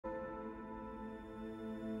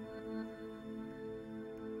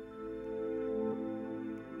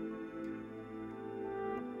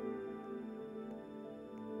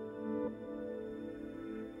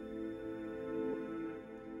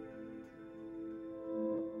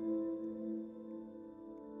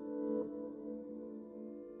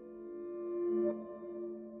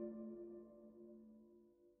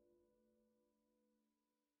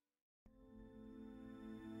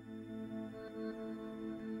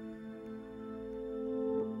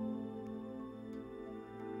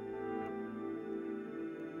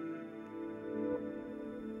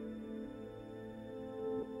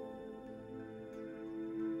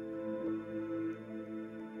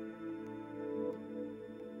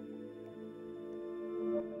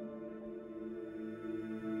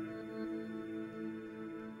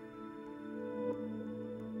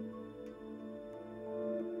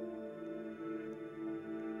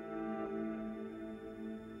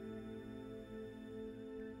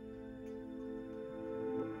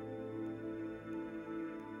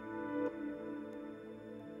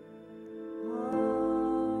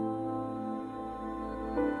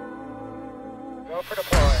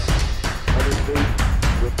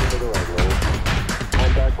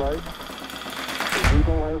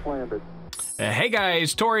Hey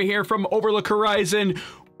guys, Tori here from Overlook Horizon.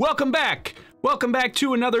 Welcome back. Welcome back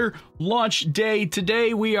to another launch day.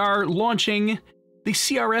 Today we are launching the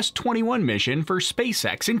CRS-21 mission for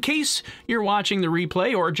SpaceX. In case you're watching the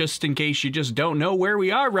replay, or just in case you just don't know where we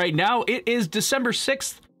are right now, it is December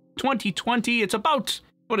 6th, 2020. It's about,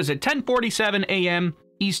 10:47 a.m.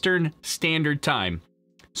 Eastern Standard Time.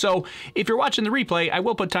 So if you're watching the replay, I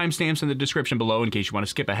will put timestamps in the description below in case you want to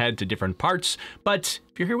skip ahead to different parts. But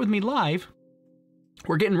if you're here with me live,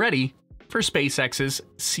 we're getting ready for SpaceX's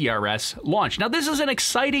CRS launch. Now, this is an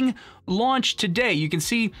exciting launch today. You can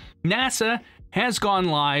see NASA has gone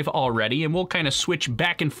live already, and we'll kind of switch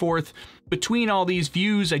back and forth between all these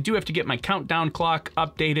views. I do have to get my countdown clock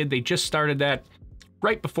updated. They just started that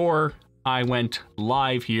right before I went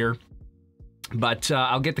live here. But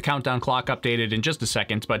I'll get the countdown clock updated in just a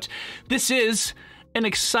second. But this is an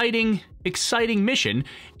exciting mission,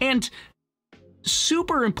 and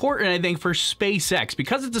super important, I think, for SpaceX.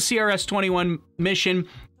 Because it's a CRS-21 mission,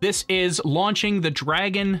 this is launching the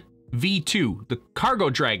Dragon V2, the Cargo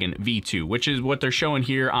Dragon V2, which is what they're showing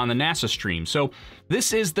here on the NASA stream. So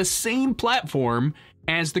this is the same platform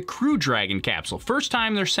as the Crew Dragon capsule. First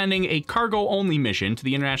time they're sending a cargo-only mission to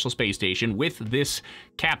the International Space Station with this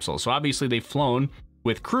capsule. So obviously they've flown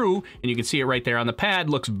with Crew, and you can see it right there on the pad.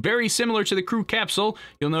 Looks very similar to the Crew capsule.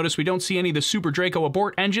 You'll notice we don't see any of the Super Draco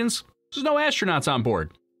abort engines. There's no astronauts on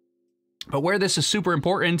board. But where this is super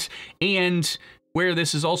important, and where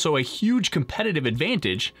this is also a huge competitive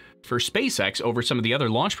advantage for SpaceX over some of the other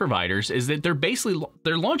launch providers, is that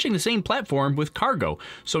they're launching the same platform with cargo.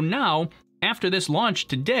 So now, after this launch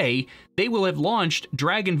today, they will have launched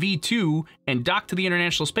Dragon V2 and docked to the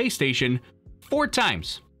International Space Station 4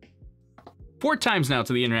 times. 4 times now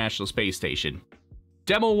to the International Space Station.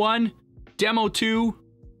 Demo 1, Demo 2,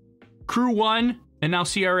 Crew 1, and now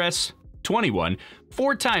CRS-21.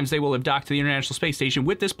 4 times they will have docked to the International Space Station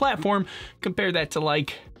with this platform. Compare that to,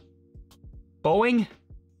 like, Boeing.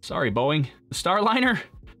 Sorry, Boeing. The Starliner.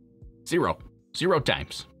 0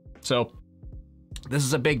 times. So this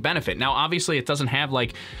is a big benefit. Now, obviously, it doesn't have,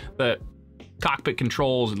 like, the cockpit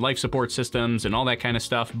controls and life support systems and all that kind of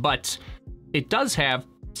stuff, but it does have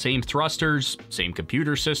same thrusters, same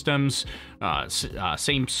computer systems,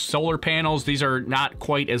 same solar panels. These are not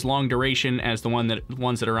quite as long duration as the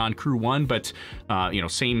ones that are on Crew 1, but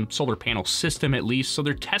same solar panel system at least. So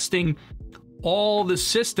they're testing all the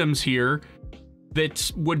systems here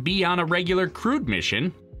that would be on a regular crewed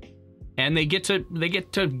mission, and they get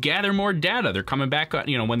to gather more data. They're coming back,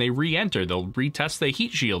 when they re-enter, they'll retest the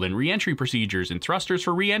heat shield and re-entry procedures and thrusters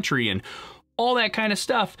for re-entry and all that kind of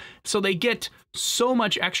stuff. So they get so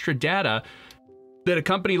much extra data that a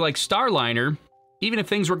company like Starliner, even if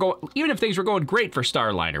things were going great for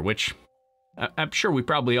Starliner, which I'm sure we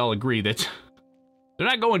probably all agree that they're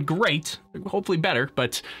not going great, hopefully better,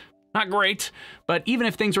 but not great. But even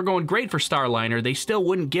if things were going great for Starliner, they still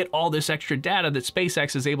wouldn't get all this extra data that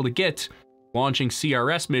SpaceX is able to get launching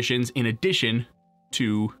CRS missions in addition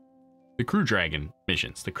to the Crew Dragon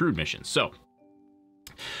missions, the crewed missions.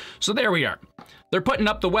 So there we are. They're putting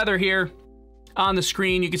up the weather here on the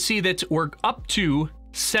screen. You can see that we're up to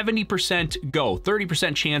 70% go,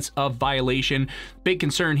 30% chance of violation. Big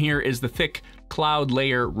concern here is the thick cloud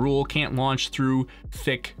layer rule. Can't launch through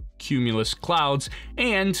thick cumulus clouds.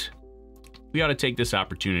 And we ought to take this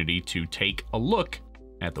opportunity to take a look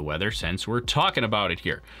at the weather since we're talking about it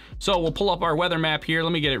here. So we'll pull up our weather map here.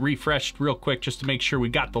 Let me get it refreshed real quick just to make sure we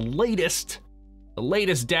got the latest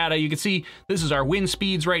data. You can see this is our wind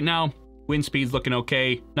speeds right now. Wind speeds looking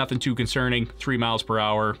okay, nothing too concerning. 3 miles per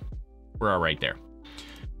hour, we're all right there.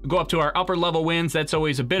 We go up to our upper level winds. That's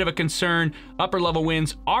always a bit of a concern. Upper level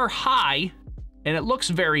winds are high, and it looks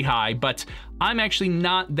very high, but I'm actually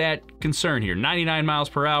not that concerned here. 99 miles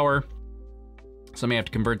per hour. Somebody have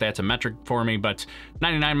to convert that to metric for me, but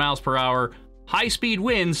 99 miles per hour, high speed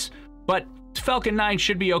winds, but Falcon 9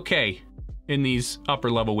 should be okay in these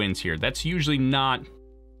upper level winds here. That's usually not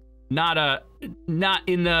in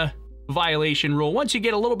the violation rule. Once you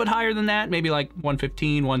get a little bit higher than that, maybe like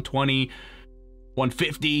 115, 120,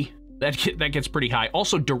 150, that gets pretty high.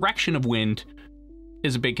 Also, direction of wind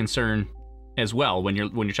is a big concern as well when you're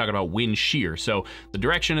talking about wind shear. So the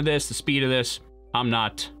direction of this, the speed of this, I'm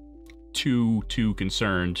not too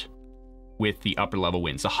concerned with the upper level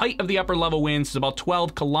winds. The height of the upper level winds is about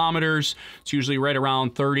 12 kilometers. It's usually right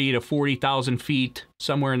around 30 to 40,000 feet,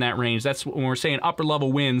 somewhere in that range. That's when we're saying upper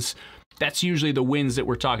level winds. That's usually the winds that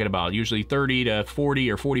we're talking about. Usually 30 to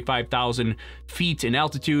 40 or 45,000 feet in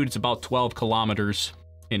altitude. It's about 12 kilometers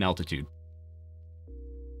in altitude.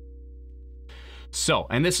 So,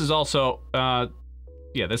 and this is also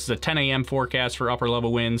yeah, this is a 10 a.m. forecast for upper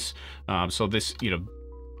level winds. So this, you know,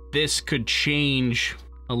 this could change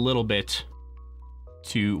a little bit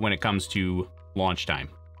to when it comes to launch time.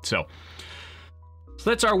 So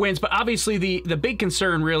that's our winds, but obviously the big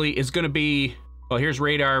concern really is going to be, well, here's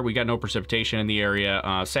radar. We got no precipitation in the area.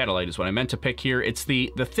 Satellite is what I meant to pick here. It's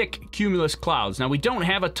the thick cumulus clouds. Now, we don't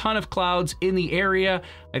have a ton of clouds in the area.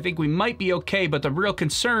 I think we might be okay, but the real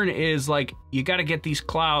concern is, like, you got to get these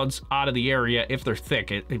clouds out of the area if they're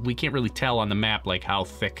thick. We can't really tell on the map, like, how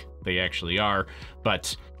thick they actually are,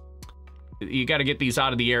 but you got to get these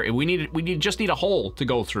out of the area. We just need a hole to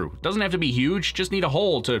go through. It doesn't have to be huge. Just need a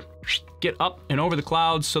hole to get up and over the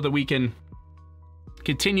clouds so that we can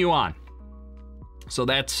continue on. So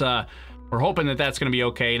that's, we're hoping that that's going to be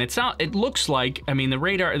okay. And it looks like, I mean, the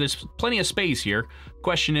radar, there's plenty of space here.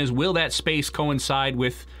 Question is, will that space coincide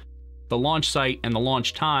with the launch site and the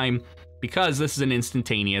launch time? Because this is an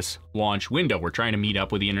instantaneous launch window. We're trying to meet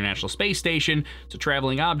up with the International Space Station. It's a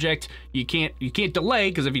traveling object. You can't delay,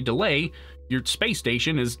 because if you delay, your space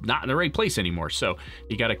station is not in the right place anymore. So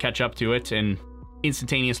you got to catch up to it. And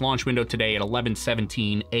instantaneous launch window today at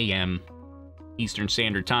 11:17 a.m. Eastern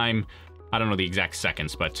Standard Time. I don't know the exact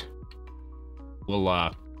seconds, but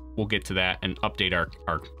we'll get to that and update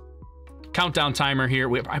our countdown timer here.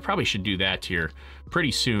 I probably should do that here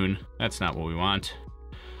pretty soon. That's not what we want.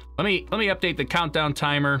 Let me update the countdown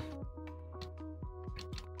timer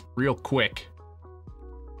real quick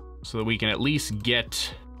so that we can at least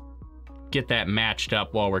get that matched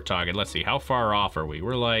up while we're talking. Let's see, how far off are we?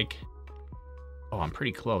 We're like, oh, I'm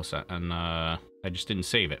pretty close, and I just didn't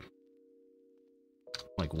save it.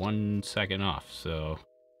 Like 1 second off, so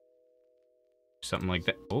something like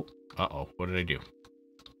that. Oh, uh-oh, what did I do?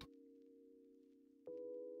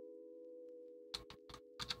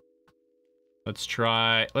 Let's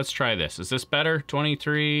try this. Is this better?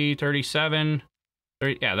 23, 37,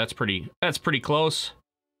 30, yeah, that's pretty close.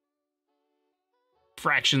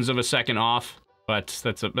 Fractions of a second off, but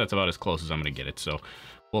that's about as close as I'm gonna get it. So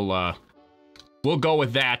we'll go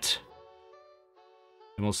with that,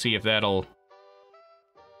 and we'll see if that'll.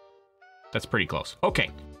 That's pretty close. Okay.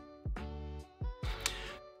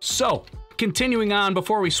 So, continuing on,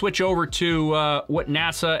 before we switch over to what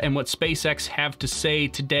NASA and what SpaceX have to say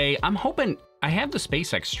today, I'm hoping I have the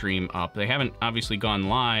SpaceX stream up. They haven't obviously gone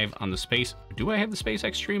live on the space. Do I have the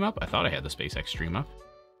SpaceX stream up? I thought I had the SpaceX stream up.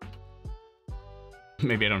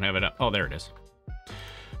 Maybe I don't have it up. Oh, there it is.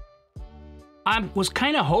 I was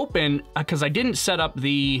kind of hoping, because I did not set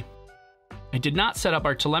up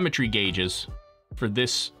our telemetry gauges for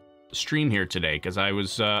this stream here today, because I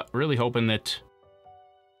was really hoping that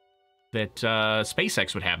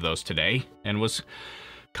SpaceX would have those today, and was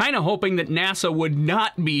kind of hoping that NASA would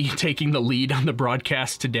not be taking the lead on the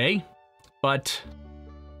broadcast today, but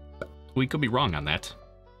we could be wrong on that.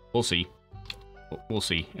 We'll see. We'll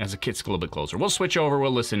see as it gets a little bit closer. We'll switch over,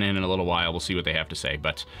 we'll listen in a little while, we'll see what they have to say,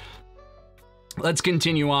 but let's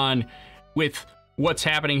continue on with what's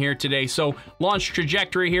happening here today. So, launch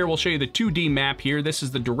trajectory here, we'll show you the 2D map here. This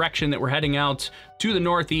is the direction that we're heading out to the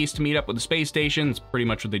northeast to meet up with the space station. It's pretty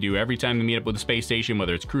much what they do every time they meet up with the space station,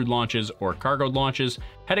 whether it's crewed launches or cargo launches.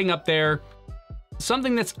 Heading up there,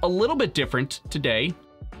 something that's a little bit different today.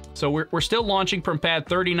 So we're still launching from pad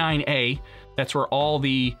 39A. That's where all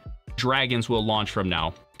the Dragons will launch from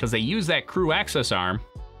now, because they use that crew access arm,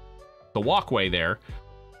 the walkway there,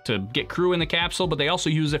 to get crew in the capsule, but they also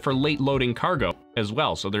use it for late loading cargo as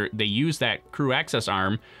well. So they use that crew access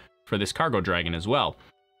arm for this cargo Dragon as well.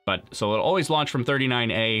 But so it'll always launch from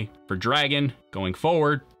 39A for Dragon going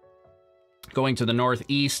forward, going to the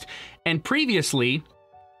northeast. And previously,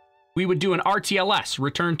 we would do an RTLS,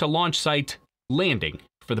 return to launch site landing,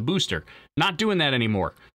 for the booster. Not doing that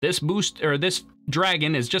anymore. This this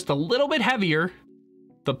Dragon is just a little bit heavier.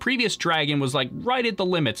 The previous Dragon was like right at the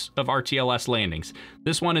limits of RTLS landings.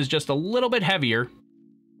 This one is just a little bit heavier,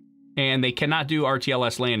 and they cannot do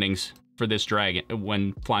RTLS landings for this Dragon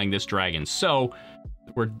when flying this Dragon. So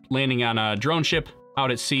we're landing on a drone ship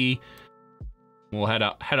out at sea. We'll head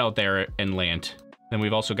out there and land. Then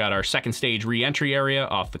we've also got our second stage re-entry area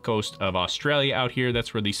off the coast of Australia out here.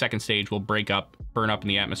 That's where the second stage will break up, burn up in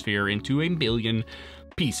the atmosphere into a billion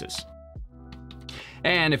pieces.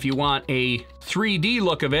 And if you want a 3D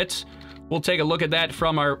look of it, we'll take a look at that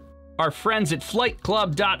from our friends at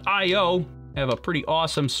flightclub.io. Have a pretty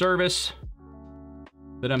awesome service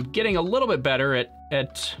that I'm getting a little bit better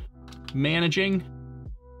at managing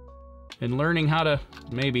and learning how to,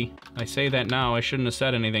 maybe I say that now, I shouldn't have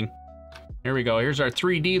said anything. Here we go. Here's our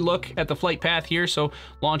 3D look at the flight path here. So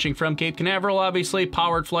launching from Cape Canaveral, obviously,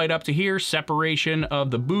 powered flight up to here, separation of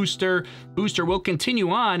the booster. Booster will continue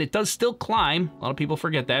on. It does still climb. A lot of people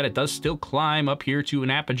forget that. It does still climb up here to an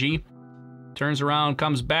apogee. Turns around,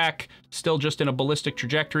 comes back, still just in a ballistic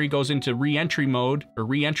trajectory, goes into re-entry mode, or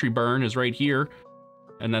re-entry burn is right here.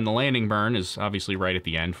 And then the landing burn is obviously right at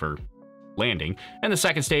the end for landing. And the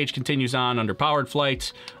second stage continues on under powered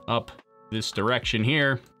flight up this direction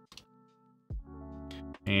here.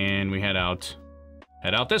 And we head out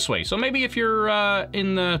this way. So maybe if you're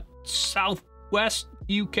in the southwest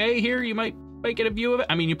UK here, you might get a view of it.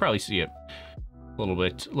 I mean, you probably see it a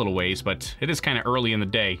little ways, but it is kind of early in the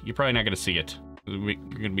day. You're probably not going to see it. You're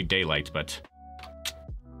going to be daylight, but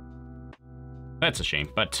that's a shame.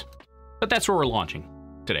 But that's where we're launching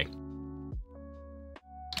today.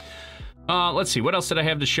 Let's see, what else did I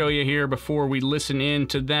have to show you here before we listen in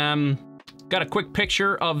to them? Got a quick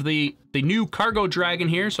picture of the new Cargo Dragon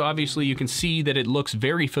here, so obviously you can see that it looks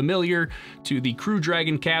very familiar to the Crew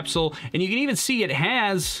Dragon capsule, and you can even see it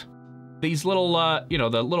has these little, you know,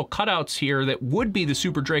 the little cutouts here that would be the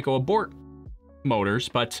Super Draco abort motors,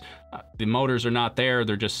 but the motors are not there.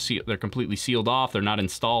 They're just they're completely sealed off. They're not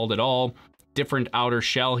installed at all. Different outer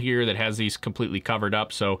shell here that has these completely covered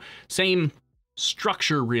up, so same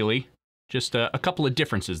structure really, just a couple of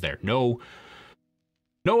differences there. No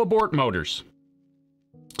abort motors.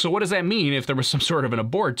 So what does that mean if there was some sort of an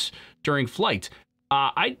abort during flight?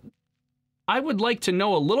 I would like to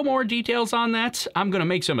know a little more details on that. I'm going to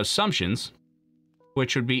make some assumptions,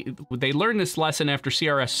 which would be, they learned this lesson after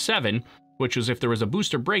CRS-7, which was if there was a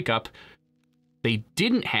booster breakup, they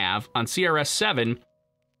didn't have, on CRS-7,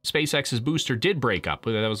 SpaceX's booster did break up.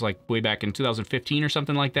 That was like way back in 2015 or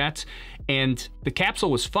something like that. And the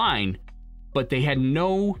capsule was fine, but they had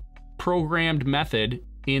no programmed method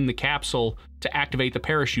in the capsule to activate the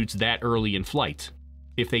parachutes that early in flight.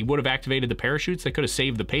 If they would have activated the parachutes, they could have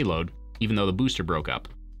saved the payload, even though the booster broke up.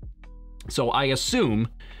 So I assume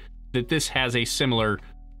that this has a similar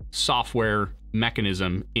software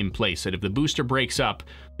mechanism in place, that if the booster breaks up,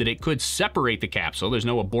 that it could separate the capsule. There's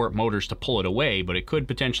no abort motors to pull it away, but it could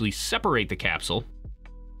potentially separate the capsule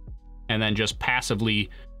and then just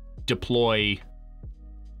passively deploy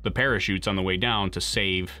the parachutes on the way down to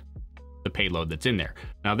save the payload that's in there.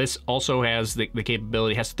 Now this also has the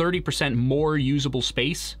capability, has 30% more usable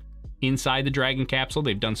space inside the Dragon capsule.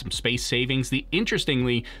 They've done some space savings.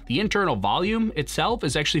 Interestingly, the internal volume itself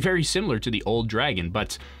is actually very similar to the old Dragon,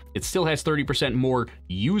 but it still has 30% more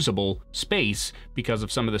usable space because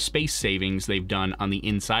of some of the space savings they've done on the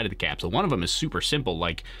inside of the capsule. One of them is super simple,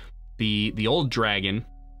 like the old Dragon,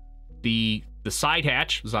 the side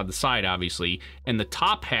hatch was on the side, obviously, and the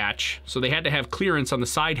top hatch, so they had to have clearance on the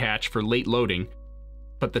side hatch for late loading,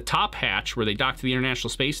 but the top hatch, where they docked to the International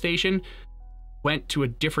Space Station, went to a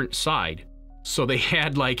different side. So they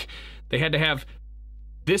had to have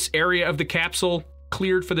this area of the capsule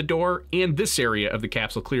cleared for the door and this area of the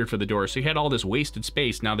capsule cleared for the door. So you had all this wasted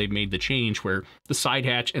space. Now they've made the change where the side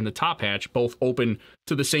hatch and the top hatch both open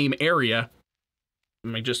to the same area.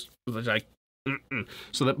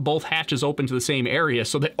 So that both hatches open to the same area,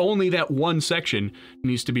 so that only that one section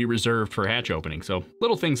needs to be reserved for hatch opening. So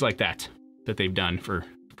little things like that they've done for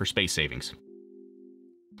space savings.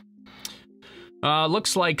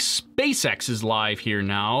 Looks like SpaceX is live here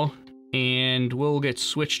now, and we'll get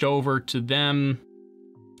switched over to them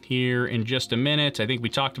here in just a minute. I think we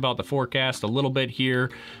talked about the forecast a little bit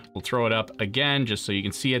here. We'll throw it up again just so you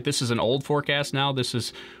can see it. This is an old forecast now. This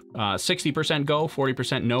is 60% go,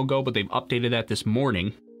 40% no go, but they've updated that this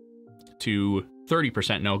morning to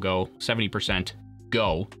 30% no go, 70%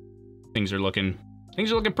 go. Things are looking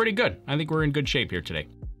pretty good. I think we're in good shape here today.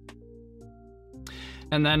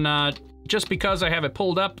 And then just because I have it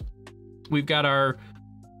pulled up, we've got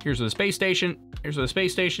here's the space station. Here's where the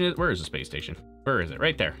space station is. Where is the space station? Where is it?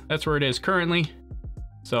 Right there. That's where it is currently.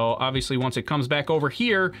 So obviously once it comes back over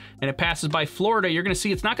here and it passes by Florida, you're going to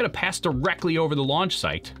see it's not going to pass directly over the launch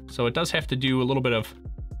site. So it does have to do a little bit of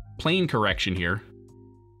plane correction here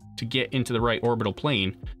to get into the right orbital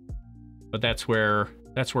plane. But that's where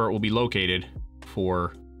it will be located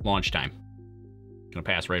for launch time. Going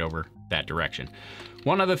to pass right over that direction.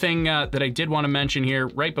 One other thing that I did want to mention here,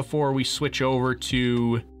 right before we switch over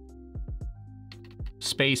to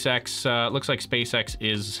SpaceX, looks like SpaceX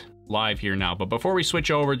is live here now, but before we switch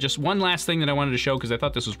over, just one last thing that I wanted to show because I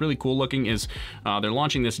thought this was really cool looking is they're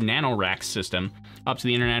launching this Nanoracks system up to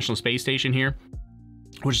the International Space Station here,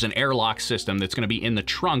 which is an airlock system that's going to be in the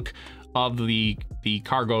trunk of the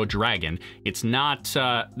cargo Dragon. It's not,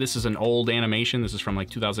 this is an old animation. This is from like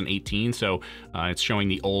 2018, so it's showing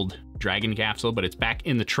the old Dragon capsule, but it's back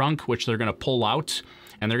in the trunk, which they're gonna pull out,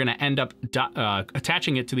 and they're gonna end up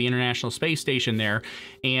attaching it to the International Space Station there,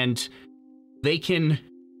 and they can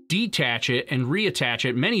detach it and reattach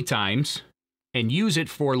it many times and use it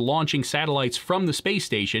for launching satellites from the space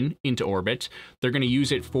station into orbit. They're going to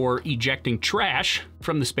use it for ejecting trash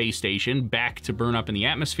from the space station back to burn up in the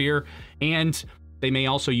atmosphere, and they may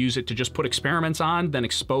also use it to just put experiments on, then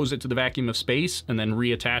expose it to the vacuum of space, and then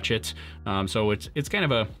reattach it. So it's kind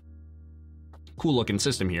of a cool looking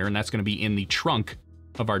system here, and that's going to be in the trunk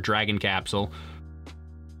of our Dragon capsule.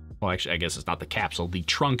 Well, actually, I guess it's not the capsule, the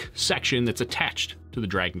trunk section that's attached to the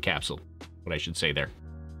Dragon capsule, what I should say there.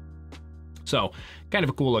 So, kind of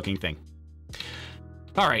a cool looking thing.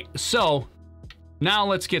 All right, so now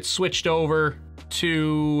let's get switched over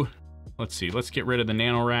to, let's see, let's get rid of the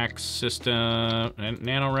Nanoracks system.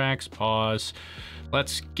 Nanoracks, pause.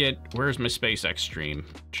 Let's get, where's my SpaceX stream?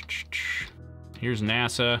 Here's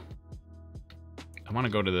NASA. I want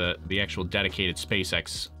to go to the actual dedicated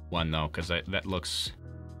SpaceX one though, because that looks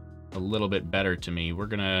a little bit better to me. We're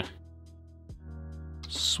gonna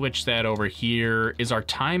switch that over here. Is our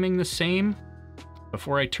timing the same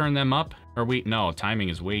before I turn them up? Or no, timing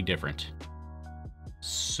is way different.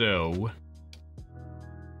 So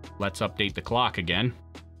let's update the clock again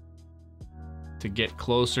to get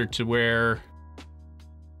closer to where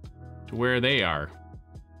they are.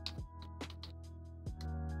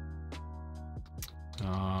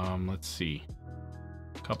 Let's see.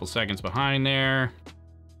 A couple seconds behind there.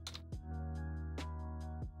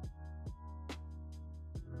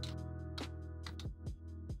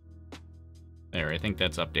 There, I think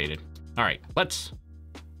that's updated. All right, let's.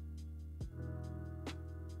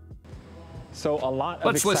 So a lot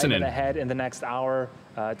of excitement ahead in the next hour.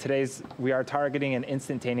 We are targeting an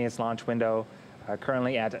instantaneous launch window,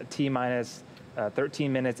 currently at T-minus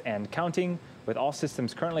 13 minutes and counting, with all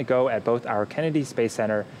systems currently go at both our Kennedy Space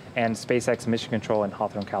Center and SpaceX Mission Control in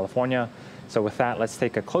Hawthorne, California. So with that, let's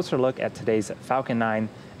take a closer look at today's Falcon 9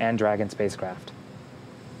 and Dragon spacecraft.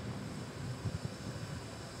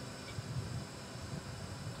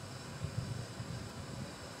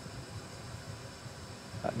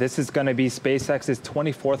 This is going to be SpaceX's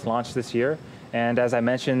 24th launch this year, and as I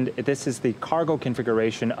mentioned, this is the cargo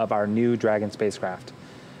configuration of our new Dragon spacecraft.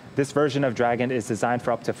 This version of Dragon is designed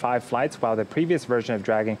for up to 5 flights, while the previous version of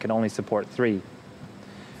Dragon can only support 3.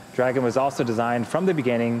 Dragon was also designed from the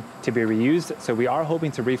beginning to be reused, so we are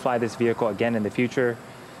hoping to refly this vehicle again in the future.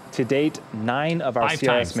 To date, 9 of our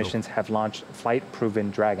CRS missions have launched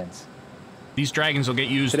flight-proven Dragons. These Dragons will get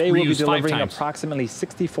used. Today we'll be delivering approximately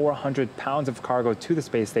 6,400 pounds of cargo to the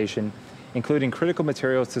space station, including critical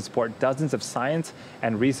materials to support dozens of science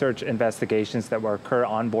and research investigations that will occur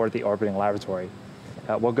on board the orbiting laboratory.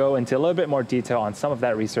 We'll go into a little bit more detail on some of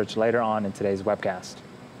that research later on in today's webcast.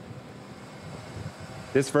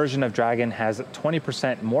 This version of Dragon has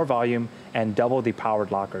 20% more volume and double the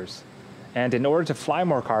powered lockers. And in order to fly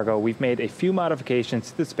more cargo, we've made a few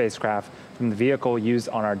modifications to the spacecraft from the vehicle used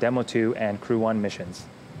on our Demo 2 and Crew 1 missions.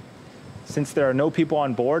 Since there are no people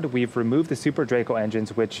on board, we've removed the Super Draco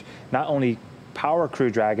engines, which not only power Crew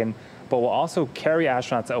Dragon, but will also carry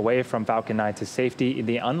astronauts away from Falcon 9 to safety in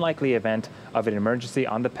the unlikely event of an emergency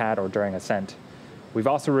on the pad or during ascent. We've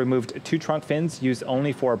also removed 2 trunk fins used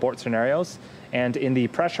only for abort scenarios, and in the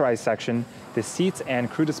pressurized section, the seats and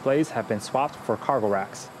crew displays have been swapped for cargo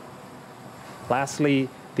racks. Lastly,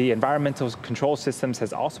 the environmental control systems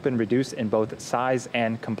has also been reduced in both size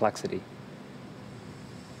and complexity.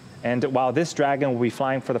 And while this Dragon will be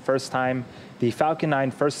flying for the first time, the Falcon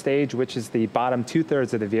 9 first stage, which is the bottom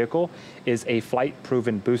 2/3 of the vehicle, is a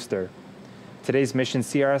flight-proven booster. Today's mission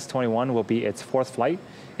CRS-21 will be its 4th flight.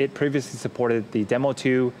 It previously supported the Demo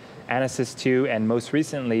 2, Anasis 2, and most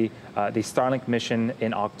recently, the Starlink mission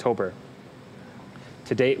in October.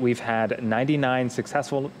 To date, we've had 99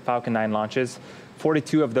 successful Falcon 9 launches.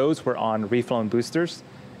 42 of those were on reflown boosters.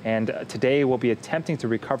 And today, we'll be attempting to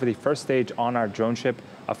recover the first stage on our drone ship,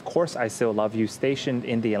 Of Course I Still Love You, stationed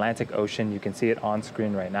in the Atlantic Ocean. You can see it on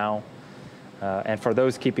screen right now. And for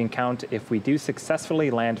those keeping count, if we do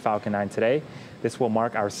successfully land Falcon 9 today, this will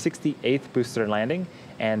mark our 68th booster landing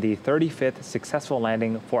and the 35th successful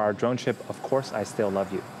landing for our drone ship, Of Course I Still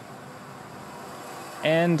Love You.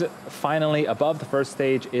 And finally, above the first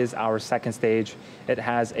stage is our second stage. It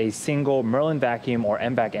has a single Merlin vacuum or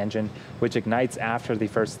MVAC engine, which ignites after the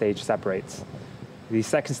first stage separates. The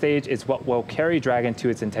second stage is what will carry Dragon to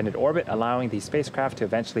its intended orbit, allowing the spacecraft to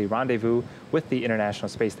eventually rendezvous with the International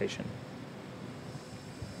Space Station.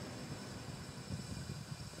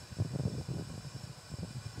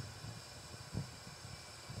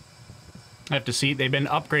 I have to see. They've been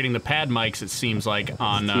upgrading the pad mics, it seems like,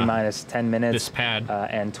 on T-minus 10 minutes this pad.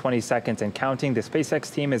 And 20 seconds and counting. The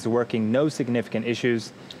SpaceX team is working no significant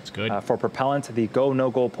issues. It's good. For propellant, the go,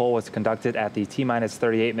 no-go poll was conducted at the T-minus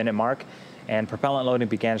 38-minute mark, and propellant loading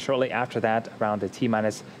began shortly after that, around the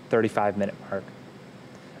T-minus 35-minute mark.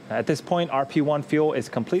 At this point, RP1 fuel is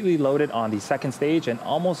completely loaded on the second stage and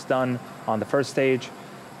almost done on the first stage.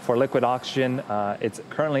 For liquid oxygen, it's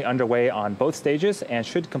currently underway on both stages and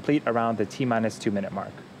should complete around the T-minus 2-minute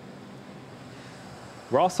mark.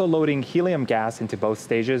 We're also loading helium gas into both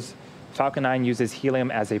stages. Falcon 9 uses helium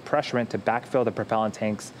as a pressurant to backfill the propellant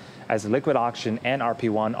tanks as liquid oxygen and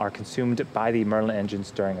RP1 are consumed by the Merlin engines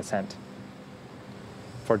during ascent.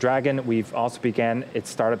 For Dragon, we've also began its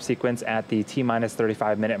startup sequence at the T-minus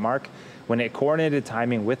 35-minute mark when it coordinated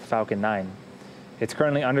timing with Falcon 9. It's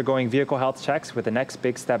currently undergoing vehicle health checks with the next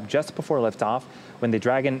big step just before liftoff when the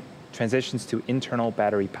Dragon transitions to internal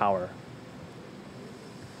battery power.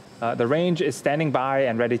 The range is standing by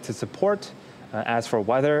and ready to support. As for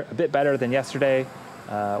weather, a bit better than yesterday.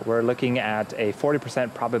 We're looking at a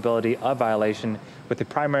 40% probability of violation with the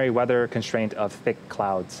primary weather constraint of thick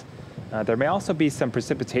clouds. There may also be some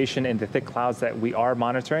precipitation in the thick clouds that we are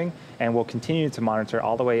monitoring and will continue to monitor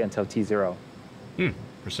all the way until T0.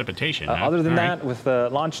 Precipitation. Other than that, with the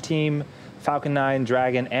launch team, Falcon 9,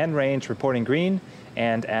 Dragon, and Range reporting green,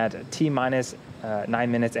 and at T-minus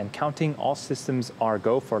 9 minutes and counting, all systems are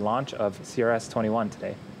go for launch of CRS-21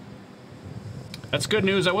 today. That's good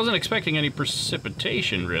news. I wasn't expecting any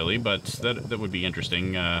precipitation, really, but that would be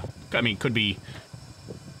interesting. I mean, could be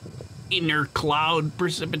inner cloud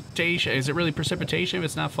precipitation. Is it really precipitation if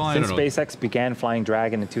it's not flying? Since SpaceX began flying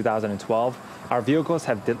Dragon in 2012, our vehicles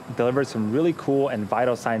have delivered some really cool and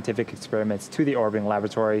vital scientific experiments to the orbiting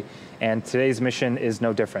laboratory, and today's mission is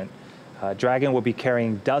no different. Dragon will be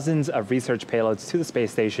carrying dozens of research payloads to the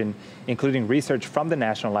space station, including research from the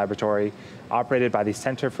National Laboratory, operated by the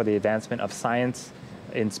Center for the Advancement of Science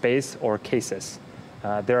in Space, or CASIS.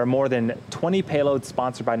 There are more than 20 payloads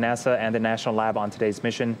sponsored by NASA and the National Lab on today's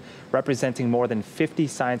mission, representing more than 50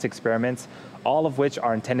 science experiments, all of which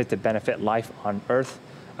are intended to benefit life on Earth.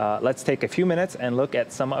 Let's take a few minutes and look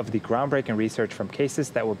at some of the groundbreaking research from CASIS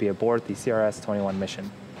that will be aboard the CRS-21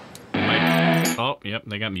 mission. Oh, yep,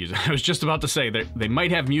 they got music. I was just about to say they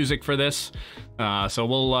might have music for this, so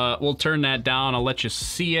we'll turn that down. I'll let you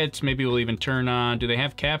see it. Maybe we'll even turn on. Do they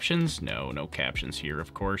have captions? No captions here,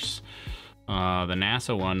 of course. The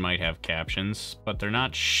NASA one might have captions, but they're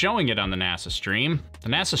not showing it on the NASA stream. The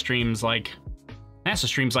NASA stream's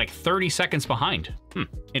like 30 seconds behind.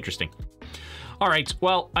 Interesting. All right,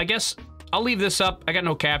 well, I guess I'll leave this up. I got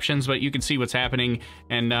no captions, but you can see what's happening.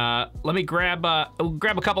 And let me grab a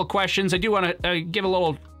couple of questions. I do want to give a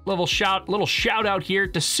little shout out here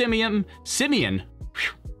to Simeon. Whew,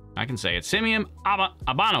 I can say it. Simeon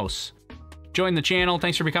Abanos joined the channel.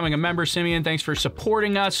 Thanks for becoming a member, Simeon. Thanks for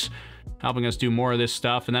supporting us, helping us do more of this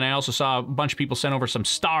stuff. And then I also saw a bunch of people send over some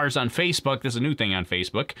stars on Facebook. This is a new thing on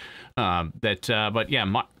Facebook. But yeah,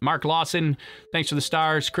 Mark Lawson, thanks for the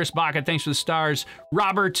stars. Chris Baca, thanks for the stars.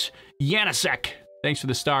 Robert Yanasek, thanks for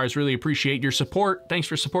the stars. Really appreciate your support. Thanks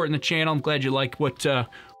for supporting the channel. I'm glad you like what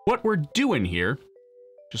we're doing here.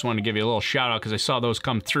 Just wanted to give you a little shout out because I saw those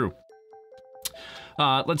come through.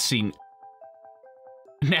 Let's see.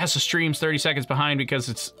 NASA streams 30 seconds behind because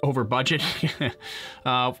it's over budget.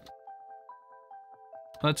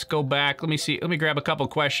 Let's go back. Let me see. Let me grab a couple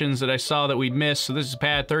questions that I saw that we missed. So this is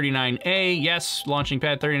pad 39A. Yes, launching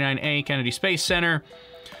pad 39A, Kennedy Space Center.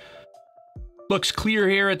 Looks clear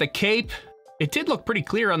here at the Cape. It did look pretty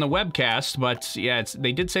clear on the webcast, but yeah,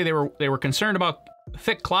 they did say they were concerned about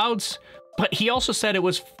thick clouds. But he also said it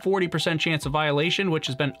was 40% chance of violation, which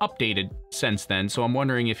has been updated since then. So I'm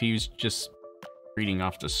wondering if he's just reading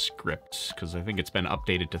off the script, because I think it's been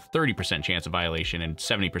updated to 30% chance of violation and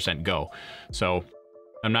 70% go. So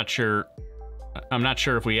I'm not sure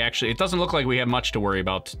if we actually, it doesn't look like we have much to worry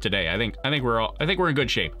about today. I think we're in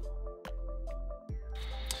good shape.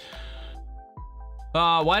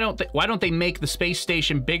 Why don't they make the space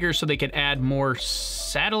station bigger so they could add more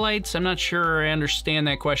satellites? I'm not sure I understand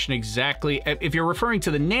that question exactly. If you're referring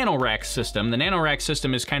to the Nanoracks system, the Nanoracks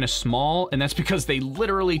system is kind of small, and that's because they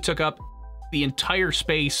literally took up the entire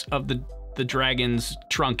space of the Dragon's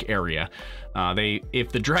trunk area.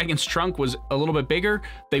 If the Dragon's trunk was a little bit bigger,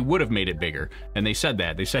 they would have made it bigger. And they said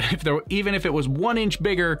that. They said even if it was 1 inch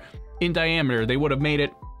bigger in diameter, they would have made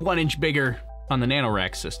it 1 inch bigger on the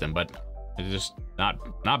Nanoracks system. But it's just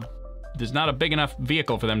there's not a big enough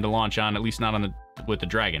vehicle for them to launch on, at least not with the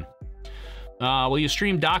Dragon. Will you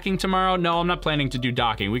stream docking tomorrow? No, I'm not planning to do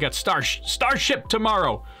docking. We got Starship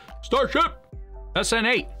tomorrow. Starship!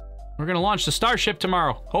 SN8. We're gonna launch the Starship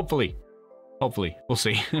tomorrow. Hopefully. Hopefully. We'll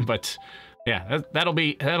see. But yeah,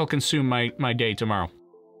 that'll consume my day tomorrow.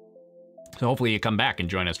 So hopefully you come back and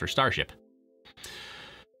join us for Starship.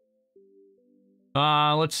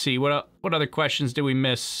 Let's see. What other questions did we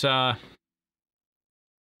miss?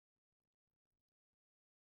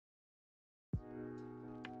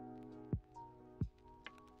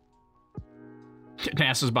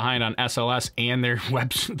 NASA's behind on SLS and their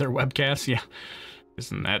webcasts. Yeah,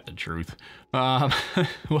 isn't that the truth? What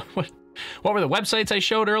were the websites I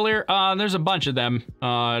showed earlier? There's a bunch of them.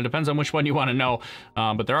 It depends on which one you want to know.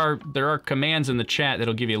 But there are commands in the chat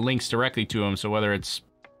that'll give you links directly to them. So whether it's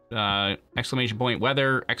exclamation point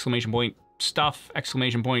weather, exclamation point stuff,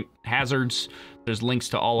 exclamation point hazards, there's links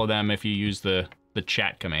to all of them if you use the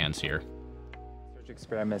chat commands here. Research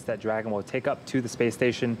experiments that Dragon will take up to the space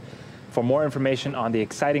station. For more information on the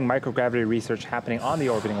exciting microgravity research happening on the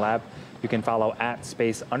orbiting lab, you can follow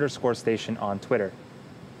 @space_station on Twitter.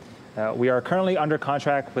 We are currently under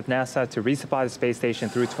contract with NASA to resupply the space station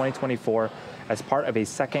through 2024 as part of a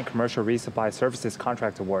second commercial resupply services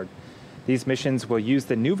contract award. These missions will use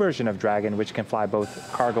the new version of Dragon, which can fly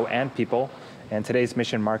both cargo and people. And today's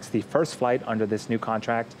mission marks the first flight under this new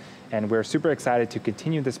contract. And we're super excited to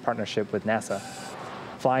continue this partnership with NASA.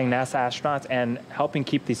 Flying NASA astronauts and helping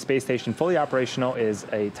keep the space station fully operational is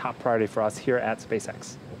a top priority for us here at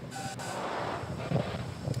SpaceX.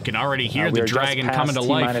 You can already hear the Dragon coming to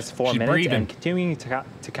life. T-minus 4 minutes breathing. And continuing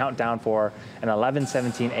to count down for an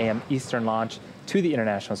 11:17 a.m. Eastern launch to the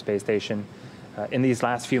International Space Station. In these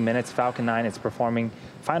last few minutes, Falcon 9 is performing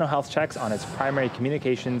final health checks on its primary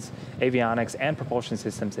communications, avionics, and propulsion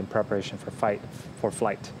systems in preparation for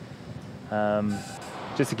flight.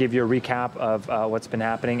 Just to give you a recap of what's been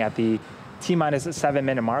happening at the T-minus 7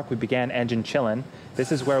 minute mark, we began engine chilling.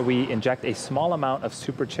 This is where we inject a small amount of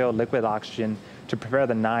super chilled liquid oxygen to prepare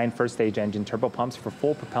the 9 first stage engine turbopumps for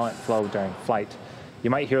full propellant flow during flight. You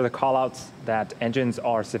might hear the callouts that engines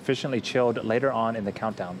are sufficiently chilled later on in the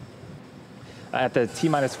countdown. At the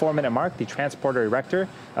T-minus 4 minute mark, the transporter erector,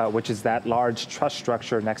 which is that large truss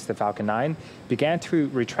structure next to Falcon 9, began to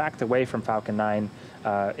retract away from Falcon 9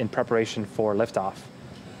 in preparation for liftoff.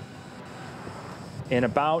 In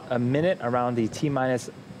about a minute, around the T-minus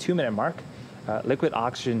 2 minute mark, liquid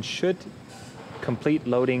oxygen should complete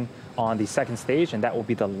loading on the second stage, and that will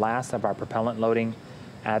be the last of our propellant loading.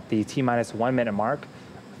 At the T-minus 1 minute mark,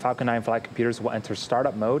 Falcon 9 flight computers will enter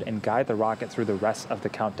startup mode and guide the rocket through the rest of the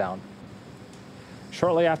countdown.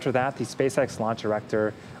 Shortly after that, the SpaceX launch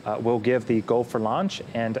director will give the go for launch,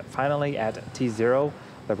 and finally at T0,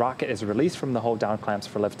 the rocket is released from the hold down clamps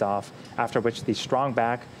for liftoff, after which the strong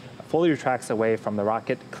back fully retracts away from the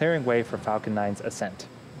rocket, clearing way for Falcon 9's ascent.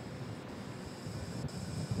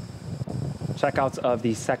 Checkouts of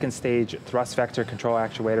the second stage thrust vector control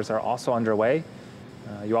actuators are also underway.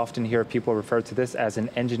 You often hear people refer to this as an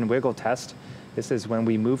engine wiggle test. This is when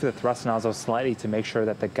we move the thrust nozzle slightly to make sure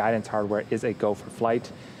that the guidance hardware is a go for flight.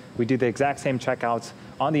 We do the exact same checkouts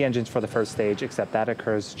on the engines for the first stage, except that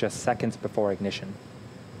occurs just seconds before ignition.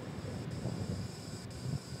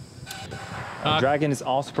 Dragon is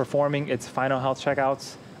also performing its final health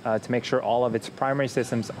checkouts to make sure all of its primary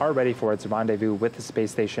systems are ready for its rendezvous with the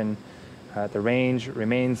space station. The range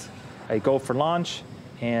remains a go for launch,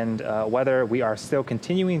 and weather we are still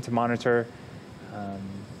continuing to monitor.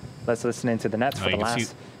 Let's listen into the nets for the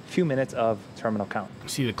last few minutes of terminal count.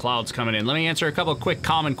 See the clouds coming in. Let me answer a couple of quick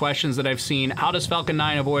common questions that I've seen. How does Falcon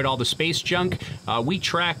 9 avoid all the space junk? We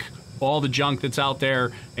track all the junk that's out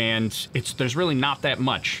there, and there's really not that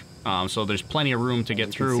much. So there's plenty of room to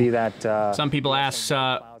get through. See that, some people ask,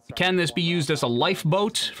 can this be used as a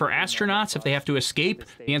lifeboat for astronauts if they have to escape?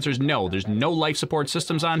 The answer is no. There's no life support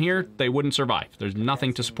systems on here. They wouldn't survive. There's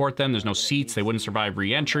nothing to support them. There's no seats. They wouldn't survive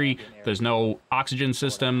re-entry. There's no oxygen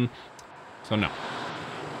system. So no.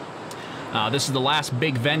 This is the last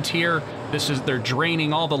big vent here. They're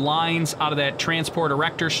draining all the lines out of that transport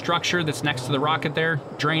erector structure that's next to the rocket there,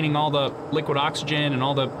 draining all the liquid oxygen and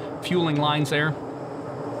all the fueling lines there.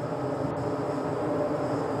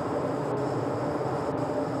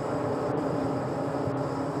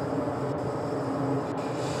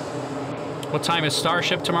 What time is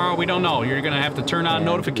Starship tomorrow? We don't know. You're going to have to turn on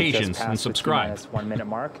notifications and subscribe. The T-minus 1 minute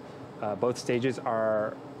mark. Both stages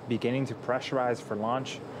are beginning to pressurize for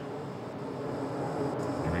launch.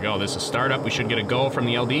 Here we go. This is startup. We should get a go from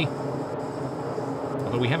the LD.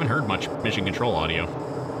 Although we haven't heard much mission control audio.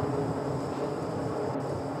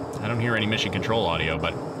 I don't hear any mission control audio,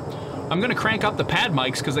 but I'm going to crank up the pad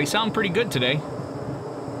mics because they sound pretty good today.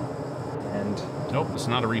 And nope, it's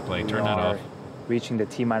not a replay. Turn that off. Reaching the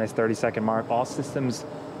T-minus 30 second mark. All systems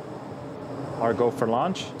our go for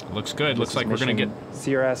launch. Looks good. Looks like we're going to get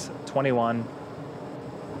CRS-21,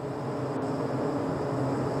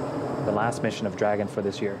 the last mission of Dragon for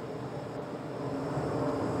this year.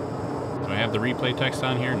 Do I have the replay text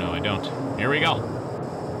on here? No, I don't. Here we go.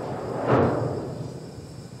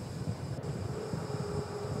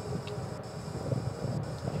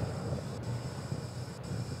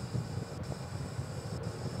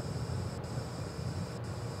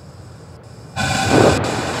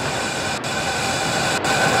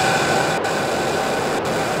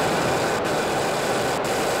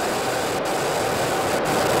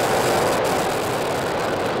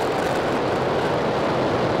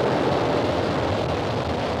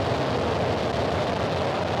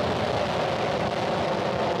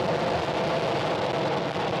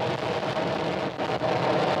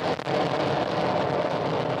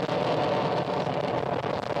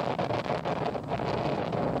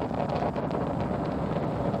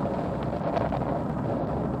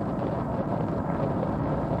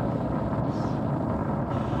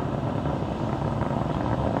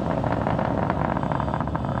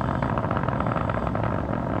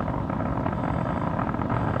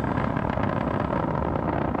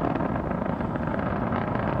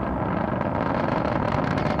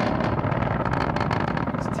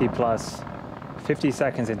 Plus 50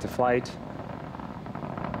 seconds into flight.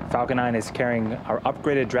 Falcon 9 is carrying our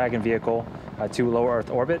upgraded Dragon vehicle to low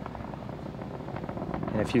Earth orbit.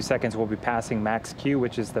 In a few seconds, we'll be passing max Q,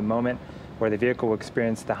 which is the moment where the vehicle will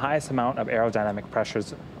experience the highest amount of aerodynamic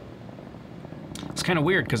pressures. It's kind of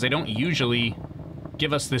weird because they don't usually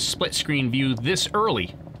give us this split screen view this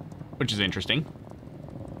early, which is interesting.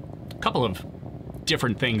 A couple of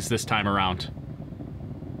different things this time around.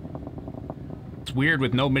 It's weird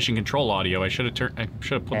with no mission control audio. I should have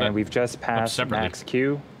put that. And we've just passed max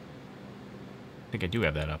Q. I think I do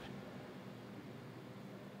have that up.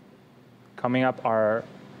 Coming up are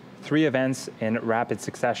 3 events in rapid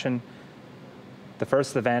succession. The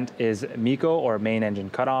first event is MECO, or main engine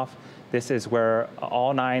cutoff. This is where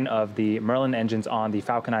all 9 of the Merlin engines on the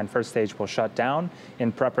Falcon 9 first stage will shut down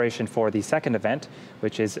in preparation for the second event,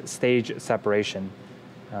 which is stage separation.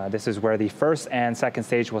 This is where the first and second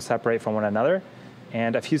stage will separate from one another.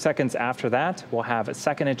 And a few seconds after that, we'll have a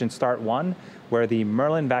second engine start 1, where the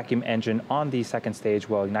Merlin vacuum engine on the second stage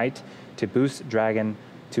will ignite to boost Dragon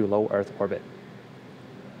to low Earth orbit.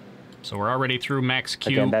 So we're already through max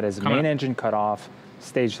Q. Again, that is main engine cutoff,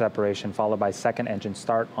 stage separation, followed by second engine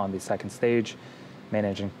start on the second stage. Main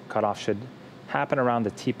engine cutoff should happen around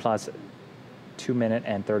the T plus 2 minute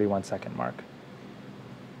and 31 second mark.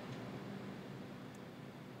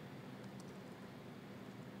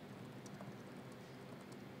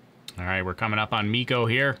 All right, we're coming up on MECO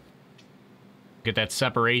here. Get that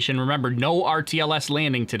separation. Remember, no RTLS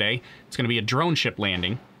landing today. It's going to be a drone ship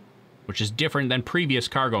landing, which is different than previous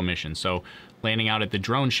cargo missions. So landing out at the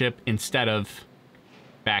drone ship instead of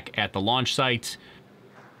back at the launch site.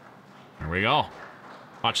 There we go.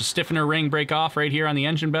 Watch the stiffener ring break off right here on the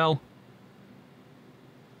engine bell.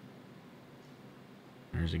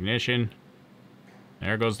 There's ignition.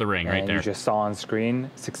 There goes the ring right there. You just saw on screen,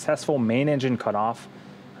 successful main engine cutoff,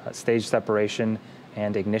 stage separation,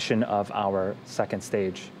 and ignition of our second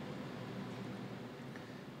stage.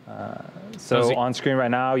 So on screen right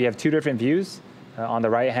now, you have 2 different views. On the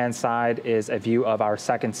right-hand side is a view of our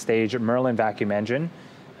second stage Merlin vacuum engine.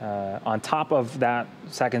 On top of that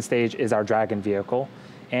second stage is our Dragon vehicle.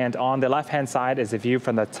 And on the left-hand side is a view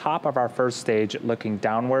from the top of our first stage looking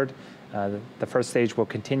downward. The first stage will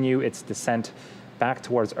continue its descent back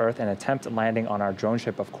towards Earth and attempt landing on our drone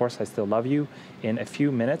ship, Of Course I Still Love You, in a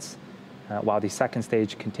few minutes, while the second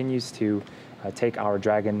stage continues to take our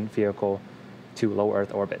Dragon vehicle to low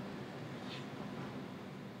Earth orbit.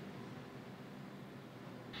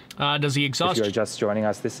 Does the exhaust... If you're just joining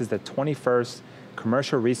us, this is the 21st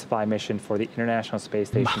commercial resupply mission for the International Space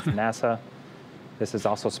Station from NASA. This is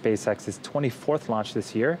also SpaceX's 24th launch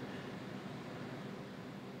this year.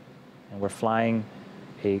 And we're flying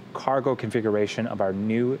a cargo configuration of our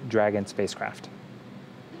new Dragon spacecraft.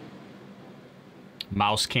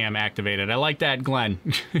 Mouse cam activated. I like that, Glenn.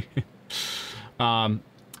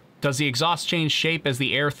 Does the exhaust change shape as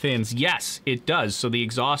the air thins? Yes, it does. So the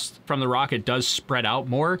exhaust from the rocket does spread out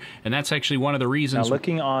more, and that's actually one of the reasons... Now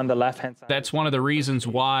looking on the left-hand side... That's one of the reasons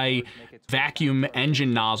why vacuum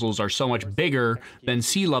engine nozzles are so much bigger than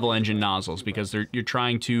sea-level engine nozzles, because you're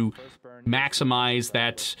trying to maximize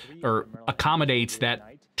that, or accommodate that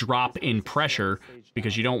drop in pressure,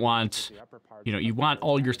 because you don't want, you want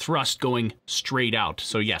all your thrust going straight out.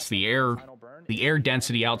 So yes, the air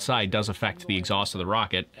density outside does affect the exhaust of the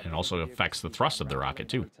rocket, and also affects the thrust of the rocket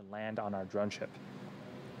too. To land on our drone ship.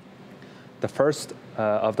 The first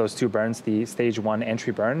of those 2 burns, the stage 1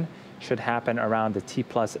 entry burn, should happen around the T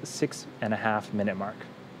plus 6.5 minute mark.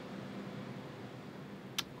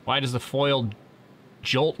 Why does the foil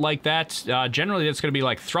jolt like that? Generally, that's going to be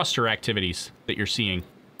like thruster activities that you're seeing.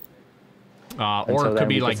 Or it could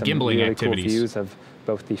be like gimbling really activities. Cool views of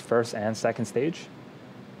both the first and second stage.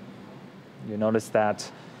 You notice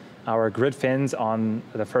that our grid fins on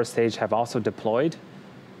the first stage have also deployed.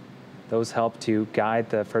 Those help to guide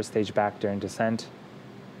the first stage back during descent.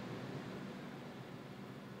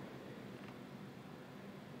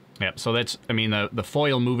 Yeah, so that's, I mean, the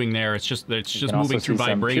foil moving there, it's just moving through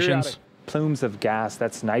vibrations. Plumes of gas,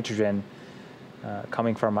 that's nitrogen,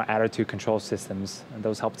 coming from our attitude control systems. And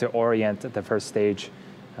those help to orient the first stage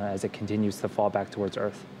as it continues to fall back towards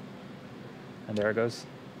Earth. And there it goes.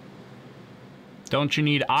 Don't you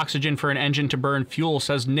need oxygen for an engine to burn fuel,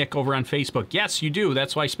 says Nick over on Facebook. Yes, you do.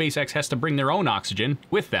 That's why SpaceX has to bring their own oxygen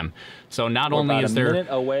with them. So not only is there... We're about a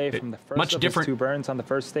minute away from the first of those 2 burns on the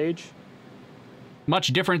first stage. Much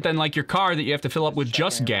different than like your car that you have to fill up with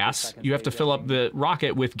just gas. You have to fill up the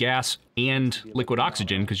rocket with gas and liquid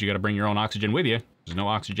oxygen because you got to bring your own oxygen with you. There's no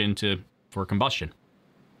oxygen for combustion.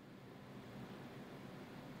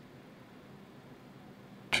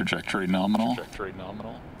 Trajectory nominal.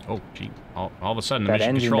 Oh, gee. All of a sudden, the that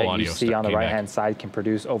mission engine control that audio you see on the came back. right-hand side can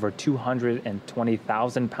produce over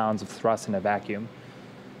 220,000 pounds of thrust in a vacuum.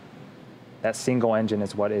 That single engine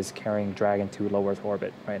is what is carrying Dragon to low Earth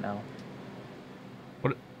orbit right now.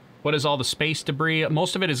 What is all the space debris?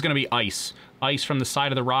 Most of it is going to be ice. Ice from the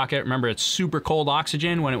side of the rocket. Remember, it's super cold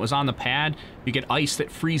oxygen. When it was on the pad, you get ice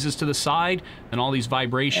that freezes to the side, and all these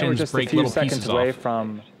vibrations break little pieces off. We're just a few seconds away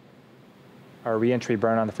from our reentry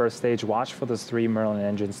burn on the first stage. Watch for those 3 Merlin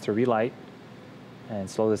engines to relight and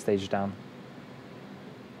slow the stage down.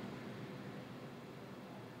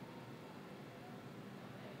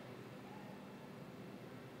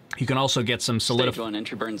 You can also get some Stage 1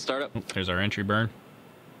 entry burn startup. Oh, there's our entry burn.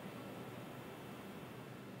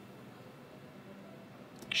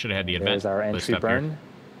 Should have had the event. There's our entry burn. Here.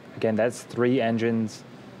 Again, that's 3 engines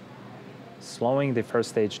slowing the first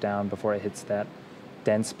stage down before it hits that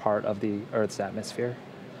dense part of the Earth's atmosphere.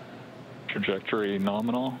 Trajectory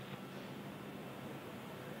nominal.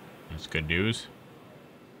 That's good news.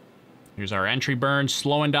 Here's our entry burn,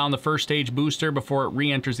 slowing down the first stage booster before it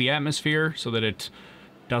re-enters the atmosphere so that it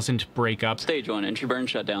doesn't break up. Stage 1 entry burn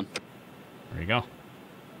shut down. There you go.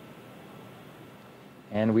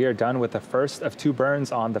 And we are done with the first of 2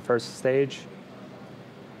 burns on the first stage.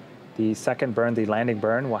 The second burn, the landing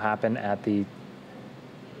burn, will happen at the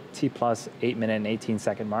T plus 8 minute and 18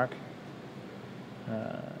 second mark.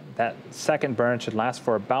 That second burn should last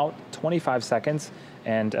for about 25 seconds.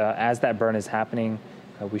 And as that burn is happening,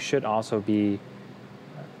 we should also be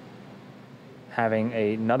having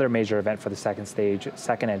another major event for the second stage,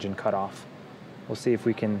 second engine cutoff. We'll see if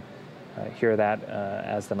we can hear that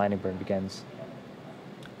as the landing burn begins.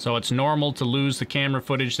 So it's normal to lose the camera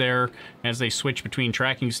footage there as they switch between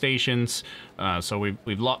tracking stations. So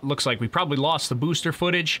looks like we probably lost the booster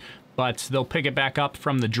footage, but they'll pick it back up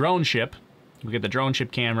from the drone ship. We get the drone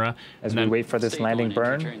ship camera. As we wait for this landing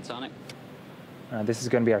burn, this is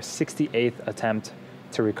going to be our 68th attempt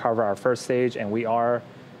to recover our first stage, and we are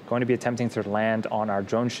going to be attempting to land on our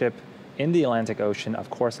drone ship in the Atlantic Ocean. Of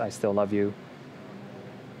course, I still love you.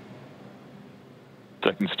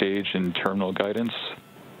 Second stage and terminal guidance.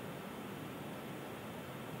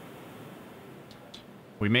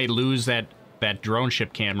 We may lose that drone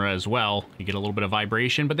ship camera as well. You get a little bit of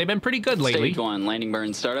vibration, but they've been pretty good lately. Stage 1 landing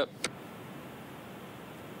burn startup.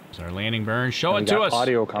 There's our landing burn. Show it to us.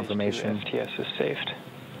 Audio confirmation STS is saved.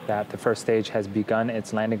 That the first stage has begun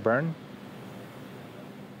its landing burn.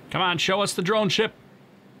 Come on, show us the drone ship.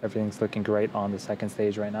 Everything's looking great on the second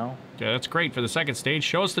stage right now. Yeah, that's great for the second stage.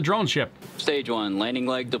 Show us the drone ship. Stage 1 landing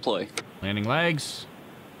leg deploy. Landing legs.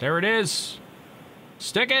 There it is.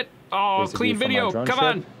 Stick it. Oh, There's clean video. Come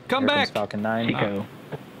on. Come back. Falcon 9.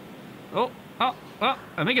 Oh,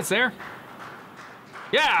 I think it's there.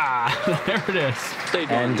 Yeah, there it is. Stage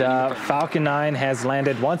 1 and Falcon 9 has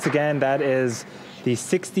landed once again. That is the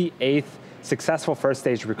 68th successful first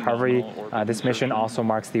stage recovery. This mission also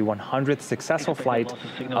marks the 100th successful flight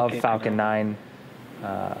of Falcon 9.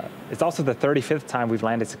 It's also the 35th time we've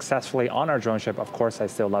landed successfully on our drone ship. Of course, I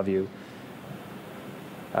still love you.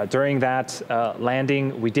 During that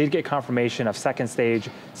landing, we did get confirmation of second stage,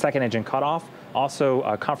 second engine cutoff,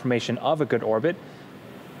 also confirmation of a good orbit.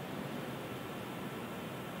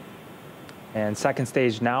 And second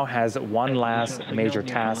stage now has one last major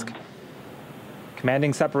task,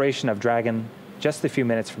 commanding separation of Dragon just a few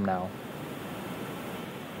minutes from now.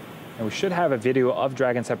 And we should have a video of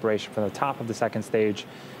Dragon separation from the top of the second stage.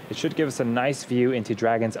 It should give us a nice view into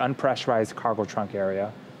Dragon's unpressurized cargo trunk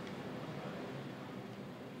area.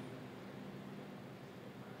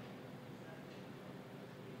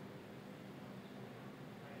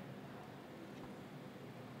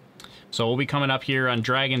 So we'll be coming up here on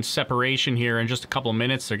Dragon separation here in just a couple of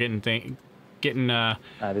minutes. They're getting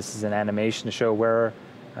this is an animation to show where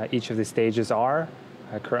each of the stages are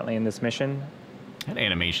currently in this mission. That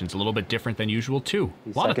animation's a little bit different than usual too.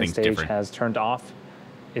 The a lot of second things stage different. has turned off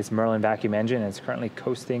its Merlin vacuum engine and is currently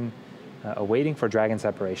coasting, awaiting for Dragon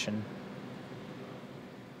separation.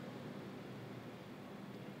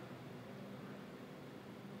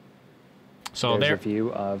 So there's there, a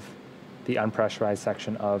view of the unpressurized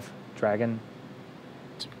section of Dragon.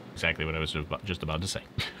 That's exactly what I was just about to say.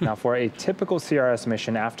 Now, for a typical CRS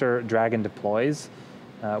mission, after Dragon deploys,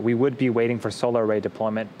 we would be waiting for solar array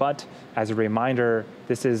deployment. But as a reminder,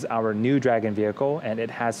 this is our new Dragon vehicle, and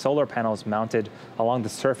it has solar panels mounted along the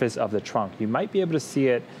surface of the trunk. You might be able to see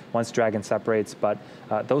it once Dragon separates, but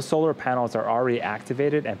those solar panels are already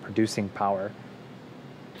activated and producing power.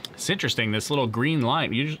 It's interesting, this little green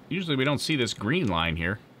line. Usually we don't see this green line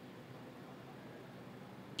here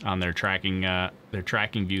on their tracking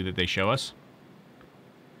view that they show us.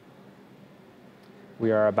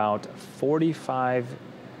 We are about 45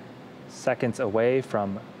 seconds away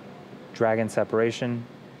from Dragon separation.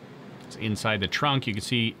 It's inside the trunk. You can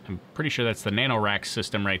see, I'm pretty sure that's the Nanoracks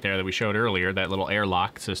system right there that we showed earlier, that little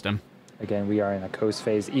airlock system. Again, we are in a coast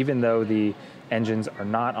phase. Even though the engines are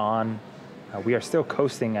not on, we are still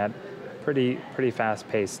coasting at pretty fast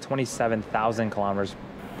pace, 27,000 kilometers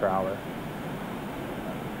per hour.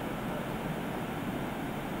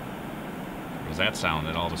 What was that sound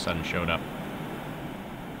that all of a sudden showed up?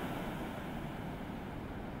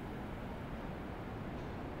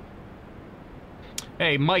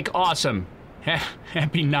 Hey, Mike, awesome.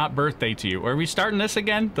 Happy not birthday to you. Are we starting this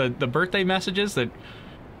again? The birthday messages that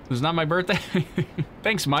was not my birthday?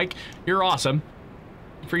 Thanks, Mike. You're awesome.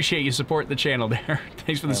 Appreciate you supporting the channel there.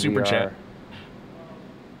 Thanks for the super chat.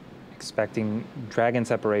 Expecting Dragon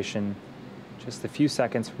separation just a few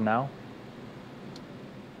seconds from now.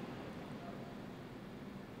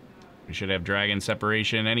 We should have Dragon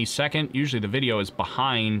separation any second. Usually the video is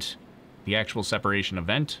behind the actual separation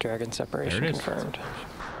event. Dragon separation confirmed.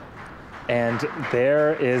 And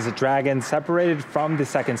there is a Dragon separated from the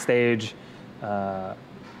second stage. What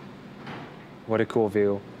a cool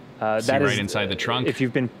view. See right inside the trunk. If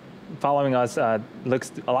you've been following us,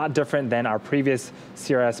 looks a lot different than our previous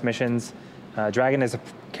CRS missions. Dragon is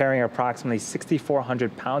carrying approximately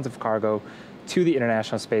 6,400 pounds of cargo to the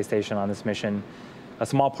International Space Station on this mission. A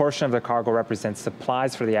small portion of the cargo represents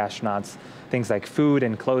supplies for the astronauts, things like food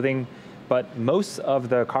and clothing, but most of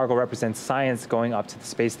the cargo represents science going up to the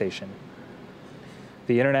space station.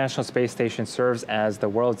 The International Space Station serves as the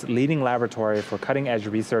world's leading laboratory for cutting-edge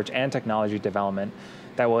research and technology development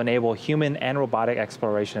that will enable human and robotic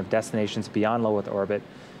exploration of destinations beyond low Earth orbit,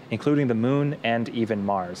 including the Moon and even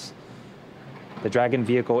Mars. The Dragon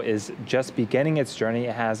vehicle is just beginning its journey.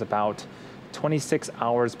 It has about 26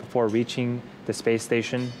 hours before reaching the space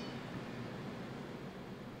station.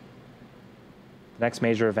 The next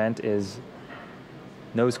major event is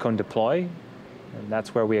nose cone deploy, and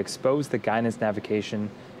that's where we expose the guidance,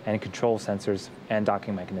 navigation, and control sensors and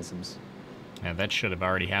docking mechanisms. Yeah, that should have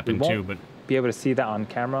already happened too, but be able to see that on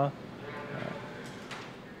camera,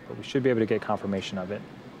 but we should be able to get confirmation of it.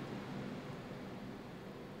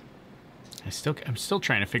 I'm still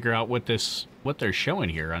trying to figure out what they're showing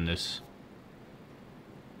here on this,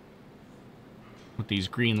 with these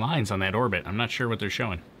green lines on that orbit. I'm not sure what they're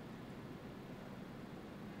showing.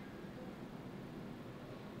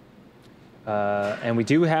 And we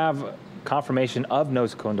do have confirmation of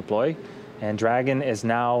nose cone deploy, and Dragon is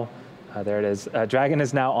now, there it is. Dragon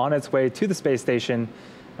is now on its way to the space station.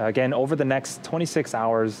 Again, over the next 26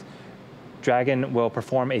 hours, Dragon will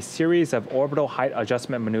perform a series of orbital height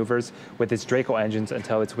adjustment maneuvers with its Draco engines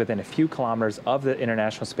until it's within a few kilometers of the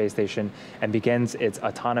International Space Station and begins its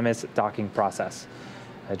autonomous docking process.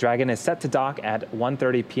 Dragon is set to dock at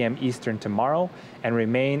 1:30 p.m. Eastern tomorrow and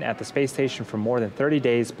remain at the space station for more than 30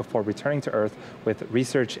 days before returning to Earth with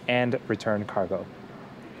research and return cargo.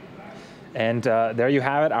 And there you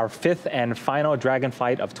have it, our fifth and final Dragon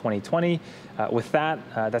flight of 2020. With that,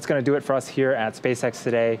 that's going to do it for us here at SpaceX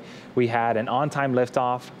today. We had an on-time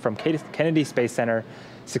liftoff from Kennedy Space Center,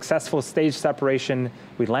 successful stage separation.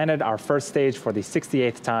 We landed our first stage for the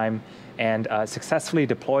 68th time and successfully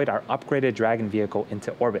deployed our upgraded Dragon vehicle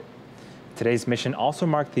into orbit. Today's mission also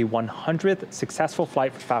marked the 100th successful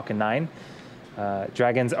flight for Falcon 9.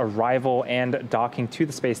 Dragon's arrival and docking to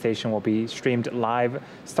the space station will be streamed live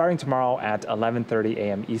starting tomorrow at 11:30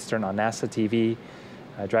 a.m. Eastern on NASA TV.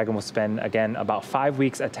 Dragon will spend, again, about 5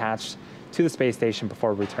 weeks attached to the space station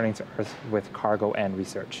before returning to Earth with cargo and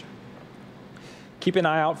research. Keep an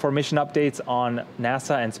eye out for mission updates on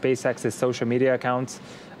NASA and SpaceX's social media accounts.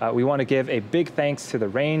 We want to give a big thanks to the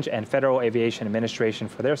Range and Federal Aviation Administration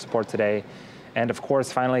for their support today. And of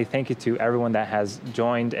course, finally, thank you to everyone that has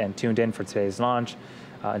joined and tuned in for today's launch.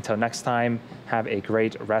 Until next time, have a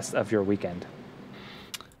great rest of your weekend.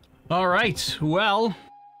 All right, well,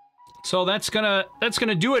 so that's gonna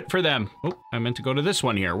do it for them. Oh, I meant to go to this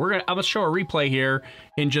one here. I'm gonna show a replay here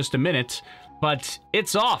in just a minute, but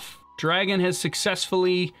it's off. Dragon has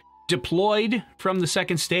successfully deployed from the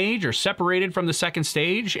second stage, or separated from the second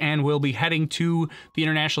stage, and will be heading to the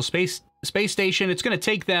International Space Station. It's gonna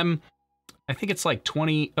take them, I think it's like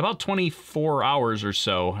about 24 hours or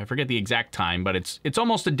so. I forget the exact time, but it's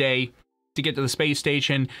almost a day to get to the space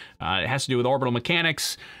station. It has to do with orbital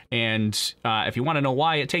mechanics, and if you want to know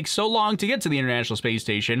why it takes so long to get to the International Space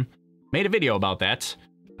Station, made a video about that.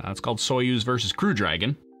 It's called Soyuz versus Crew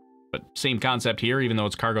Dragon, but same concept here, even though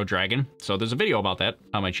it's Cargo Dragon. So there's a video about that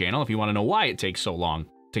on my channel if you want to know why it takes so long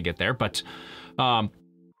to get there. But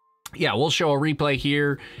yeah, we'll show a replay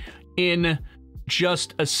here in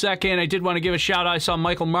just a second. I did want to give a shout out. I saw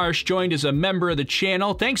Michael Marsh joined as a member of the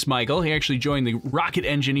channel. Thanks, Michael. He actually joined the Rocket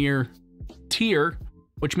Engineer tier,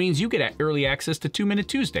 which means you get early access to 2 Minute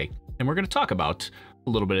Tuesday. And we're going to talk about a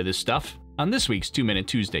little bit of this stuff on this week's 2 Minute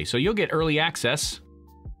Tuesday. So you'll get early access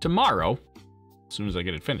tomorrow as soon as I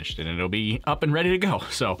get it finished, and it'll be up and ready to go.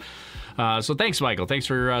 So thanks, Michael. Thanks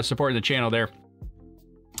for supporting the channel there.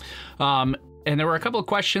 And there were a couple of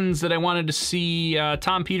questions that I wanted to see.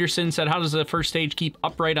 Tom Peterson said, how does the first stage keep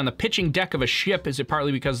upright on the pitching deck of a ship? Is it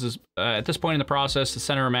partly because at this point in the process, the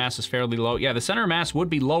center of mass is fairly low? Yeah, the center of mass would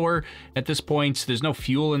be lower at this point. There's no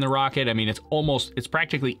fuel in the rocket. I mean, it's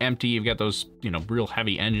practically empty. You've got those, real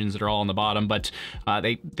heavy engines that are all on the bottom, but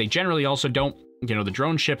they generally also don't, the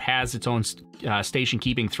drone ship has its own station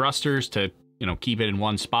keeping thrusters to, keep it in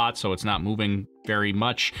one spot so it's not moving very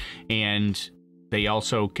much. And they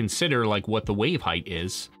also consider like what the wave height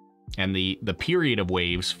is and the period of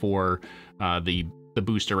waves for the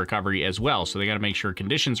booster recovery as well. So they got to make sure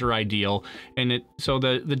conditions are ideal, and so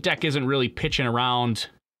the deck isn't really pitching around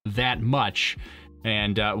that much.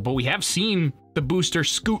 And but we have seen the booster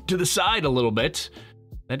scoot to the side a little bit.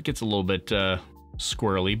 That gets a little bit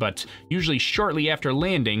squirrely, but usually shortly after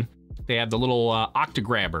landing, they have the little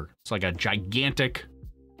octograbber. It's like a gigantic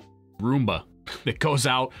Roomba that goes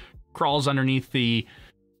out, crawls underneath the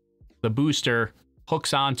booster,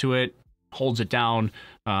 hooks onto it, holds it down,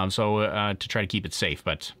 to try to keep it safe.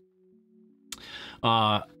 But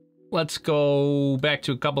let's go back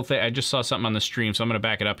to a couple things. I just saw something on the stream, so I'm going to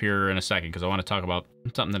back it up here in a second because I want to talk about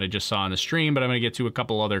something that I just saw on the stream, but I'm going to get to a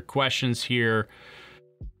couple other questions here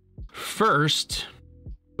first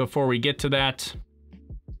before we get to that,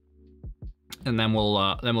 and then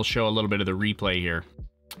we'll show a little bit of the replay here.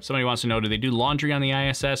 Somebody wants to know, do they do laundry on the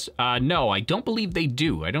ISS? No, I don't believe they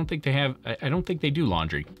do. I don't think they have. I don't think they do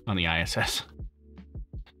laundry on the ISS.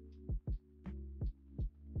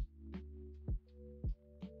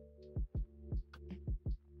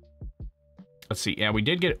 Let's see. Yeah, we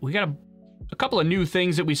got a couple of new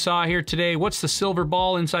things that we saw here today. What's the silver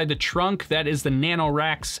ball inside the trunk? That is the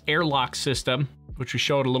Nanoracks Airlock system, which we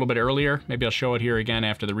showed a little bit earlier. Maybe I'll show it here again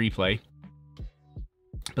after the replay.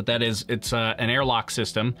 But it's an airlock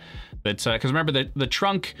system that's because remember the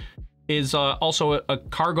trunk is also a an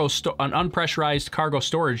unpressurized cargo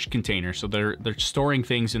storage container. So they're storing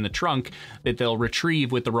things in the trunk that they'll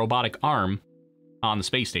retrieve with the robotic arm on the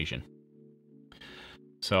space station.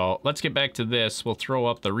 So let's get back to this. We'll throw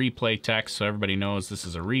up the replay text so everybody knows this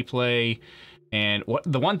is a replay. And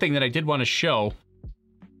the one thing that I did want to show,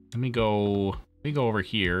 let me go over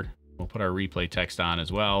here. We'll put our replay text on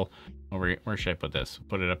as well. Where should I put this?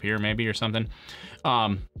 Put it up here maybe or something.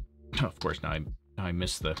 Of course, now I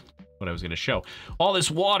missed what I was going to show. All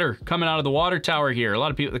this water coming out of the water tower here. A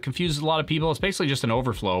lot of people, it confuses a lot of people. It's basically just an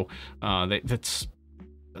overflow. They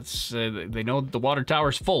know the water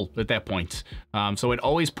tower's full at that point. So it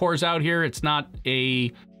always pours out here. It's not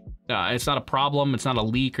a problem. It's not a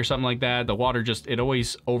leak or something like that. The water it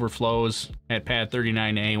always overflows at pad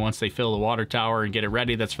 39A once they fill the water tower and get it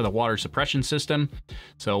ready. That's for the water suppression system.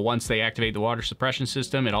 So once they activate the water suppression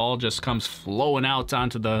system, it all just comes flowing out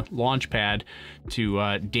onto the launch pad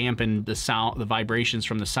to dampen the sound, the vibrations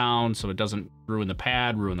from the sound, so it doesn't ruin the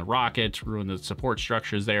pad, ruin the rocket, ruin the support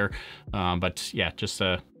structures there. But yeah, just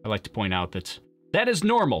I like to point out that is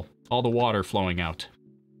normal, all the water flowing out.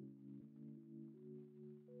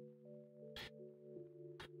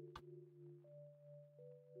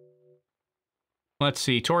 Let's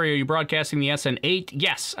see. Tori, are you broadcasting the SN8?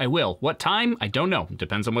 Yes, I will. What time? I don't know.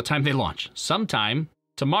 Depends on what time they launch. Sometime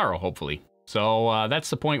tomorrow, hopefully. So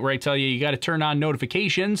that's the point where I tell you, you got to turn on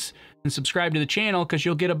notifications and subscribe to the channel because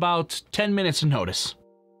you'll get about 10 minutes of notice.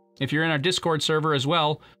 If you're in our Discord server as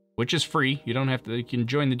well, which is free, you don't have to, you can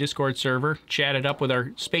join the Discord server, chat it up with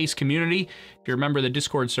our space community. If you're a member of the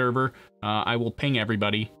Discord server, I will ping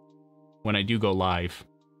everybody when I do go live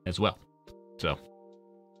as well. So,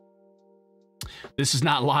 this is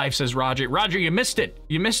not live, says Roger. Roger, you missed it.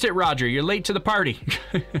 You missed it, Roger. You're late to the party.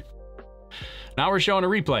 Now we're showing a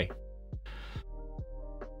replay.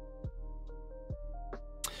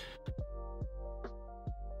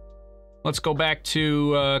 Let's go back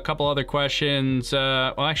to a couple other questions.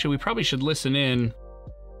 Well, actually, we probably should listen in.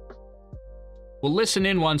 We'll listen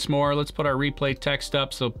in once more. Let's put our replay text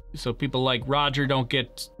up so people like Roger don't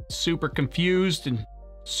get super confused and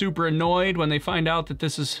super annoyed when they find out that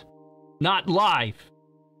this is not live.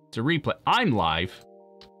 It's a replay. I'm live.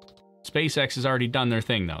 SpaceX has already done their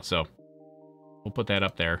thing, though, so we'll put that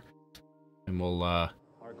up there. And we'll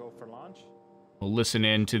go for launch. We'll listen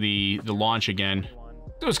in to the launch again.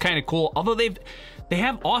 It was kind of cool, although they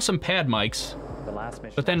have awesome pad mics,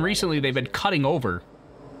 but then recently they've been cutting over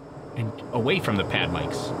and away from the pad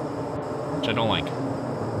mics, which I don't like.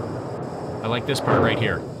 I like this part right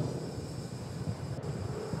here.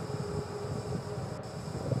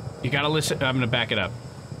 You gotta listen. I'm gonna back it up.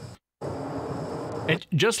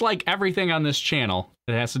 Just like everything on this channel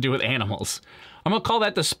that has to do with animals, I'm gonna call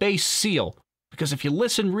that the space seal. Because if you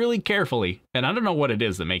listen really carefully, and I don't know what it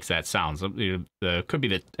is that makes that sound. Could be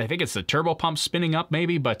the, I think it's the turbo pump spinning up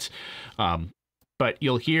maybe, but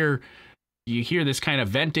you hear this kind of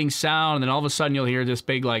venting sound, and then all of a sudden you'll hear this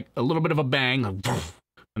big, like, a little bit of a bang,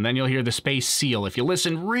 and then you'll hear the space seal. If you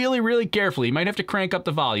listen really, really carefully, you might have to crank up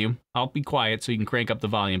the volume. I'll be quiet so you can crank up the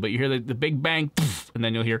volume, but you hear the big bang, and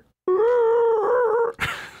then you'll hear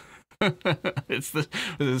it's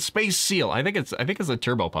the space seal. I think it's a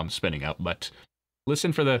turbo pump spinning up, but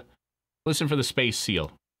listen for the space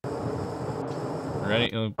seal.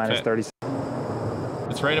 Ready? Minus 30.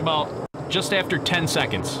 It's right about just after 10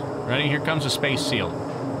 seconds. Ready? Here comes the space seal.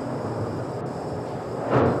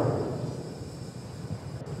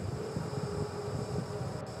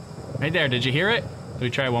 Right there. Did you hear it? Let me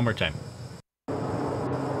try it one more time.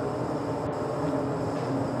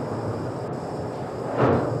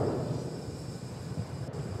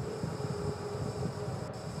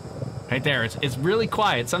 Right there, it's really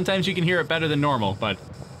quiet. Sometimes you can hear it better than normal, but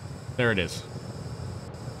there it is.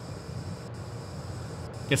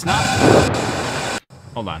 It's not...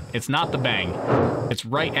 Hold on. It's not the bang. It's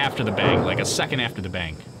right after the bang, like a second after the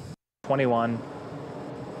bang. 21.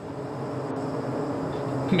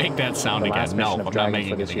 Make that sound again. No, I'm not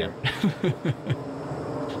making it again.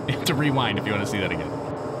 You have to rewind if you want to see that again.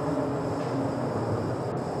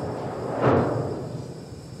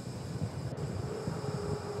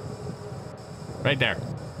 Right there.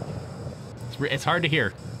 It's hard to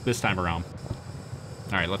hear this time around.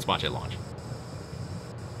 All right, let's watch it launch.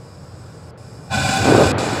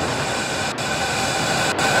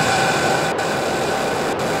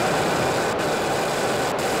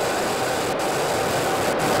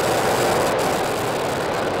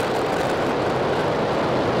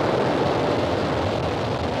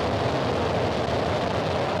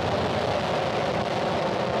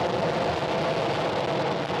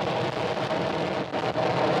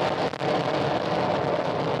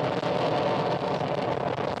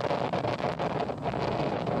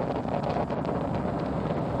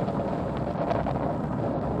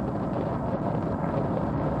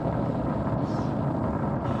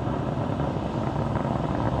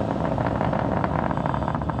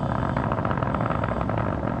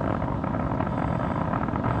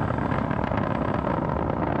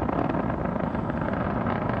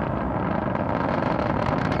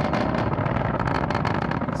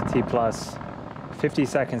 T+, 50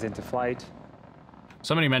 seconds into flight.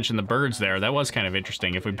 Somebody mentioned the birds there. That was kind of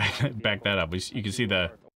interesting. If we back that up, you can see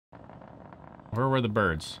the... Where were the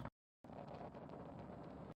birds?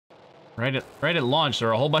 Right at launch, there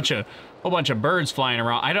were a whole bunch of birds flying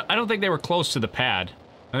around. I don't think they were close to the pad.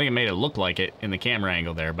 I think it made it look like it in the camera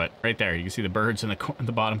angle there, but right there, you can see the birds in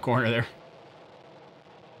the bottom corner there.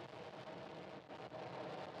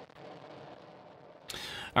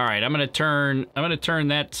 All right, I'm gonna turn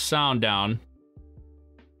that sound down.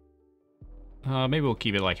 Maybe we'll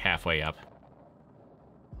keep it like halfway up.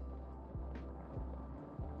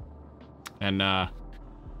 And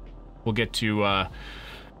we'll get to a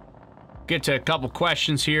couple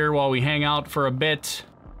questions here while we hang out for a bit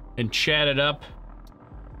and chat it up.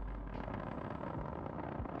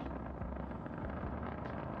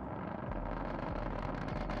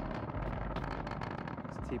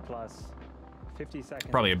 T plus 50 seconds.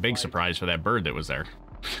 Probably a big surprise for that bird that was there.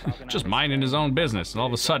 Just minding his own business, and all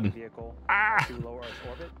of a sudden, to low Earth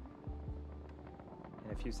orbit.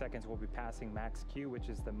 In a few seconds, we'll be passing max Q, which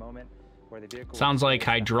is the moment where the vehicle... Sounds like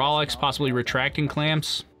hydraulics, possibly retracting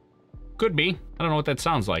clamps. Could be. I don't know what that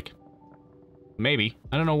sounds like. Maybe.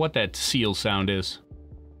 I don't know what that seal sound is.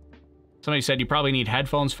 Somebody said you probably need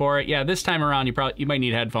headphones for it. Yeah, this time around you might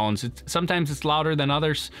need headphones. Sometimes it's louder than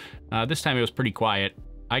others. This time it was pretty quiet.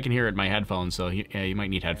 I can hear it in my headphones, so yeah, you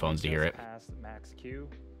might need headphones to hear it. Max Q.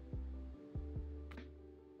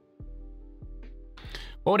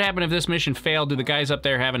 What would happen if this mission failed? Do the guys up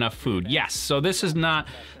there have enough food? Yes. So this is not...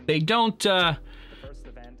 They don't...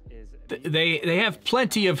 They have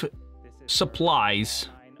plenty of supplies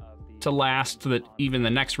to last even the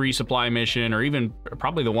next resupply mission, or even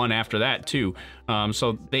probably the one after that too.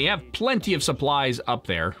 So they have plenty of supplies up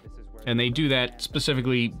there, and they do that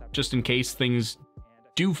specifically just in case things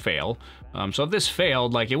do fail. So if this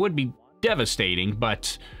failed, like, it would be devastating,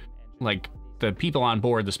 but like, the people on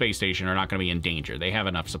board the space station are not going to be in danger. They have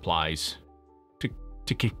enough supplies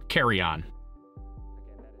to carry on.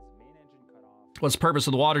 What's the purpose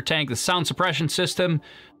of the water tank? The sound suppression system.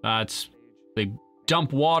 They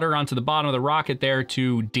dump water onto the bottom of the rocket there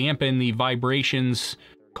to dampen the vibrations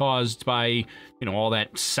caused by, you know, all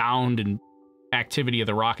that sound and activity of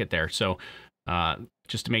the rocket there. So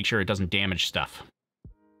just to make sure it doesn't damage stuff.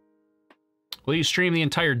 Will you stream the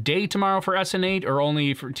entire day tomorrow for SN8 or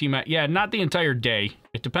only for Team... Yeah, not the entire day.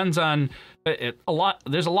 It depends on... There's a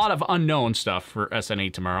lot of unknown stuff for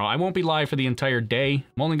SN8 tomorrow. I won't be live for the entire day.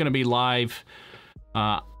 I'm only going to be live...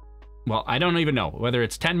 well, I don't even know. Whether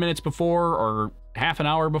it's 10 minutes before or half an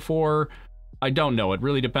hour before, I don't know. It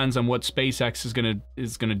really depends on what SpaceX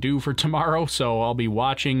is gonna do for tomorrow. So I'll be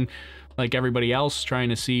watching like everybody else, trying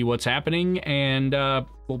to see what's happening, and I'll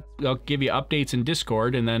give you updates in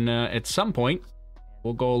Discord, and then at some point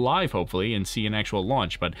we'll go live, hopefully, and see an actual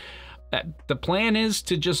launch. But the plan is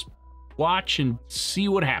to just watch and see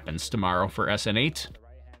what happens tomorrow for SN8.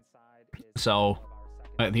 So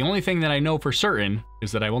the only thing that I know for certain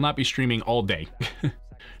is that I will not be streaming all day.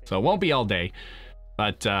 So it won't be all day,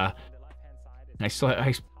 but I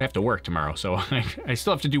have to work tomorrow, so I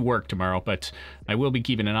still have to do work tomorrow, but I will be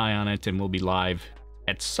keeping an eye on it, and we'll be live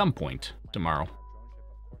at some point tomorrow.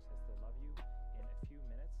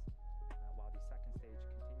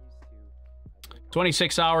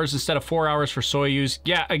 26 hours instead of 4 hours for Soyuz.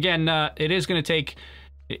 Yeah, again, it is going to take...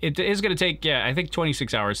 It is going to take, yeah, I think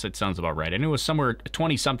 26 hours, that sounds about right. I knew it was somewhere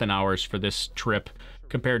 20-something hours for this trip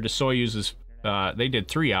compared to Soyuz's. They did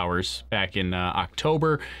 3 hours back in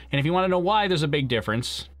October. And if you want to know why there's a big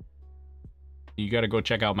difference, you got to go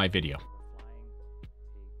check out my video.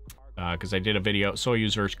 Because I did a video,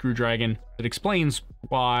 Soyuz versus Crew Dragon, that explains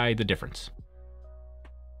why the difference.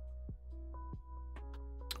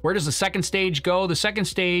 Where does the second stage go? The second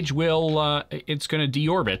stage will, it's going to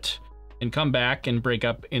deorbit and come back and break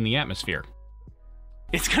up in the atmosphere.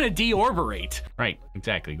 It's going to deorbit. Right,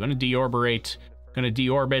 exactly. Going to deorbit, going to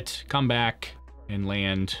deorbit, come back, and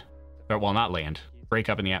land. Or, well, not land. Break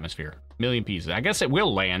up in the atmosphere. A million pieces. I guess it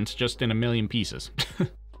will land, just in a million pieces.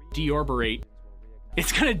 Deorbit.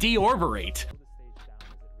 It's going to deorbit.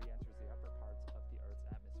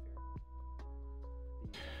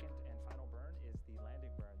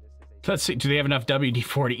 Let's see, do they have enough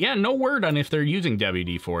WD-40? Yeah, no word on if they're using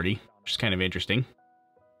WD-40, which is kind of interesting.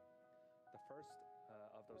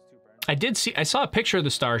 I saw a picture of the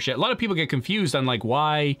Starship. A lot of people get confused on like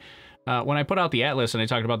why, when I put out the Atlas and I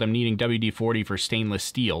talked about them needing WD-40 for stainless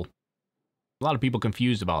steel. A lot of people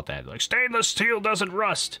confused about that. Like, stainless steel doesn't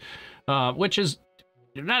rust, which is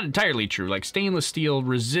not entirely true. Like, stainless steel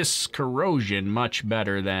resists corrosion much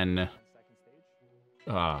better than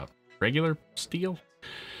regular steel.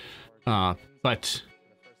 But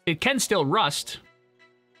it can still rust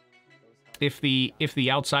if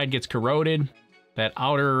the outside gets corroded. That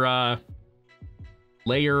outer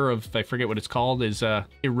layer of, I forget what it's called, is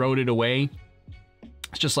eroded away.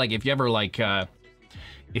 It's just like if you ever like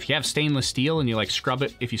if you have stainless steel and you like scrub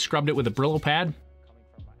it, if you scrubbed it with a Brillo pad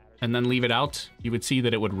and then leave it out, you would see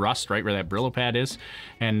that it would rust right where that Brillo pad is,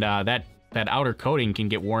 and that outer coating can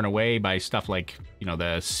get worn away by stuff like, you know,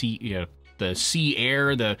 the sea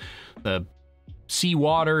air, the sea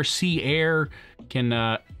water, sea air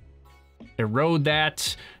can erode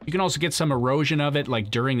that. You can also get some erosion of it like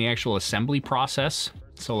during the actual assembly process.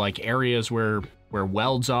 So like areas where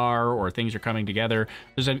welds are or things are coming together.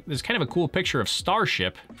 There's kind of a cool picture of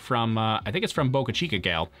Starship from I think it's from Boca Chica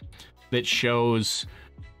Gal that shows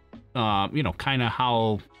you know, kind of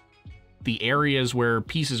how the areas where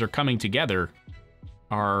pieces are coming together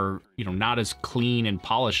are, you know, not as clean and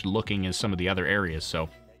polished looking as some of the other areas. So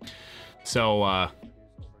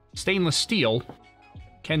stainless steel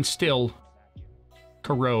can still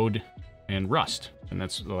corrode and rust, and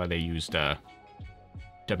that's why they used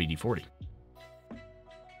WD-40.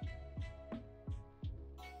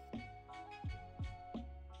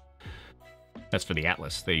 That's for the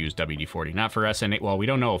Atlas. They used WD-40, not for SN8. Well, we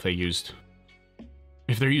don't know if they're using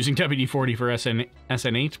WD-40 for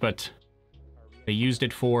SN8, but they used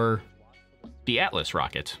it for the Atlas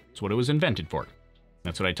rocket. That's what it was invented for.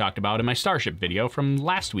 That's what I talked about in my Starship video from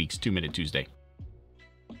last week's 2-Minute Tuesday.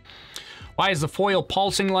 Why is the foil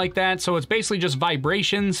pulsing like that? So it's basically just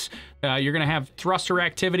vibrations. You're going to have thruster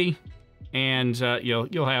activity, and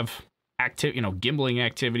you'll have gimbling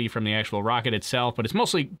activity from the actual rocket itself, but it's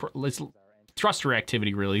mostly thruster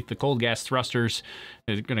activity, really. The cold gas thrusters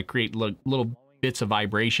is going to create little bits of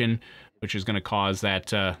vibration, which is going to cause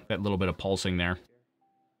that little bit of pulsing there.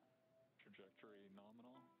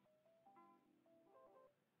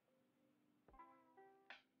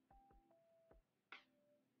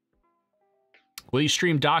 Will you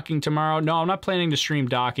stream docking tomorrow? No, I'm not planning to stream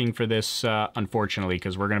docking for this, unfortunately,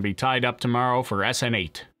 because we're going to be tied up tomorrow for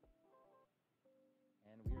SN8.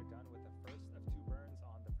 And we are done with the first of 2 burns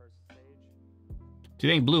on the first stage. Do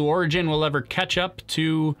you think Blue Origin will ever catch up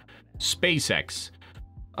to SpaceX?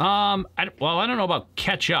 Well, I don't know about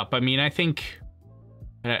catch up. I mean, I think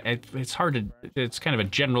it's hard to... It's kind of a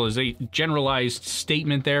generalized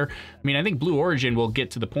statement there. I mean, I think Blue Origin will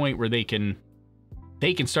get to the point where they can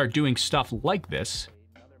start doing stuff like this.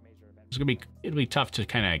 It'll be tough to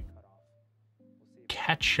kind of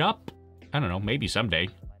catch up. I don't know, maybe someday.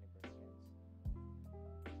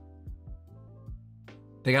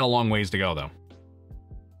 They got a long ways to go, though.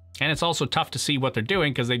 And it's also tough to see what they're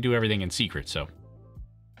doing because they do everything in secret, so.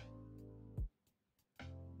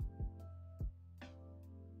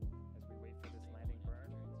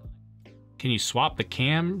 Can you swap the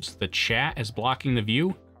cams? The chat is blocking the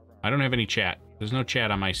view? I don't have any chat. There's no chat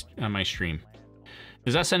on my stream.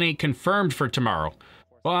 Is SN8 confirmed for tomorrow?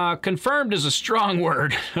 Confirmed is a strong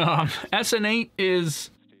word. SN8 is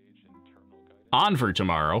on for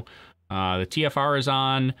tomorrow. The TFR is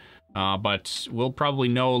on, but we'll probably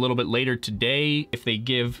know a little bit later today if they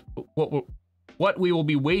give... What we will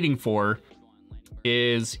be waiting for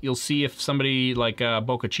is you'll see if somebody like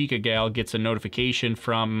Boca Chica gal gets a notification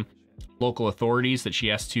from local authorities that she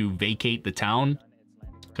has to vacate the town,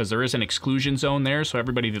 because there is an exclusion zone there, so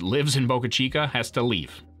everybody that lives in Boca Chica has to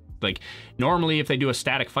leave. Like, normally if they do a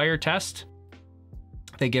static fire test,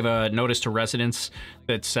 they give a notice to residents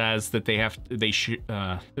that says that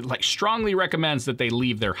strongly recommends that they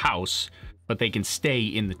leave their house, but they can stay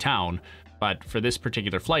in the town. But for this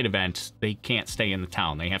particular flight event, they can't stay in the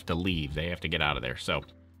town. They have to leave. They have to get out of there. So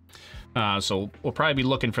we'll probably be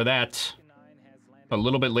looking for that a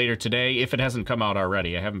little bit later today, if it hasn't come out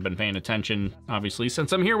already. I haven't been paying attention, obviously,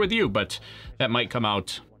 since I'm here with you, but that might come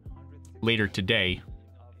out later today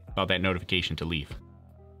about that notification to leave.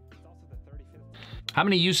 How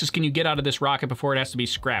many uses can you get out of this rocket before it has to be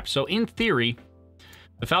scrapped? So in theory,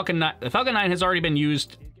 the Falcon 9 has already been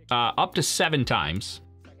used up to 7 times.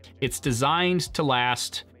 It's designed to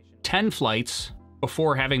last 10 flights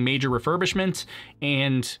before having major refurbishment,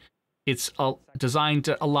 and it's designed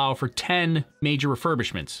to allow for 10 major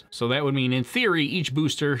refurbishments. So that would mean, in theory, each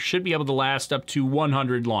booster should be able to last up to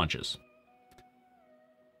 100 launches.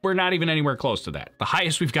 We're not even anywhere close to that. The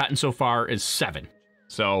highest we've gotten so far is 7.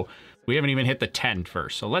 So we haven't even hit the 10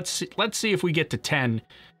 first. So let's see if we get to 10,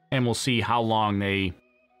 and we'll see how long they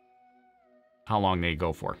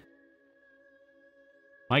go for.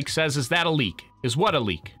 Mike says, is that a leak? Is what a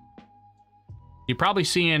leak? You're probably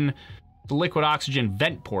seeing the liquid oxygen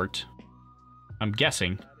vent port, I'm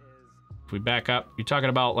guessing. If we back up, you're talking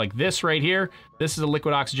about like this right here. This is a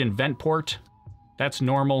liquid oxygen vent port. That's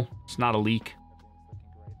normal. It's not a leak.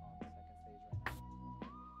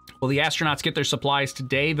 Will the astronauts get their supplies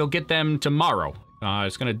today? They'll get them tomorrow.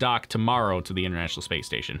 It's going to dock tomorrow to the International Space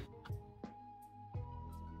Station.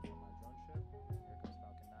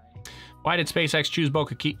 Why did SpaceX choose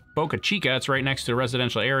Boca Chica? It's right next to a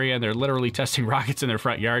residential area, and they're literally testing rockets in their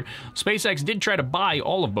front yard. SpaceX did try to buy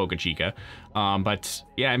all of Boca Chica, but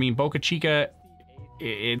yeah, I mean, Boca Chica,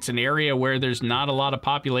 it's an area where there's not a lot of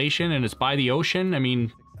population, and it's by the ocean. I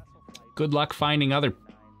mean, good luck finding other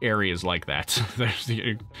areas like that.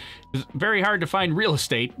 It's very hard to find real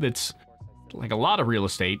estate that's, like a lot of real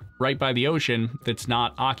estate, right by the ocean that's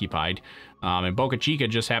not occupied. And Boca Chica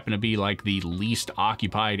just happened to be like the least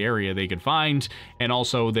occupied area they could find, and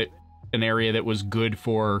also that an area that was good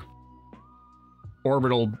for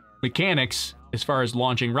orbital mechanics as far as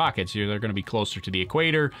launching rockets. They're going to be closer to the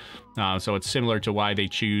equator, so it's similar to why they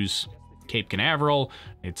choose Cape Canaveral.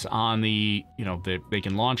 It's on the, you know, they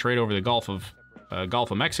can launch right over the Gulf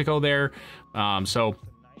of Mexico there. So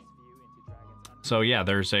yeah,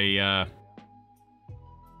 there's a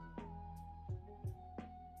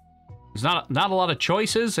there's not a lot of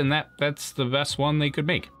choices, and that's the best one they could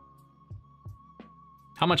make.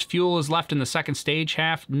 How much fuel is left in the second stage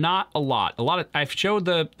half? Not a lot. I've showed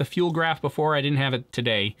the fuel graph before. I didn't have it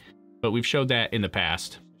today, but we've showed that in the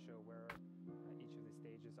past.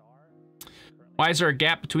 Why is there a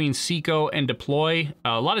gap between SECO and deploy?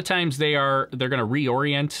 A lot of times they're going to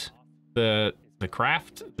reorient the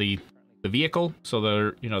craft, the vehicle,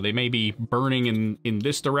 so they may be burning in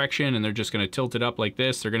this direction, and they're just going to tilt it up like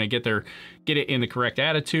this. They're going to get it in the correct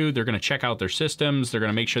attitude. They're going to check out their systems. They're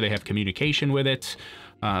going to make sure they have communication with it.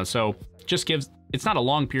 So just it's not a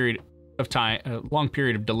long period of time, a long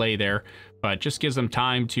period of delay there, but just gives them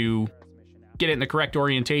time to get it in the correct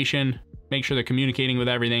orientation, make sure they're communicating with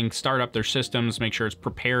everything, start up their systems, make sure it's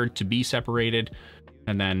prepared to be separated,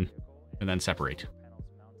 and then separate.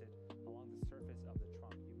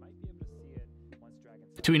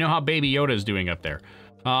 Do we know how Baby Yoda is doing up there?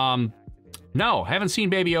 No, haven't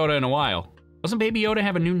seen Baby Yoda in a while. Doesn't Baby Yoda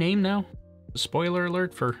have a new name now? Spoiler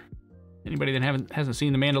alert for anybody that hasn't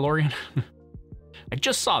seen The Mandalorian. I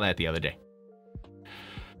just saw that the other day.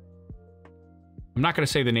 I'm not going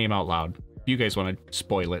to say the name out loud. If you guys want to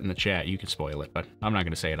spoil it in the chat, you can spoil it, but I'm not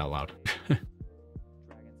going to say it out loud.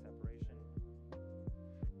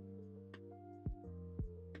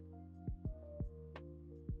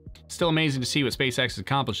 Still amazing to see what SpaceX has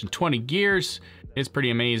accomplished in 20 years. It's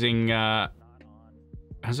pretty amazing. I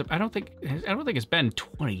don't think it's been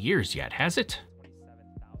 20 years yet, has it?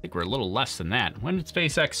 I think we're a little less than that. When did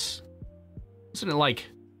SpaceX? Wasn't it like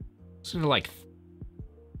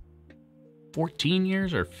 14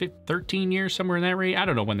 years or 13 years, somewhere in that rate? I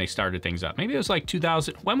don't know when they started things up. Maybe it was like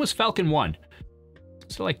 2000. When was Falcon 1?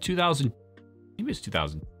 It's like 2000. Maybe it's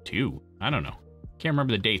 2002. I don't know. Can't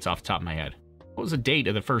remember the dates off the top of my head. What was the date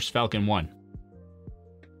of the first Falcon 1?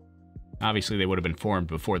 Obviously, they would have been formed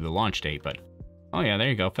before the launch date, but... Oh, yeah, there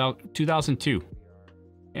you go. 2002.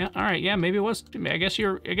 Yeah, all right, yeah, maybe it was... I guess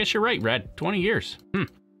you're right, Red. 20 years.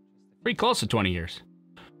 Pretty close to 20 years.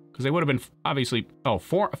 Because they would have been, obviously... Oh,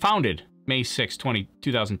 founded May 6,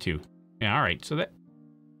 2002. Yeah, all right, so that...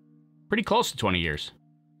 Pretty close to 20 years.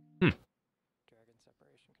 Dragon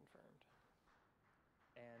separation confirmed.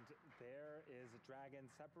 And there is a Dragon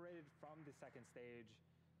separated from the second stage.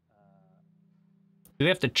 Do they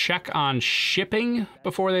have to check on shipping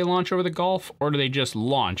before they launch over the Gulf, or do they just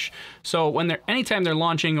launch? So anytime they're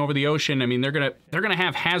launching over the ocean, I mean, they're gonna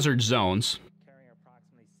have hazard zones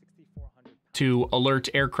to alert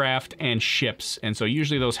aircraft and ships, and so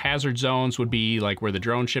usually those hazard zones would be like where the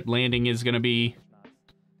drone ship landing is gonna be,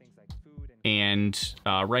 and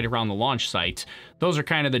right around the launch site. Those are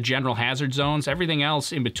kind of the general hazard zones. Everything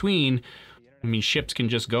else in between, I mean, ships can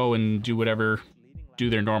just go and do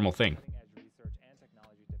their normal thing.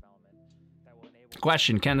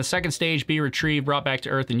 Question, can the second stage be retrieved, brought back to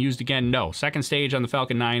Earth, and used again? No. Second stage on the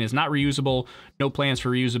Falcon 9 is not reusable. No plans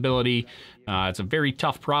for reusability. It's a very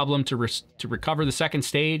tough problem to recover the second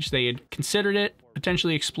stage. They had considered it,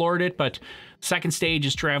 potentially explored it, but second stage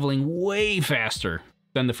is traveling way faster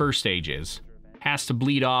than the first stage is. Has to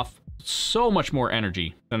bleed off so much more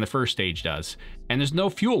energy than the first stage does. And there's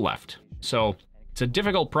no fuel left. So it's a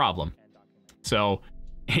difficult problem. So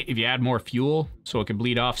if you add more fuel so it can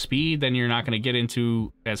bleed off speed, then you're not going to get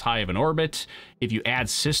into as high of an orbit. If you add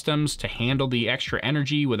systems to handle the extra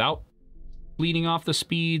energy without bleeding off the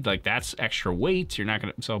speed, like that's extra weight. You're not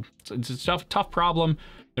going to, so it's a tough problem.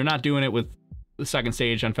 They're not doing it with the second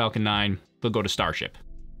stage on Falcon 9. They'll go to Starship.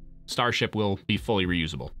 Starship will be fully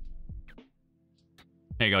reusable.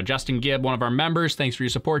 There you go. Justin Gibb, one of our members. Thanks for your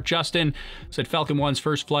support, Justin. Said Falcon 1's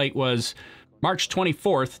first flight was March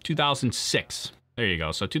 24th, 2006. There you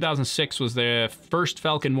go. So 2006 was the first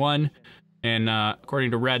Falcon 1, and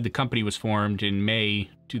according to Red, the company was formed in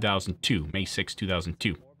May 2002, May 6,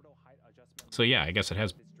 2002. So yeah, I guess it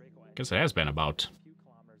has been about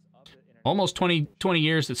almost 20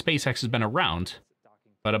 years that SpaceX has been around,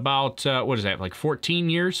 but about what is that, like 14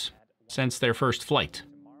 years since their first flight.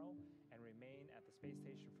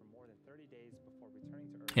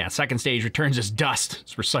 Yeah, second stage returns as dust.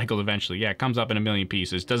 It's recycled eventually. Yeah, it comes up in a million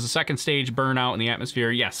pieces. Does the second stage burn out in the atmosphere?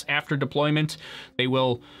 Yes. After deployment, they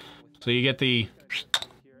will. So you get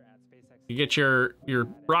your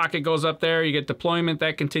rocket goes up there, you get deployment,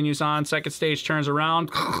 that continues on. Second stage turns around,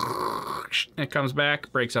 it comes back,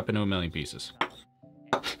 breaks up into a million pieces.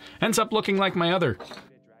 Ends up looking like my other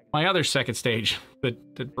my other second stage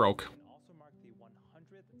that broke.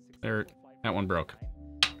 There, that one broke.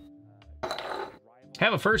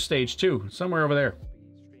 Have a first stage too, somewhere over there.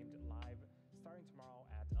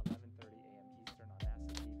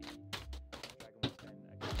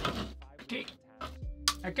 Okay.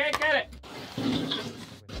 I can't get it.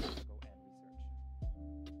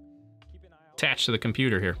 Attached to the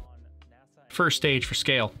computer here. First stage for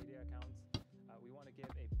scale.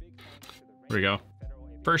 There we go.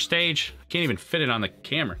 First stage. Can't even fit it on the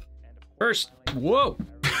camera. First. Whoa.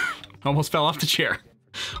 Almost fell off the chair.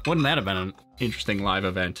 Wouldn't that have been an interesting live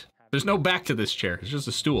event? There's no back to this chair. It's just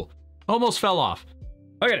a stool. Almost fell off.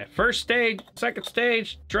 Look at it. First stage. Second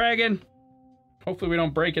stage. Dragon. Hopefully we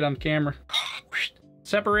don't break it on camera.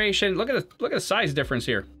 Separation. Look at the size difference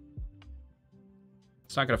here.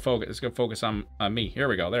 It's not gonna focus. It's gonna focus on me. Here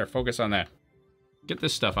we go. There. Focus on that. Get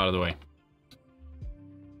this stuff out of the way.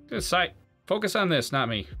 This side. Focus on this, not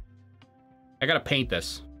me. I gotta paint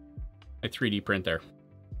this. I 3D print there.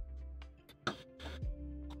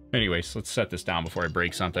 Anyways, let's set this down before I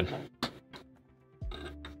break something.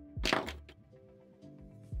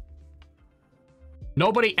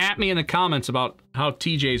 Nobody at me in the comments about how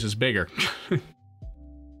TJ's is bigger.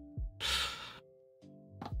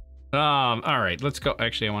 All right, let's go.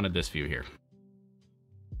 Actually, I wanted this view here.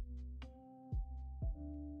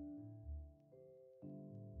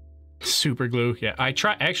 Super glue, yeah. I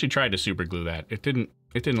actually tried to super glue that. It didn't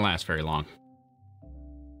last very long.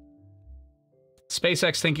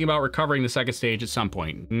 SpaceX thinking about recovering the second stage at some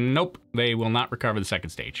point. Nope, they will not recover the second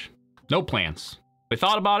stage. No plans. They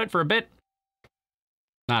thought about it for a bit.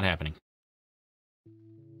 Not happening.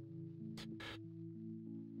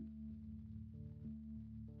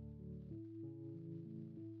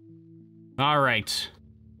 All right.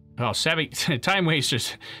 Oh, Savvy Time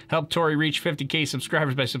Wasters help Tori reach 50K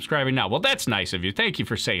subscribers by subscribing now. Well, that's nice of you. Thank you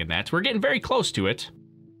for saying that. We're getting very close to it.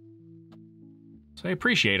 So I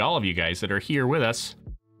appreciate all of you guys that are here with us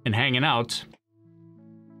and hanging out.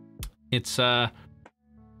 It's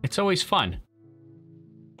always fun.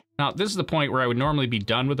 Now, this is the point where I would normally be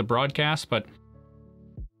done with the broadcast, but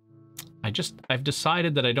I've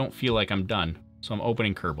decided that I don't feel like I'm done, so I'm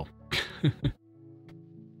opening Kerbal.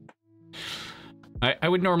 I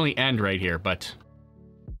would normally end right here, but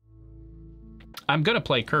I'm gonna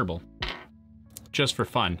play Kerbal just for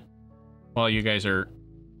fun while you guys are.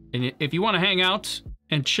 And if you want to hang out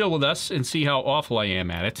and chill with us and see how awful I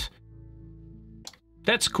am at it,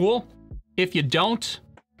 that's cool. If you don't,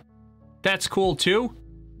 that's cool too.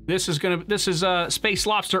 This is Space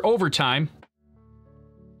Lobster overtime.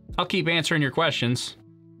 I'll keep answering your questions,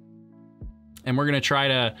 and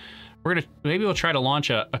maybe we'll try to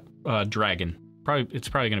launch a dragon. It's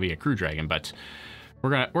probably gonna be a crew dragon, but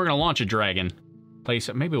we're gonna launch a dragon.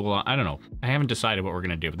 Maybe we'll, I don't know. I haven't decided what we're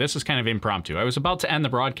gonna do. This is kind of impromptu. I was about to end the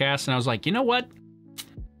broadcast and I was like, you know what?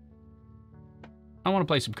 I want to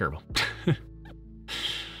play some Kerbal.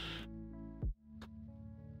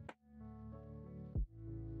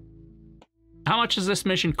 How much is this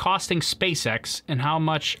mission costing SpaceX and how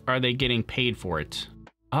much are they getting paid for it?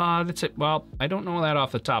 That's it. Well, I don't know that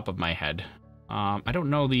off the top of my head. I don't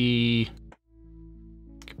know the...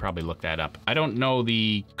 Probably look that up. I don't know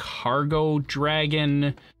the cargo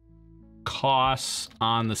dragon costs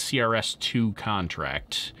on the CRS-2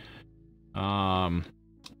 contract.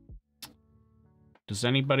 Does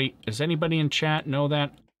anybody in chat know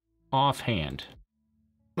that offhand?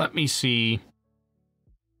 Let me see.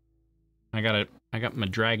 I got my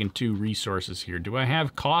Dragon 2 resources here. Do I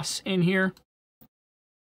have costs in here?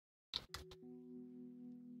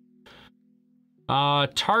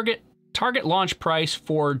 Target launch price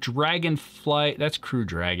for Dragonflight, that's Crew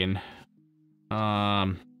Dragon.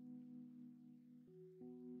 In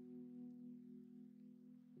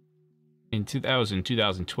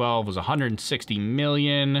 2012 was 160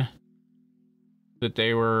 million that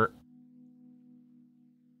they were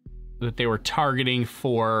targeting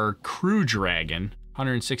for Crew Dragon.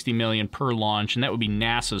 160 million per launch, and that would be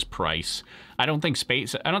NASA's price. I don't think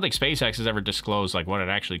SpaceX has ever disclosed like what it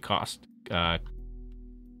actually cost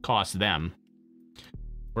them.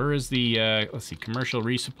 Where is the let's see, commercial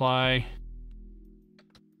resupply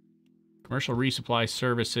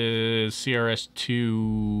services, CRS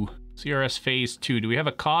phase 2. Do we have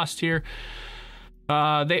a cost here?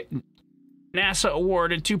 NASA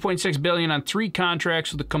awarded 2.6 billion on 3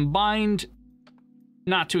 contracts with a combined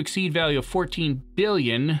not to exceed value of 14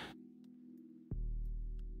 billion.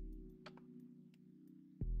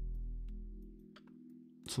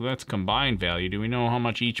 So that's combined value. Do we know how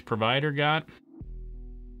much each provider got?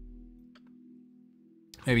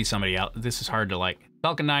 Maybe somebody else. This is hard to like.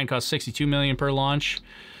 Falcon 9 cost 62 million per launch.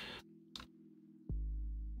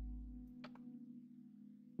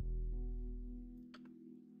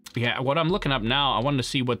 Yeah, what I'm looking up now, I wanted to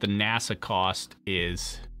see what the NASA cost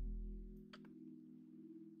is.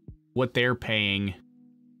 What they're paying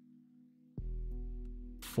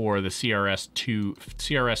for the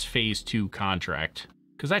CRS Phase 2 contract.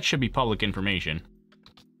 Because that should be public information.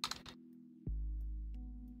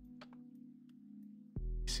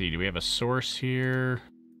 Let's see, do we have a source here?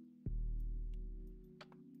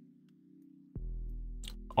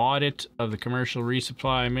 Audit of the commercial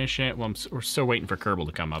resupply mission. Well, we're still waiting for Kerbal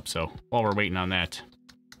to come up, so while we're waiting on that.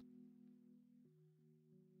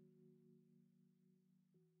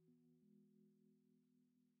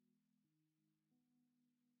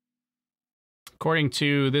 According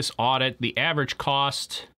to this audit, the average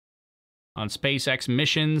cost on SpaceX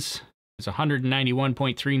missions is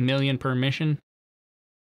 $191.3 million per mission.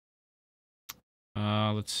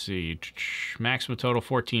 Let's see. Maximum total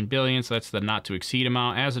 $14 billion, so that's the not to exceed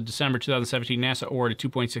amount. As of December 2017, NASA awarded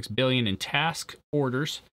 $2.6 billion in task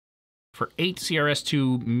orders for 8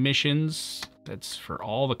 CRS-2 missions. That's for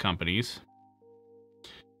all the companies.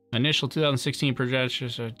 Initial 2016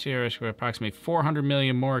 projections of CRS were approximately $400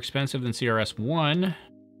 million more expensive than CRS-1.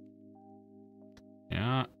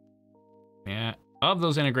 Yeah. Of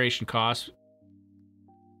those integration costs,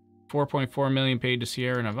 $4.4 million paid to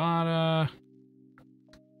Sierra Nevada.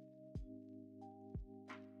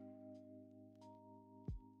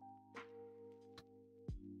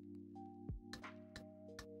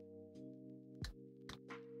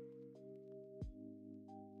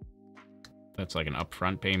 That's like an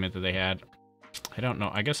upfront payment that they had. I don't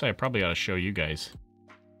know. I guess I probably ought to show you guys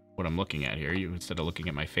what I'm looking at here, instead of looking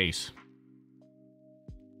at my face.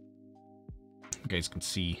 You guys can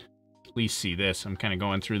see, at least see this. I'm kind of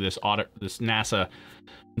going through this audit, this NASA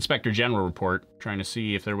Inspector General report, trying to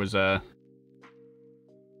see if there was a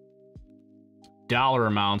dollar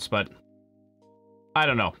amounts, but I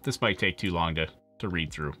don't know. This might take too long to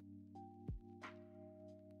read through.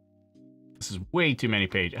 This is way too many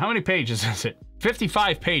pages. How many pages is it?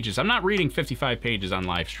 55 pages. I'm not reading 55 pages on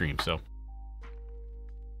live stream, so.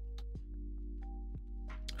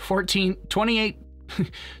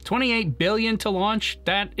 28 billion to launch.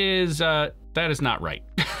 That is not right.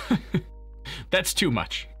 That's too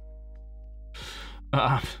much.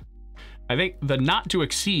 I think the not to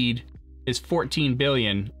exceed is 14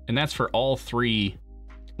 billion, and that's for all 3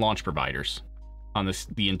 launch providers on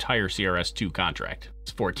the entire CRS-2 contract.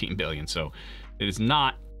 It's 14 billion, so it is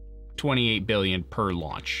not 28 billion per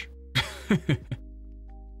launch.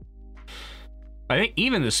 I think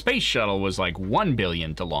even the space shuttle was like 1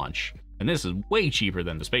 billion to launch, and this is way cheaper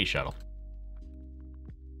than the space shuttle.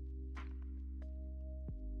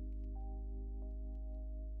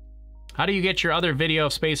 How do you get your other video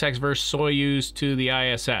of SpaceX versus Soyuz to the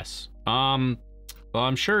ISS? Well,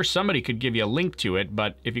 I'm sure somebody could give you a link to it,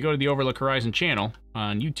 but if you go to the Overlook Horizon channel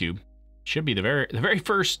on YouTube, it should be the very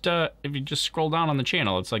first, if you just scroll down on the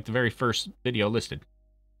channel, it's like the very first video listed.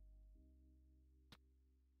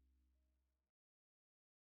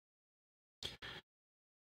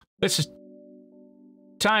 This is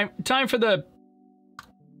time for the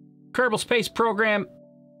Kerbal Space Program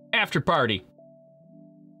after party.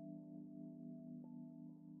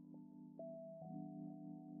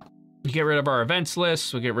 We get rid of our events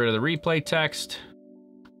list. We'll get rid of the replay text.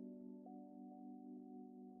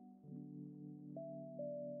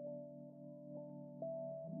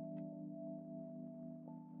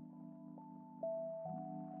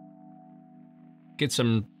 Get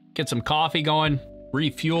some coffee going.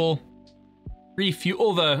 Refuel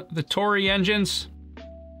the Tory engines.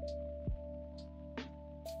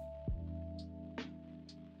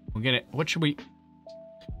 We'll get it. What should we?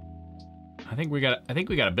 I think we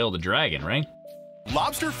gotta build a dragon, right?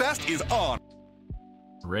 Lobster Fest is on.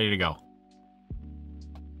 Ready to go.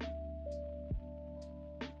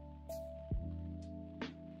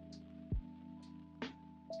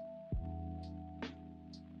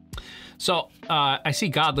 So, I see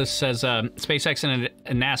Godless says, SpaceX and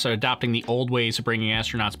NASA are adopting the old ways of bringing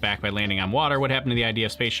astronauts back by landing on water. What happened to the idea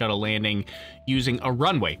of space shuttle landing using a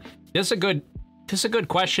runway? This is a good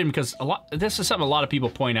question, because this is something a lot of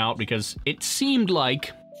people point out, because it seemed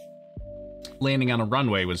like landing on a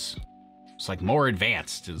runway was like more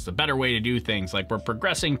advanced. It's a better way to do things. Like, we're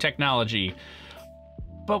progressing technology.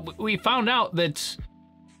 But we found out that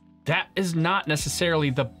is not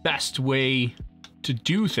necessarily the best way to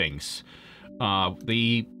do things.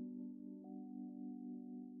 The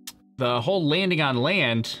whole landing on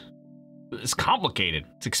land is complicated.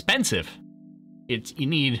 It's expensive. You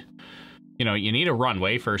need a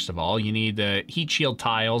runway, first of all. You need the heat shield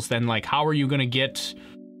tiles. Then, like, how are you going to get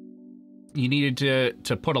you needed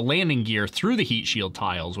to put a landing gear through the heat shield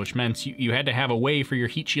tiles, which meant you had to have a way for your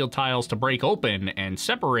heat shield tiles to break open and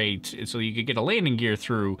separate so you could get a landing gear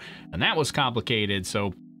through, and that was complicated.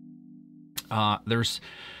 So there's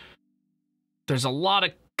a lot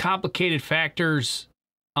of complicated factors.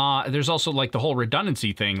 There's also like the whole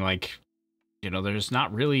redundancy thing. Like, you know, there's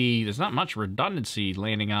not much redundancy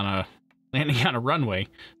landing on a runway.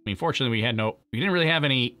 I mean, fortunately, we didn't really have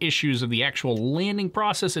any issues of the actual landing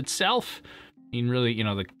process itself. I mean, really, you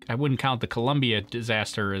know, I wouldn't count the Columbia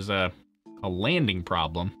disaster as a landing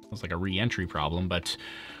problem. It was like a re-entry problem, but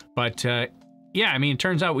yeah, I mean, it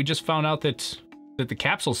turns out we just found out that the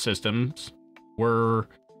capsule systems were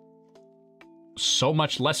so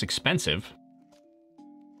much less expensive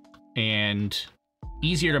and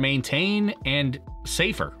easier to maintain and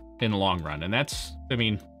safer in the long run. And that's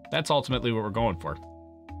ultimately what we're going for.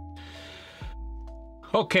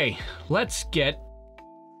 Okay, let's get...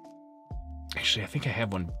 Actually, I think I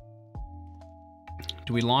have one.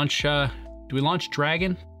 Do we launch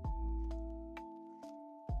Dragon?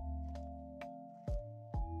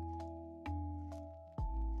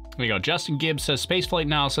 There you go. Justin Gibbs says Spaceflight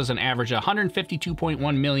now says an average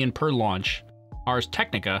 152.1 million per launch. Ars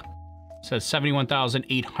Technica says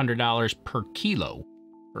 $71,800 per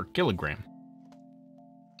kilogram.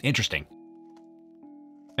 Interesting.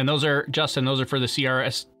 And those are, Justin, those are for the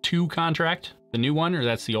CRS-2 contract, the new one, or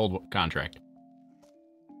that's the old contract?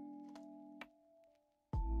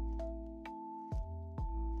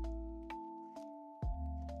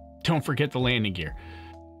 Don't forget the landing gear.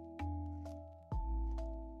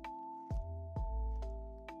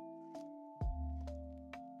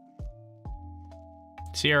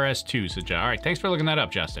 CRS-2, so all right, thanks for looking that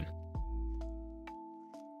up, Justin.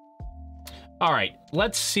 All right,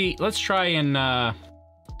 let's see. Let's try and,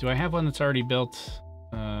 do I have one that's already built?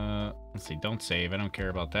 Let's see, don't save. I don't care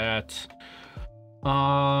about that.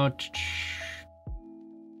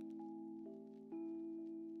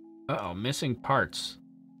 Uh-oh, missing parts.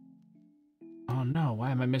 Oh no,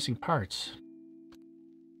 why am I missing parts?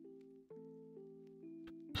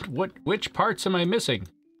 Which parts am I missing?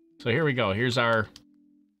 So here we go. Here's our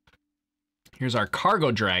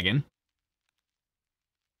cargo dragon.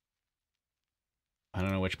 I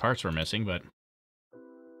don't know which parts we're missing, but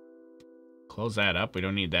close that up. We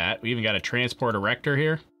don't need that. We even got a transport erector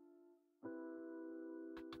here.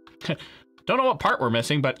 Don't know what part we're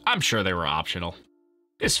missing, but I'm sure they were optional.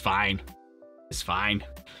 It's fine. It's fine.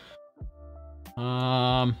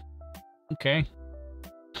 Okay.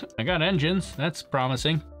 I got engines. That's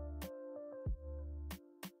promising.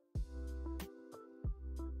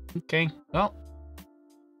 Okay, well,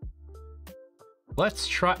 let's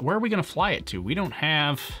try. Where are we going to fly it to? I don't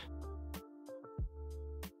have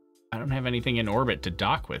anything in orbit to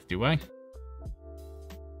dock with, do I?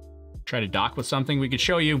 Try to dock with something. We could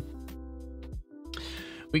show you.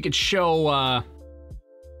 We could show,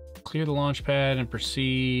 clear the launch pad and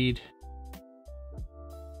proceed.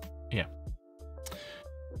 Yeah.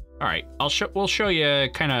 All right, we'll show you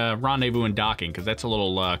kind of rendezvous and docking, because that's a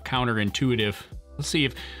little counterintuitive. Let's see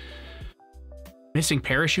if... Missing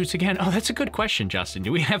parachutes again? Oh, that's a good question, Justin.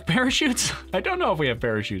 Do we have parachutes? I don't know if we have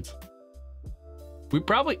parachutes.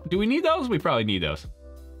 Do we need those? We probably need those.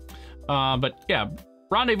 But yeah,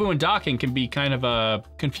 rendezvous and docking can be kind of a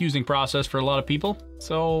confusing process for a lot of people.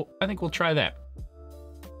 So I think we'll try that.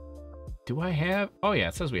 Do I have... Oh yeah,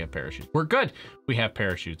 it says we have parachutes. We're good. We have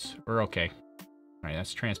parachutes. We're okay. All right,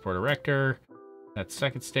 that's transport erector. That's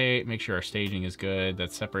second state. Make sure our staging is good.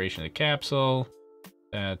 That's separation of the capsule.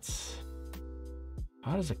 That's...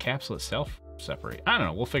 How does the capsule itself separate? I don't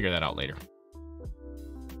know. We'll figure that out later.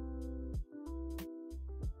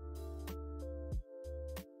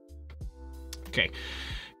 Okay.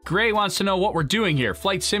 Gray wants to know what we're doing here.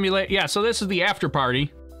 Flight simulator. Yeah, so this is the after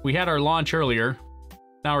party. We had our launch earlier.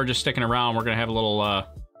 Now we're just sticking around. We're going to have a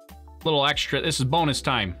little extra. This is bonus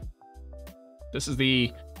time. This is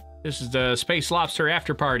the Space Lobster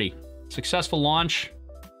after party. Successful launch.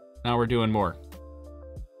 Now we're doing more.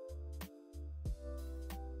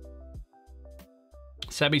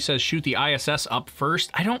 Sebi says shoot the ISS up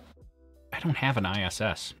first. I don't have an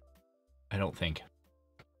ISS. I don't think.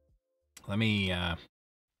 Let me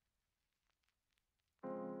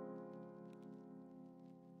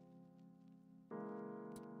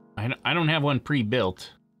I don't have one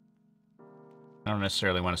pre-built. I don't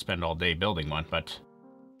necessarily want to spend all day building one, but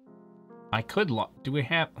I could do we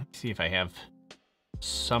have, let me see if I have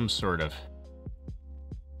some sort of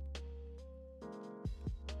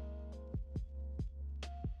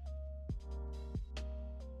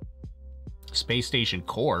space station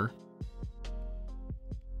core.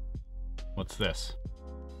 What's this?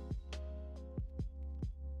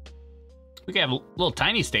 We can have a little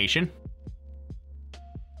tiny station.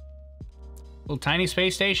 Little tiny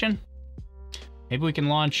space station. Maybe we can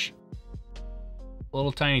launch a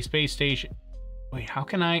little tiny space station. Wait, how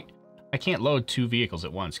can I can't load 2 vehicles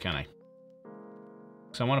at once, can I?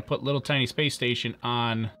 So I want to put little tiny space station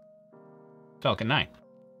on Falcon 9.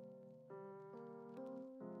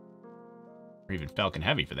 Or even Falcon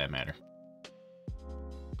Heavy, for that matter.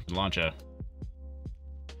 We can launch a...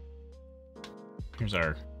 Here's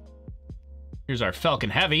our Falcon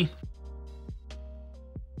Heavy.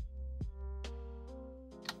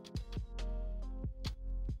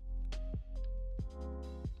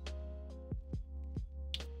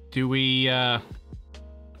 Do we,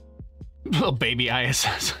 little baby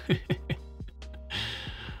ISS.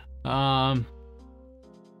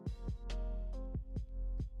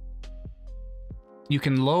 You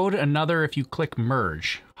can load another if you click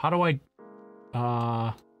merge. How do I,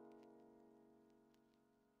 how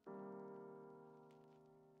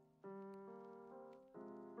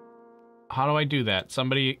do I do that?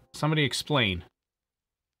 Somebody explain.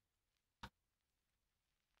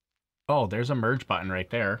 Oh, there's a merge button right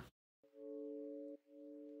there.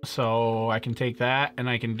 So I can take that and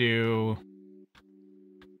I can do...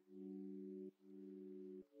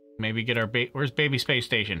 Maybe get our where's Baby Space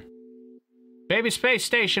Station? Baby Space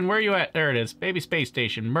Station, where are you at? There it is. Baby Space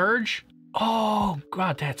Station. Merge. Oh,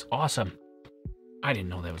 God, that's awesome. I didn't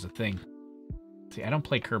know that was a thing. See, I don't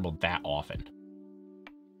play Kerbal that often.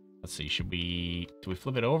 Let's see, do we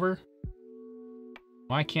flip it over?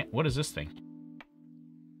 Why can't... What is this thing?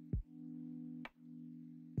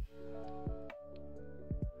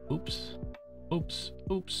 Oops. Oops.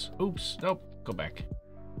 Oops. Oops. Nope. Go back.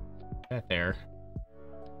 That there.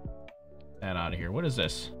 That out of here. What is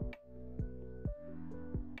this?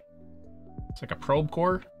 It's like a probe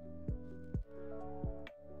core.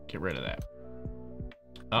 Get rid of that.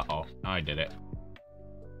 Uh-oh. Now I did it.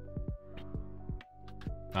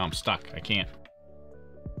 Now I'm stuck. I can't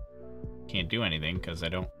do anything because I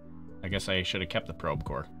don't... I guess I should have kept the probe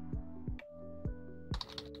core.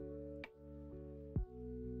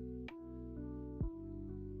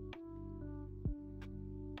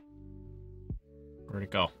 Where'd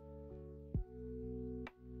it go?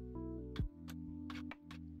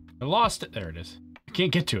 I lost it. There it is. I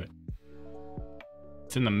can't get to it.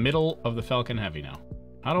 It's in the middle of the Falcon Heavy now.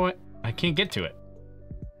 How do I can't get to it.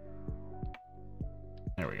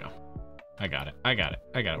 There we go. I got it. I got it.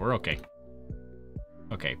 I got it. We're okay.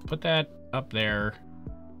 Okay, put that up there.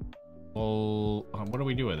 Well, what do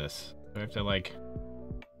we do with this? Do I have to, like...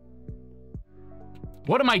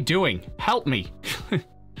 What am I doing? Help me!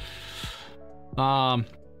 How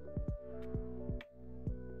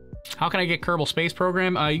can I get Kerbal Space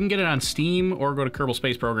Program? You can get it on Steam or go to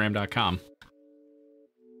KerbalSpaceProgram.com.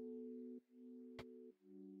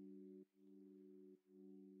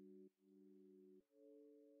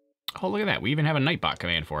 Oh, look at that. We even have a Nightbot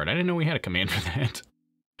command for it. I didn't know we had a command for that.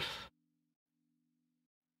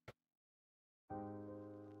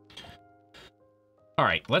 All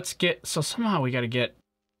right, let's get... So somehow we got to get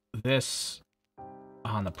this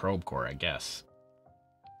on the probe core, I guess.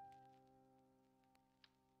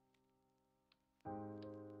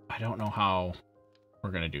 I don't know how we're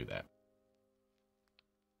going to do that.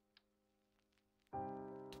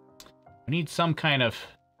 We need some kind of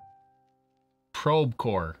probe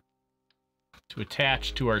core to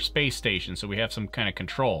attach to our space station so we have some kind of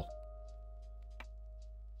control.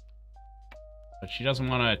 But she doesn't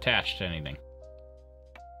want to attach to anything.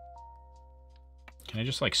 Can I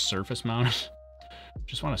just, like, surface mount it?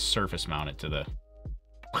 Just want to surface mount it to the...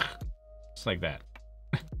 Just like that.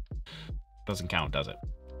 Doesn't count, does it?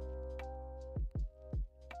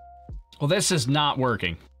 Well, this is not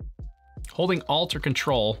working. Holding Alt or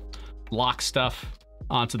Control, lock stuff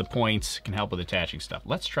onto the points, can help with attaching stuff.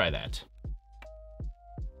 Let's try that.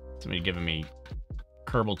 Somebody giving me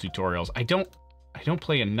Kerbal tutorials. I don't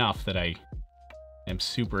play enough that I am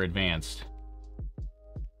super advanced.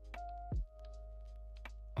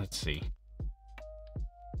 Let's see.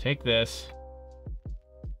 Take this.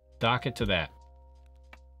 Dock it to that.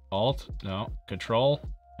 Alt? No. Control?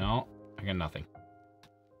 No. I got nothing.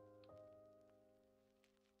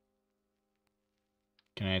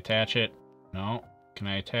 Can I attach it? No. Can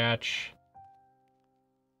I attach?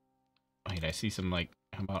 Wait, I see some, like...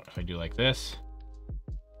 How about if I do like this?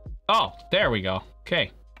 Oh, there we go.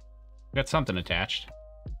 Okay. Got something attached.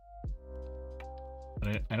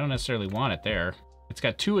 But I don't necessarily want it there. It's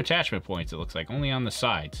got 2 attachment points, it looks like, only on the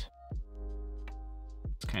sides.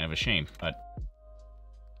 It's kind of a shame, but...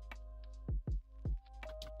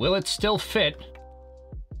 Will it still fit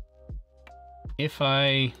if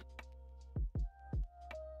I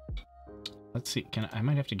Let's see. I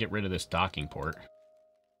might have to get rid of this docking port.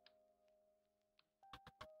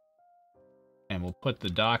 And we'll put the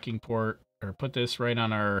docking port, or put this right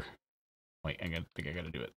on our... Wait, I think I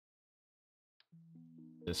gotta do it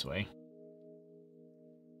this way.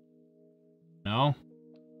 No?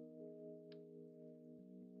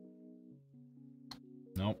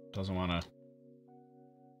 Nope, doesn't want to...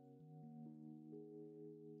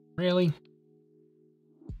 Really?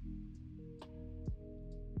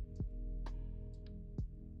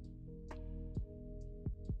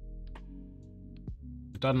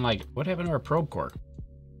 Doesn't like it. What happened to our probe core?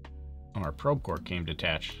 Oh, our probe core came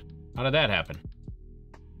detached. How did that happen?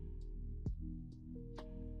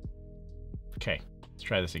 Okay, let's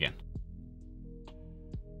try this again.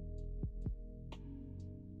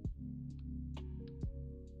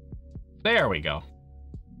 There we go.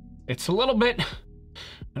 It's a little bit...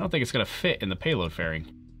 I don't think it's going to fit in the payload fairing.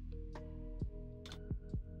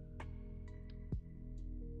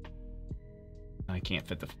 I can't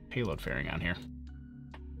fit the payload fairing on here.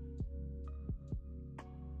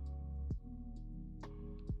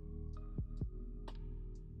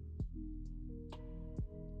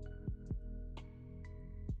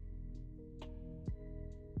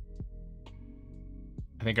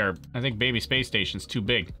 I think baby space station's too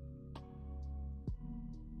big.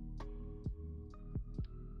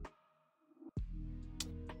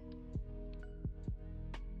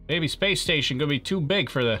 Baby space station gonna be too big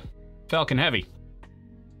for the Falcon Heavy.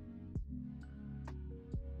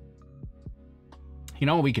 You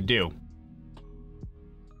know what we could do?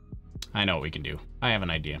 I know what we can do. I have an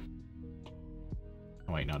idea.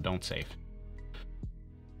 Oh wait, no, don't save.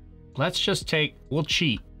 Let's just we'll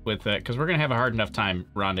cheat with that, because we're gonna have a hard enough time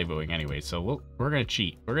rendezvousing anyway, so we're gonna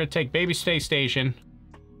cheat. We're gonna take baby space station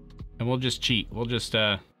and we'll just cheat. We'll just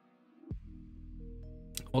put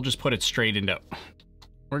it straight into...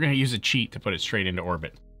 We're gonna use a cheat to put it straight into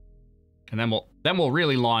orbit. And then we'll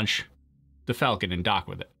really launch the Falcon and dock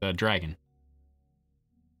with it, the Dragon.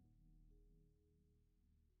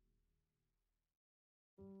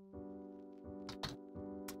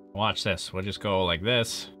 Watch this. We'll just go like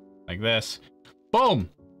this, like this. Boom!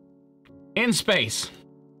 In space.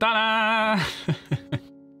 Ta-da!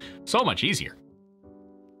 So much easier.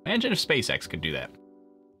 Imagine if SpaceX could do that.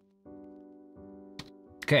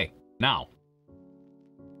 Okay, now.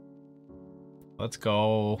 Let's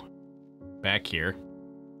go back here.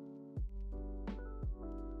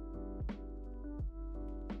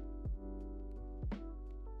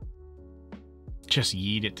 Just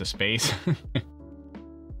yeet it to space.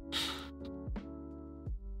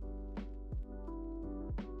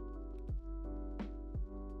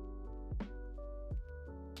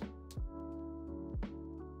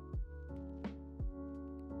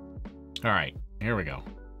 All right, here we go.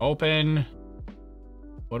 Open.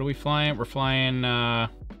 What are we flying? We're flying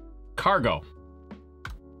cargo.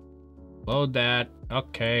 Load that.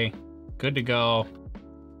 Okay, good to go.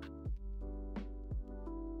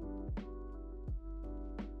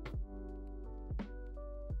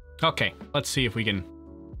 Okay, let's see if we can...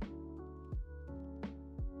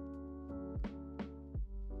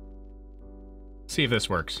 See if this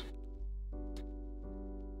works.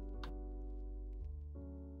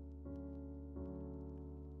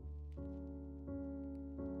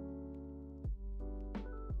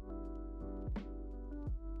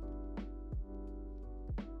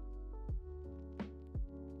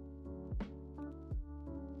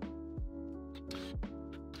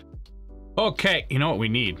 Okay, you know what we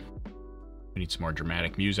need? We need some more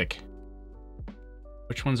dramatic music.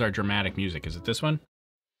 Which one's our dramatic music? Is it this one?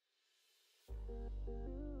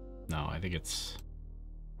 No, I think it's...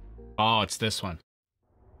 Oh, it's this one.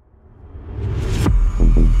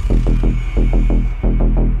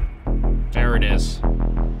 There it is.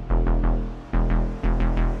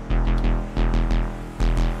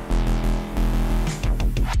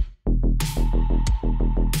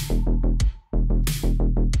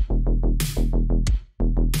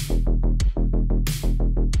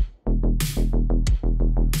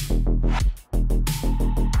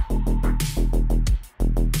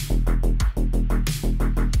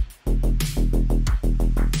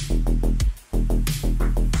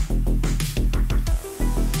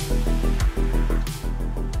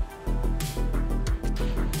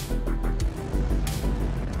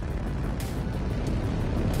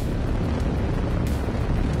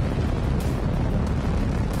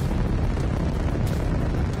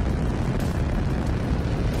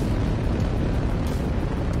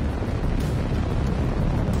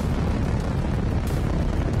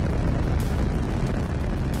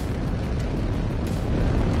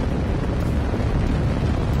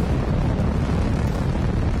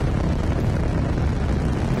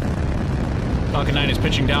 Falcon 9 is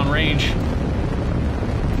pitching down range.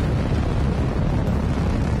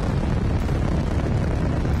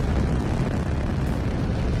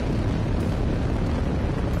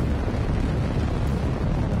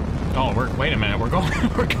 Oh, wait a minute. We're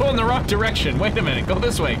going the wrong direction. Wait a minute. Go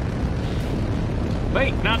this way.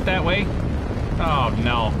 Wait, not that way. Oh,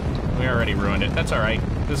 no. We already ruined it. That's all right.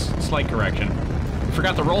 This is slight correction. We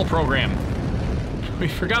forgot the roll program. We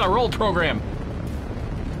forgot a roll program.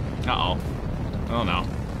 Uh-oh. Oh, no.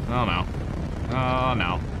 Oh, no. Oh,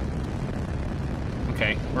 no.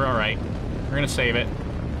 Okay, we're all right. We're gonna save it.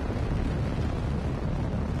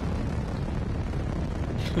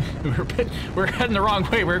 We're heading the wrong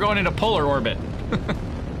way. We're going into polar orbit.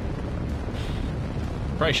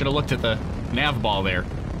 Probably should have looked at the nav ball there.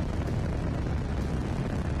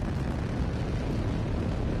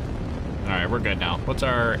 Alright, we're good now. What's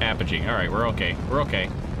our apogee? Alright, we're okay. We're okay.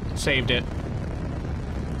 Saved it.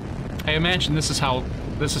 I imagine this is how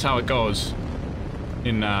it goes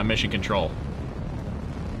in mission control.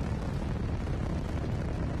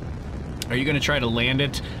 Are you gonna try to land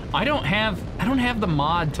it? I don't have the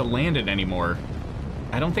mod to land it anymore.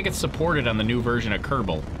 I don't think it's supported on the new version of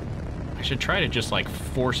Kerbal. I should try to just like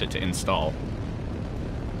force it to install.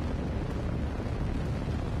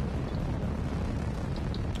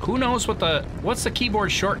 Who knows what's the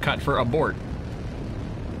keyboard shortcut for abort?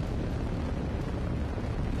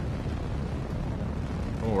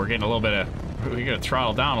 Oh, we're getting a little bit of, we gotta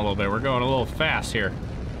throttle down a little bit. We're going a little fast here.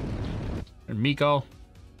 And Miko.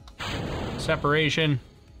 Separation.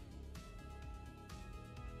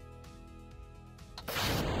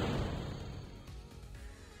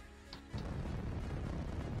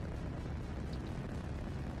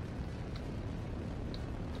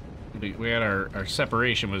 We had our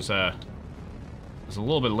separation was a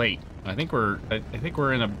little bit late. I think we're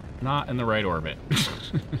not in the right orbit.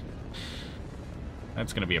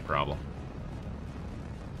 That's gonna be a problem.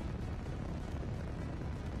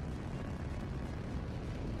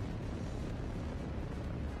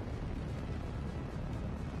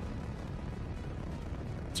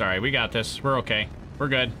 Sorry, we got this. We're okay. We're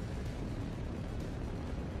good.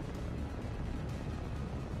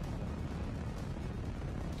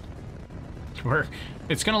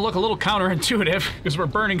 It's gonna look a little counterintuitive because we're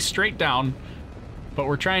burning straight down, but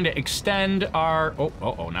we're trying to extend our...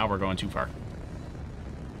 Oh, now we're going too far.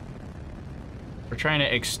 We're trying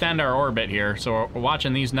to extend our orbit here, so we're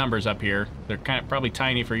watching these numbers up here. They're probably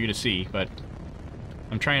tiny for you to see, but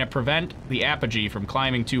I'm trying to prevent the apogee from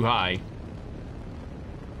climbing too high,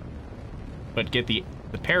 but get the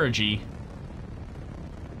perigee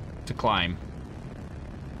to climb.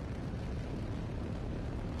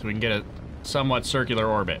 So we can get a somewhat circular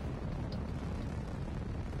orbit.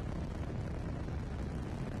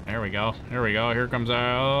 There we go. There we go. Here comes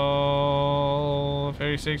our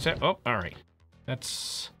 56. Oh, all right.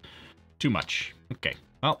 That's too much. Okay.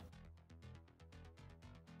 Well,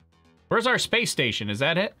 where's our space station? Is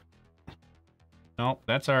that it? No,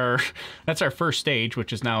 that's our first stage,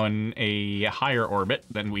 which is now in a higher orbit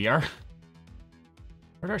than we are.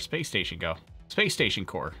 Where'd our space station go? Space station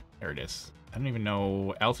core. There it is. I don't even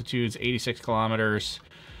know. Altitude's 86 kilometers.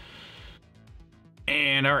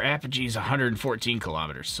 And our apogee is 114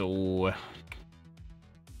 kilometers. So,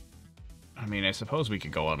 I mean, I suppose we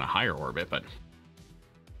could go on a higher orbit, but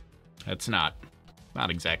that's not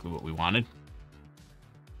exactly what we wanted.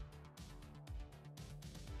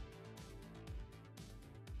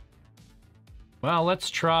 Well, let's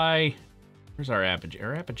try... Where's our apogee?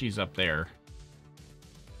 Our apogee's up there.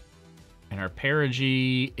 And our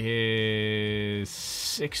perigee is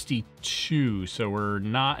 62, so we're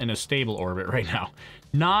not in a stable orbit right now.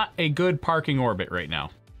 Not a good parking orbit right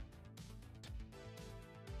now.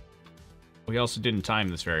 We also didn't time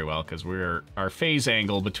this very well because our phase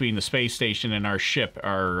angle between the space station and our ship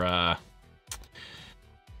are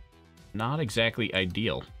not exactly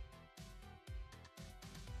ideal.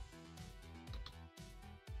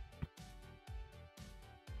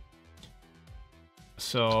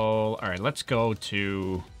 So, all right, let's go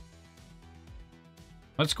to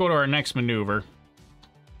our next maneuver.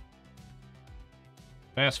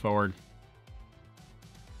 Fast forward.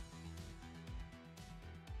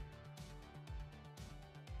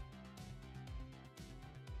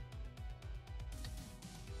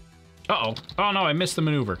 Uh-oh. Oh, no, I missed the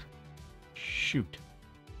maneuver. Shoot.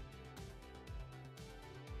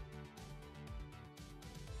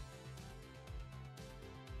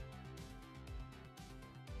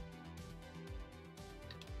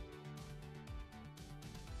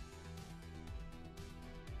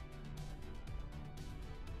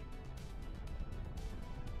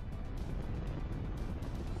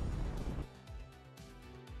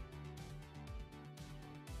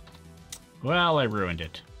 Well, I ruined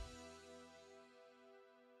it.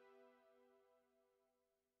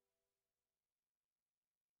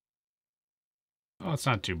 Oh, it's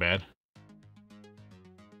not too bad.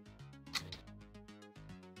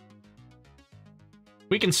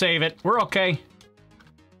 We can save it. We're okay.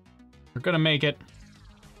 We're gonna make it.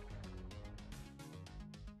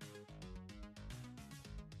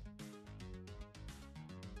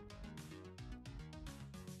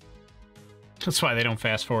 That's why they don't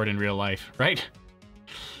fast forward in real life, right?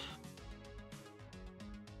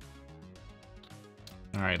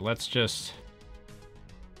 All right, let's just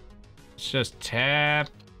tap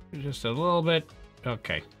just a little bit.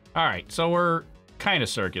 Okay. All right, so we're kind of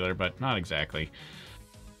circular, but not exactly.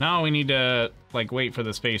 Now we need to like wait for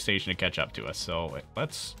the space station to catch up to us. So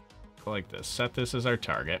let's go like this. Set this as our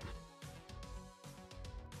target.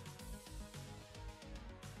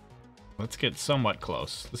 Let's get somewhat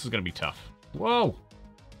close. This is going to be tough. Whoa!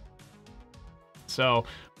 So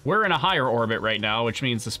we're in a higher orbit right now, which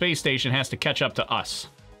means the space station has to catch up to us.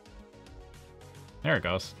 There it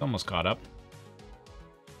goes. It's almost caught up.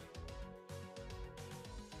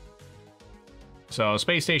 So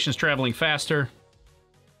space station's traveling faster.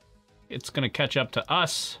 It's going to catch up to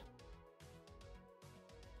us.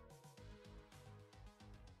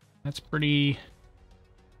 That's pretty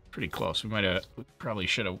close. We probably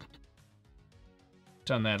should have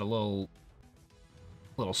done that a little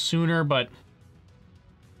sooner, but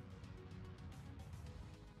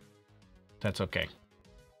that's okay.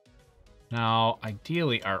 Now,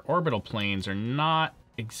 ideally, our orbital planes are not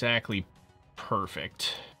exactly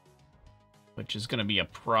perfect, which is going to be a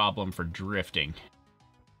problem for drifting.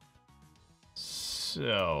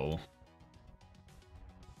 So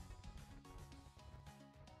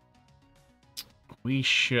we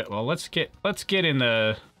should, well, let's get in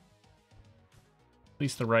the at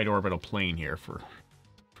least the right orbital plane here for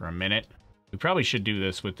a minute. We probably should do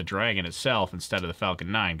this with the Dragon itself instead of the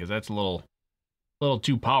Falcon 9, because that's a little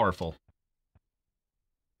too powerful.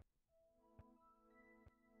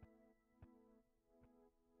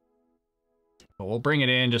 But we'll bring it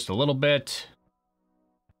in just a little bit.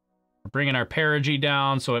 We're bringing our perigee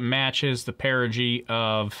down so it matches the perigee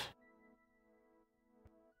of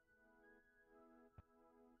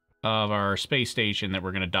our space station that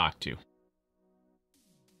we're going to dock to,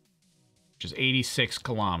 which is 86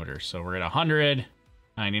 kilometers. So we're at 100,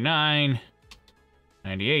 99,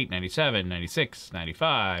 98, 97, 96,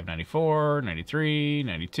 95, 94, 93,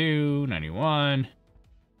 92, 91.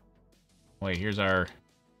 Wait, here's our...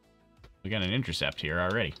 We got an intercept here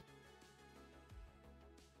already.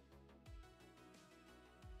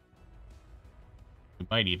 We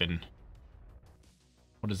might even...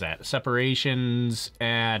 What is that? Separations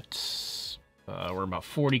at... we're about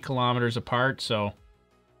 40 kilometers apart, so...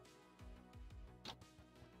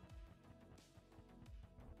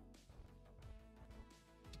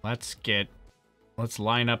 Let's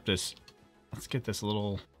line up this... Let's get this a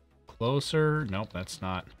little closer. Nope, that's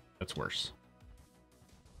not... That's worse.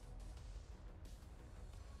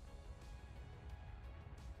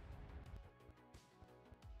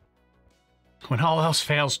 When all else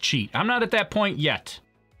fails, cheat. I'm not at that point yet.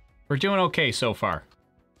 We're doing okay so far.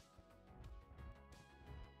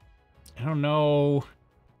 I don't know.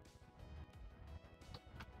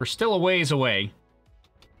 We're still a ways away.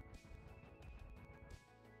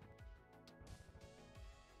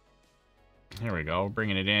 There we go.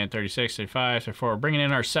 Bringing it in. 36, 35, 34. We're bringing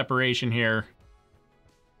in our separation here.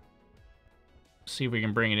 See if we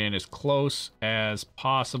can bring it in as close as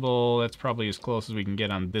possible. That's probably as close as we can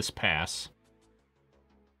get on this pass.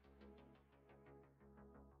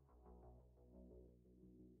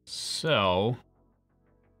 So,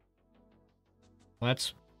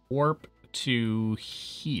 let's warp to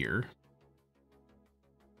here.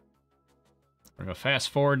 We're going to fast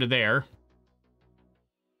forward to there.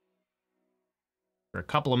 For a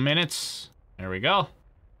couple of minutes. There we go.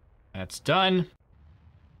 That's done.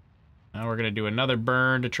 Now we're going to do another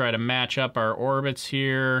burn to try to match up our orbits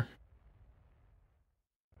here.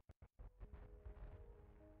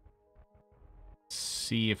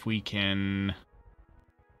 See if we can...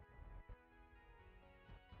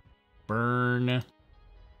 burn.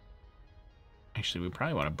 Actually, we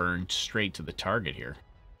probably want to burn straight to the target here.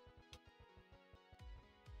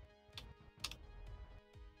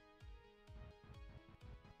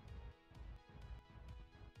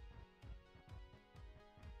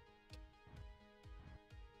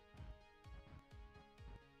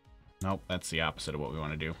 Nope, that's the opposite of what we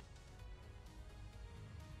want to do.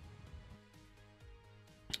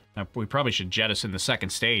 Now, we probably should jettison the second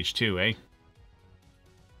stage too, eh?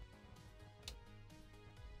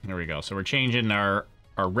 There we go. So we're changing our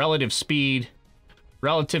our relative speed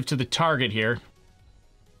relative to the target here.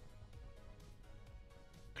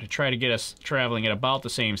 Gonna try to get us traveling at about the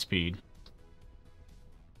same speed.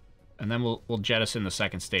 And then we'll jettison the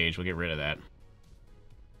second stage. We'll get rid of that.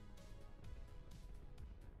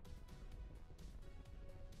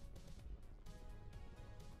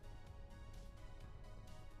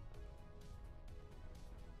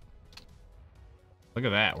 Look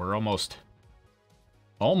at that. We're almost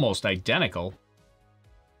identical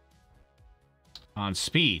on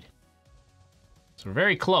speed. So we're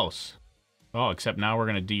very close. Oh, except now we're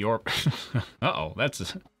going to deorbit. Uh-oh,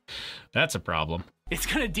 that's a problem. It's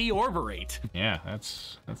gonna deorbitate. Yeah,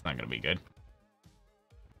 that's not going to be good.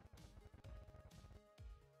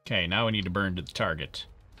 Okay, now we need to burn to the target.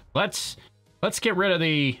 Let's get rid of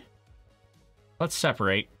the... Let's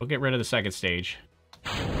separate. We'll get rid of the second stage.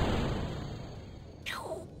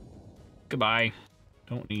 Goodbye.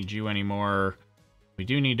 Don't need you anymore. We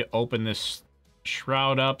do need to open this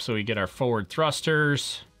shroud up so we get our forward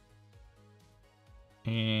thrusters.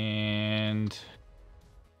 And...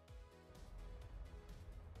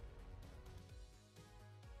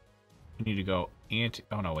 we need to go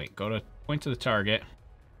oh no, wait. Go to point to the target.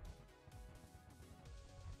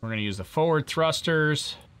 We're going to use the forward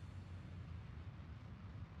thrusters.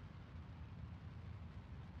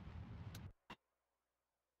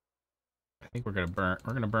 I think we're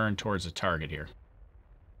gonna burn towards the target here.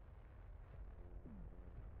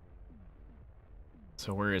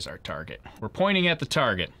 So where is our target? We're pointing at the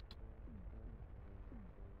target.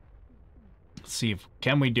 Let's see if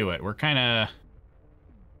can we do it. We're kind of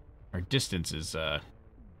our distance is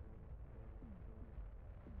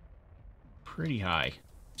pretty high.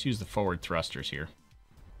 Let's use the forward thrusters here.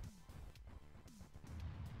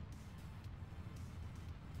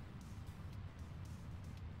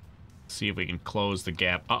 See if we can close the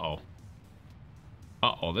gap. Uh-oh.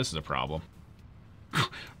 Uh-oh, this is a problem.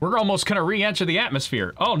 We're almost going to re-enter the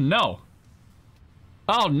atmosphere. Oh, no.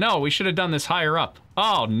 Oh, no, we should have done this higher up.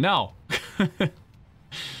 Oh, no.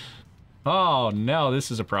 Oh, no,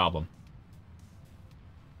 this is a problem.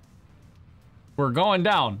 We're going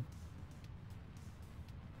down.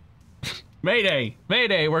 Mayday,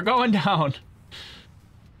 mayday, we're going down.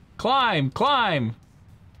 Climb, climb.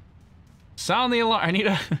 Sound the alarm.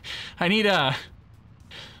 I need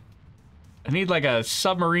like a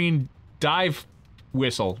submarine dive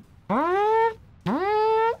whistle.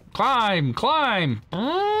 Climb, climb.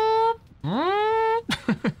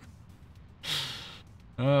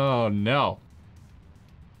 Oh no.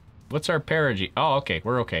 What's our perigee? Oh, okay,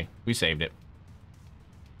 we're okay. We saved it.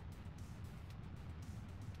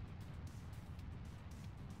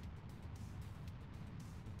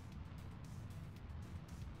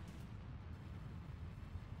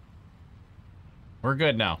 We're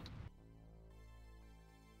good now.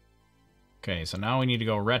 Okay, so now we need to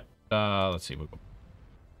go let's see.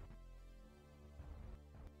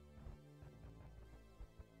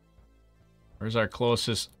 Where's our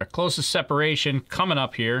closest separation coming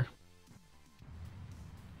up here?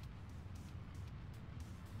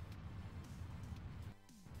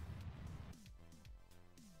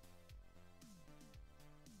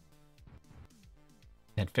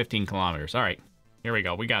 At 15 kilometers. All right, here we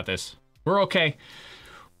go. We got this. We're okay.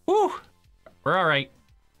 Woo! We're all right.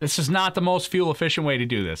 This is not the most fuel-efficient way to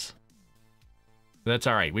do this. That's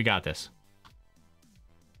all right. We got this.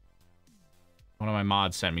 One of my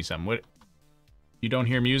mods sent me something. What? You don't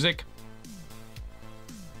hear music?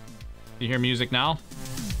 You hear music now?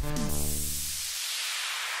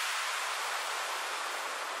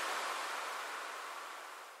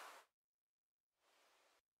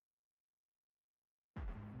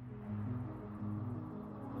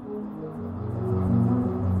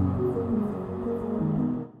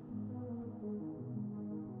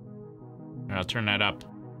 I'll turn that up.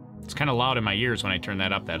 It's kind of loud in my ears when I turn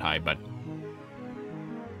that up that high, but...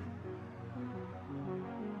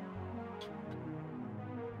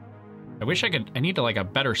 I wish I could... I need to, like, a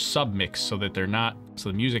better submix so that they're not... so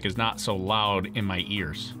the music is not so loud in my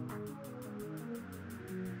ears.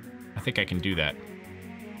 I think I can do that.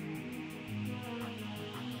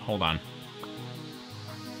 Hold on.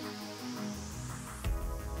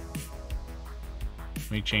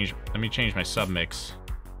 Let me change my submix.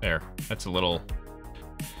 There. That's a little...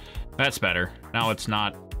 That's better. Now it's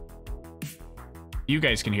not... You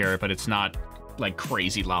guys can hear it, but it's not, like,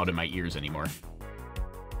 crazy loud in my ears anymore.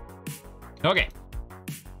 Okay.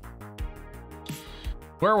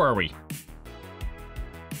 Where were we?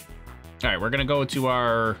 Alright, we're gonna go to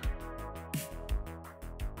our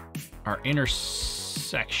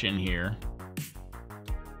intersection here.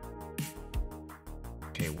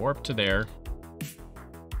 Okay, warp to there.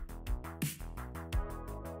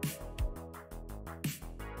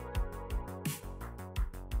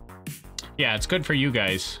 Yeah, it's good for you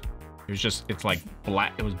guys. It was just, it's like,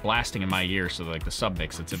 it was blasting in my ears, so like the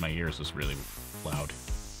submix that's in my ears was really loud.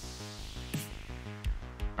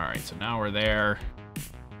 Alright, so now we're there.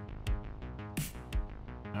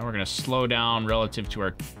 Now we're gonna slow down relative to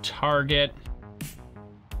our target.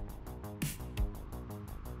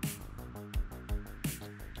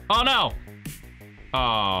 Oh no!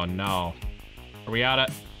 Oh no. Are we out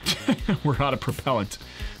of... We're out of propellant.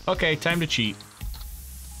 Okay, time to cheat.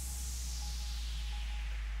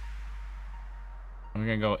 I'm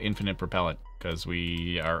gonna go infinite propellant, because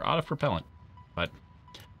we are out of propellant. But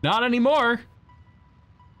not anymore!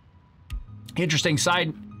 Interesting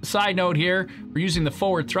side note here. We're using the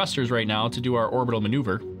forward thrusters right now to do our orbital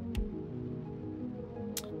maneuver.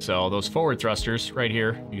 So those forward thrusters right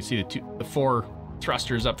here, you can see the four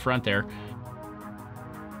thrusters up front there.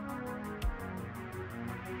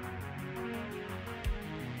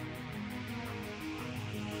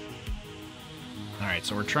 All right,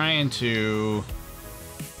 so we're trying to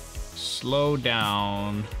slow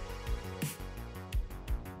down.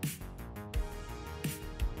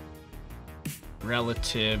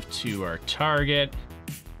 Relative to our target.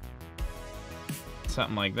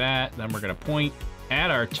 Something like that. Then we're gonna point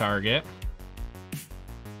at our target.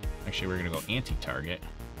 Actually, we're gonna go anti-target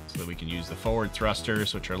so that we can use the forward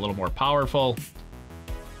thrusters, which are a little more powerful.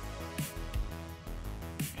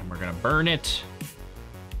 And we're gonna burn it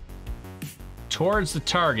towards the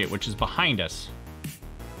target, which is behind us.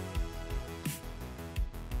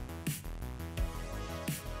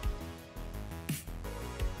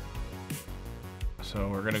 So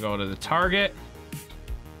we're gonna go to the target.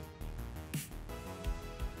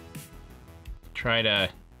 Try to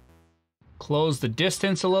close the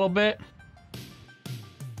distance a little bit.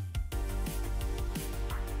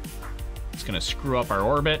 It's gonna screw up our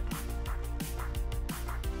orbit.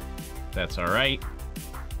 That's all right.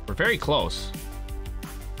 We're very close.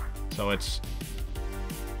 So it's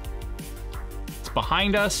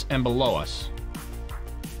behind us and below us.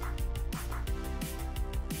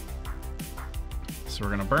 So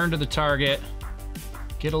we're gonna burn to the target,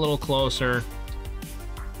 get a little closer.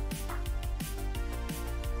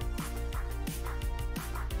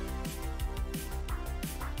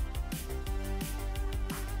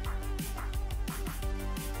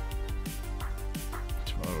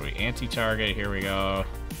 Totally anti-target, here we go.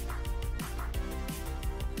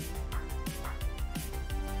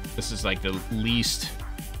 This is like the least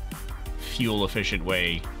fuel efficient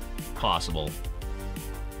way possible.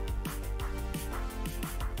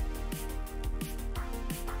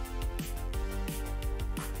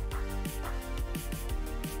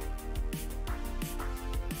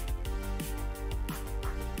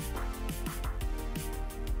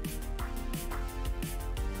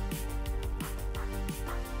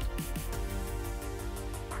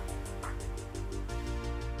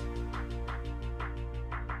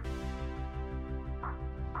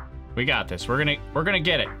 We got this. We're gonna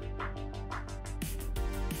get it.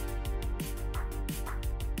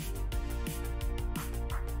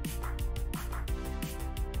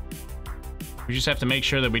 We just have to make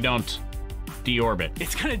sure that we don't deorbit.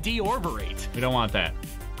 It's gonna deorbit. We don't want that.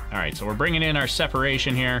 All right, so we're bringing in our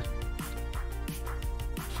separation here.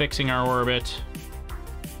 Fixing our orbit.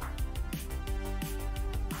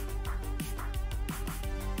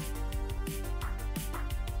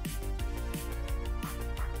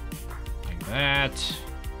 That.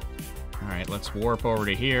 All right, let's warp over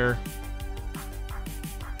to here.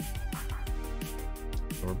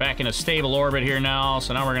 So we're back in a stable orbit here now.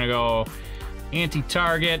 So now we're gonna go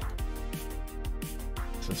anti-target.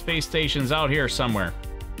 So the space station's out here somewhere.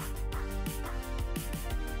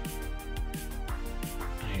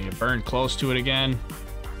 I need to burn close to it again.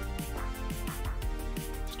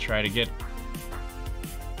 Let's try to get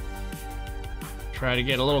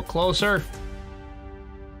a little closer.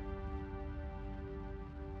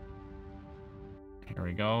 Here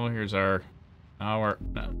we go. Here's our now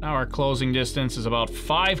our closing distance is about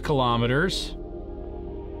 5 kilometers.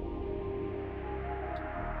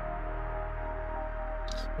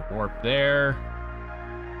 Warp there.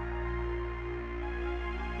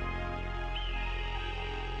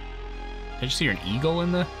 Did you just hear an eagle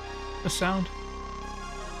in the sound?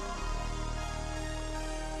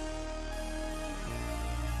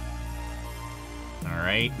 All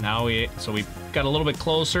right, now we got a little bit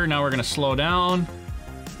closer. Now we're gonna slow down.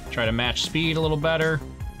 Try to match speed a little better.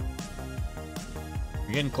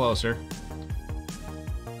 We're getting closer.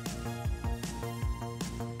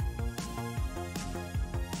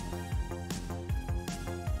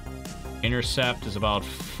 Intercept is about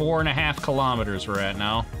 4.5 kilometers we're at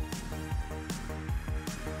now.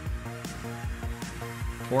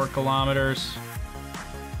 4 kilometers.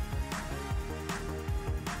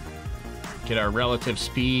 Get our relative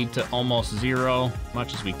speed to almost 0,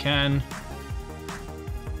 much as we can.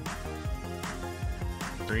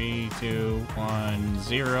 3, 2, 1,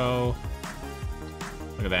 0.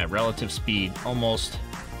 Look at that, relative speed, almost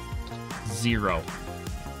 0.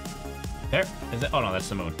 There, is it? Oh no, that's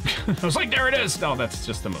the moon. I was like, there it is! No, that's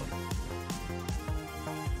just the moon.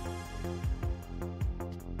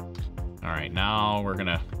 Alright, now we're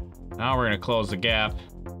gonna close the gap.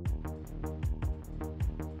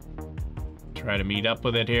 Try to meet up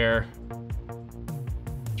with it here.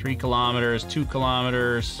 3 kilometers, 2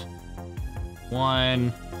 kilometers,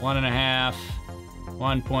 1, 1.5,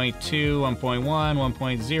 1.2, 1.1,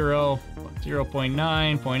 1.0,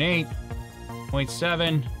 0.9, 0.8,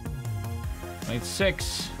 0.7,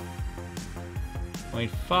 0.6,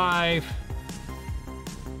 0.5,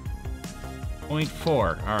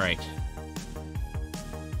 0.4. All right.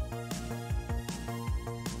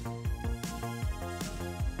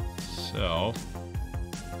 So, all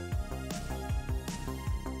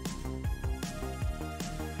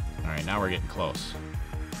right, now we're getting close.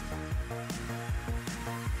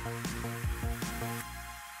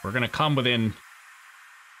 We're gonna come within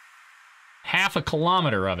half a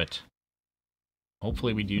kilometer of it.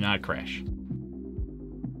 Hopefully we do not crash.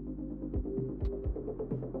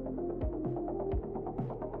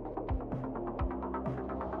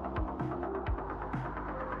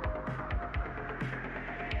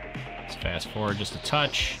 Let's fast forward just a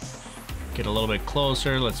touch. Get a little bit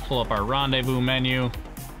closer. Let's pull up our rendezvous menu.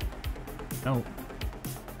 No.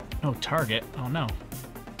 No target. Oh no.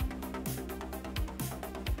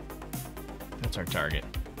 That's our target.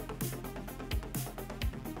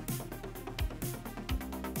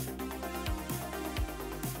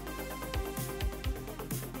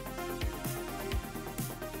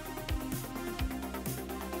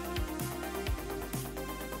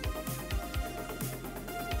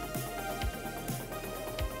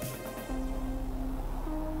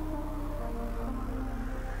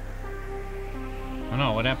 Oh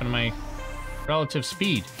no, what happened to my relative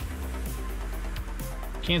speed?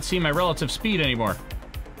 Can't see my relative speed anymore.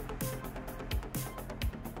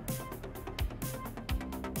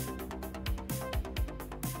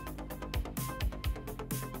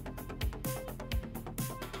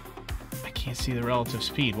 I can't see the relative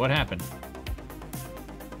speed. What happened?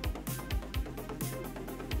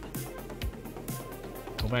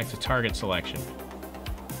 Go back to target selection.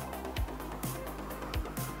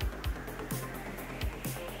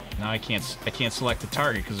 Now I can't select the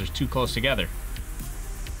target because they're too close together.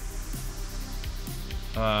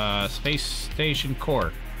 Space Station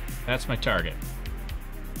Core. That's my target.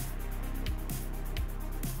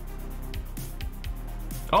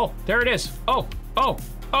 Oh, there it is. Oh, oh,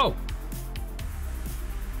 oh.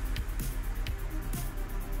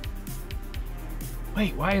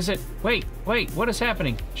 Wait, why is it? Wait, what is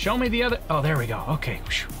happening? Show me the other. Oh, there we go. Okay.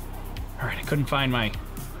 All right, I couldn't find my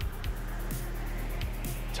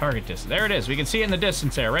target distance. There it is. We can see it in the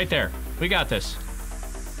distance there, right there. We got this.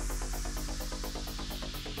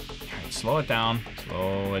 All right, slow it down.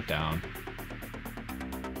 Slow it down.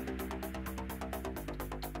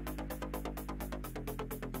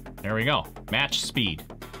 There we go. Match speed.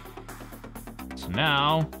 So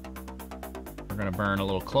now we're gonna burn a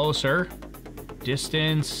little closer.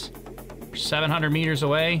 Distance, 700 meters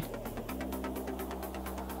away.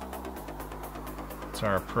 That's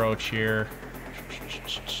our approach here.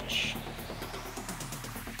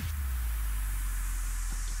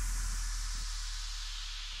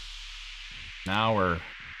 Now we're...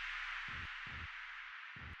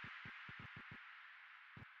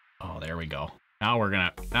 Oh, there we go. Now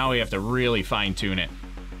we have to really fine tune it.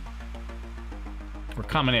 We're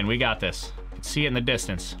coming in, we got this. You can see it in the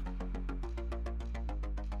distance.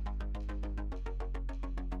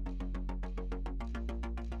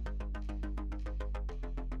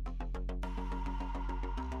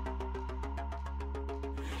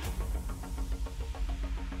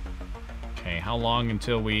 Okay, how long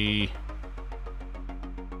until we...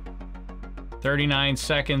 39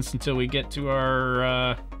 seconds until we get to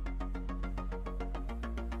our,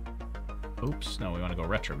 Oops, no, we want to go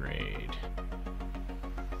retrograde.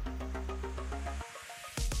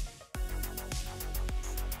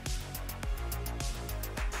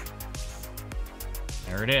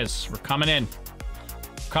 There it is. We're coming in.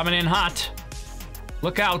 Coming in hot.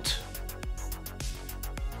 Look out.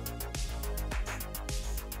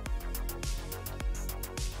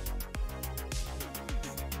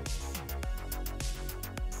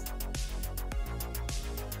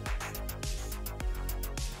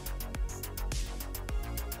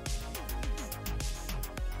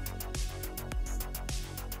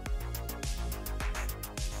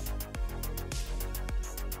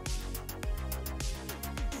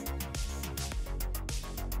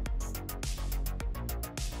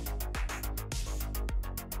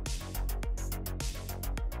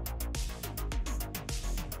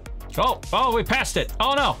 Oh, we passed it.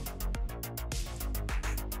 Oh, no.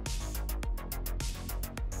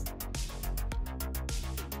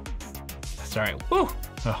 That's all right. Woo.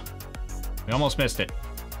 Oh, we almost missed it.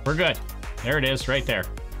 We're good. There it is, right there.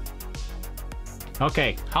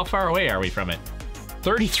 Okay, how far away are we from it?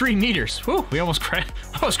 33 meters. Woo, we almost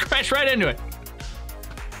crashed right into it.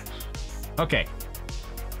 Okay.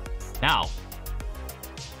 Now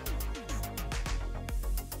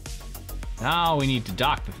we need to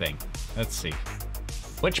dock the thing. Let's see.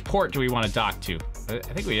 Which port do we want to dock to? I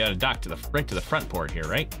think we got to dock to right to the front port here,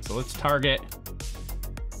 right? So let's target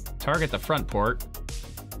the front port,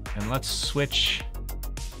 and let's switch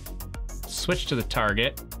to the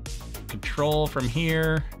target. Control from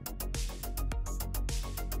here.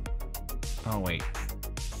 Oh wait,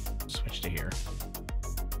 switch to here.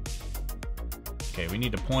 Okay, we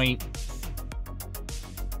need to point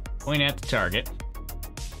at the target.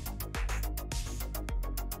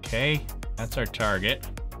 Okay, that's our target.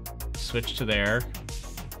 Switch to there.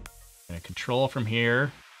 Gonna control from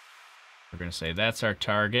here. We're gonna say that's our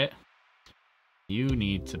target. You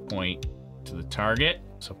need to point to the target.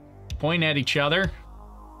 So point at each other.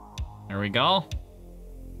 There we go.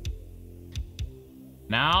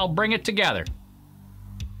 Now bring it together.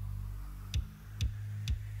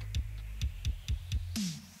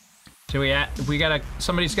 So I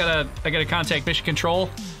gotta contact mission control.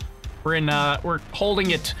 We're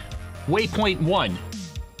holding it waypoint 1.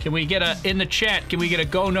 Can we get in the chat, can we get a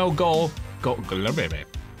go, no go?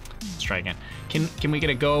 Let's try again. Can we get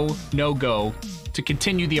a go, no go to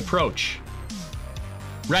continue the approach?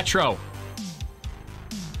 Retro.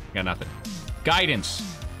 Got nothing. Guidance.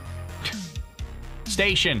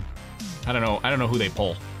 Station. I don't know who they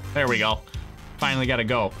pull. There we go. Finally got to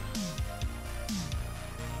go.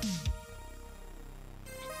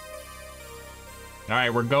 All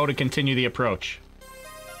right, we're go to continue the approach.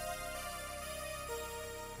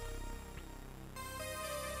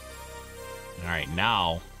 All right,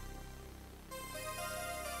 now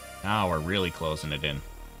we're really closing it in.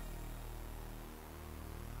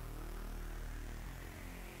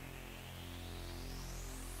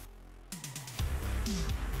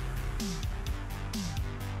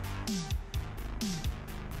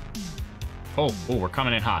 Oh, we're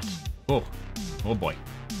coming in hot. Oh boy.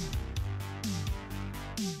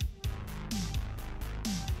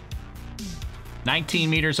 $19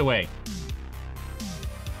 meters away.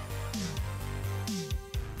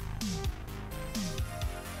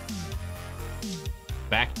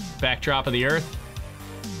 Backdrop of the Earth.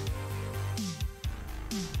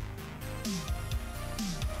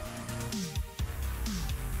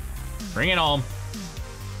 Bring it home.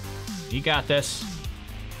 You got this.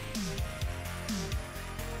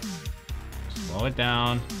 Slow it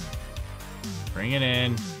down. Bring it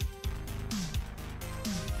in.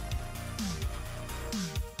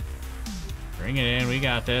 Bring it in. We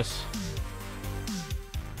got this.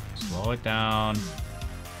 Slow it down.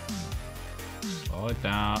 Slow it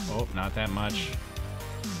down. Oh, not that much.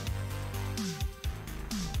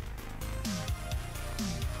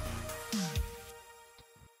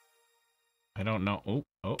 I don't know.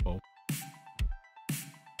 Oh.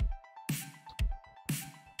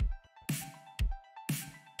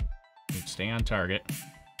 Stay on target.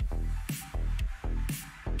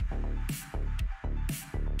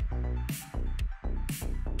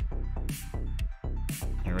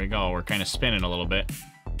 Here we go. We're kind of spinning a little bit.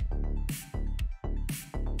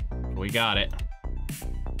 We got it.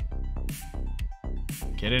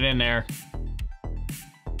 Get it in there.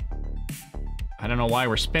 I don't know why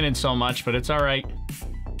we're spinning so much, but it's all right.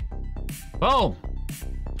 Boom!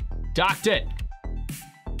 Docked it.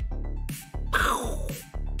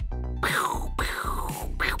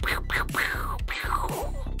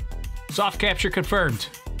 Soft capture confirmed.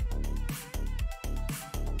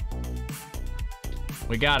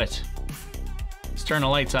 We got it. Let's turn the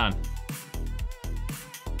lights on.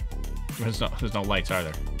 There's no lights, are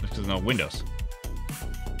there? There's no windows.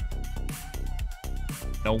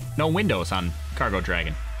 No windows on Cargo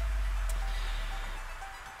Dragon.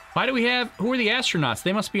 Why do we have... Who are the astronauts?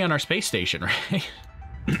 They must be on our space station, right?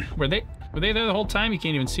 Were they there the whole time? You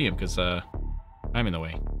can't even see them because I'm in the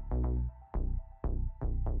way.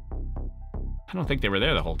 I don't think they were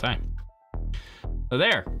there the whole time. So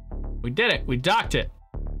there. We did it. We docked it.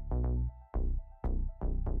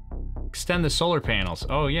 Extend the solar panels.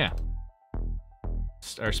 Oh, yeah.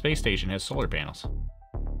 Our space station has solar panels.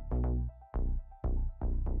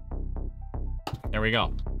 There we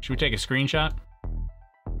go. Should we take a screenshot?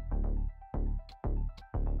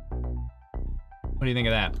 What do you think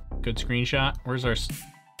of that? Good screenshot? Where's our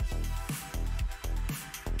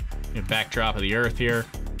backdrop of the Earth here?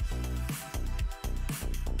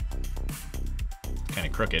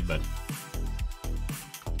 kind of crooked, but...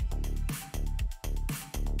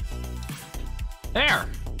 There!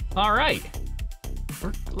 All right.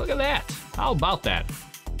 Look at that. How about that?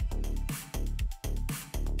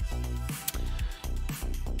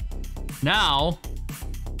 Now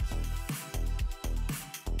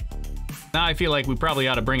I feel like we probably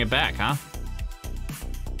ought to bring it back, huh?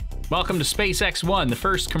 Welcome to SpaceX 1, the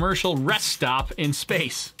first commercial rest stop in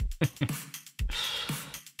space.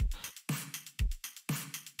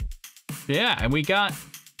 Yeah, and we got...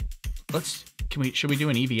 Should we do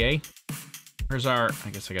an EVA? Where's our... I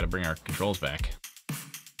guess I gotta bring our controls back.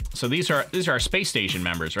 So these are our space station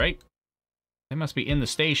members, right? They must be in the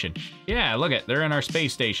station. Yeah, look at, they're in our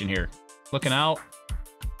space station here. Looking out.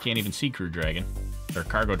 Can't even see Crew Dragon. Or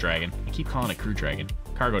Cargo Dragon. I keep calling it Crew Dragon.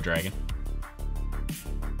 Cargo Dragon.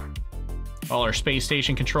 All our space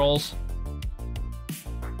station controls.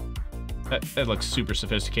 That looks super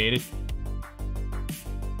sophisticated.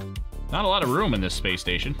 Not a lot of room in this space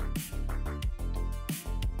station.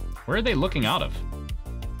 Where are they looking out of?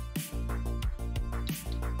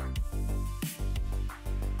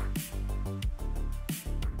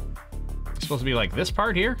 It's supposed to be like this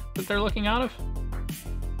part here that they're looking out of?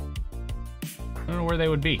 I don't know where they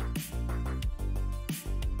would be.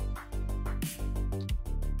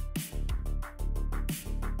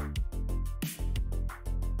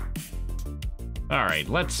 All right,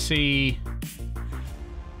 let's see.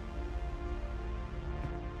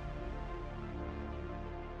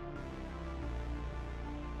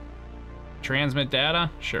 Transmit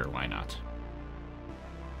data? Sure, why not?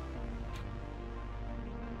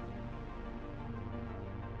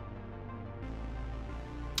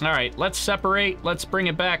 All right, let's separate. Let's bring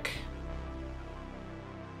it back.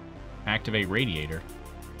 Activate radiator.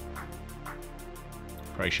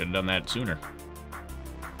 Probably should have done that sooner.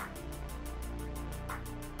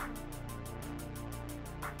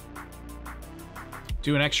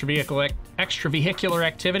 Do an extravehicular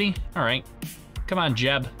activity? All right. Come on,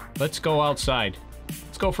 Jeb. Let's go outside.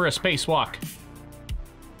 Let's go for a spacewalk.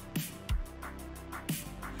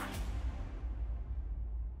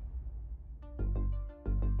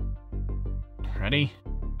 Ready?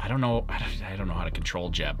 I don't know how to control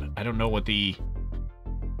Jeb. I don't know what the...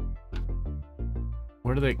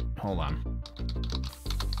 What are they... Hold on.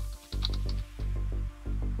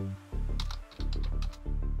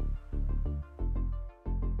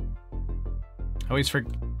 I always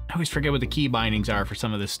forget what the key bindings are for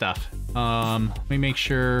some of this stuff. Let me make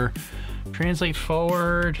sure. Translate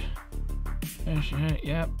forward.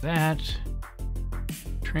 Yep, that.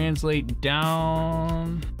 Translate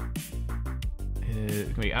down. It's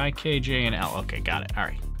gonna be I, K, J, and L. Okay, got it. All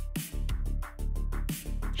right.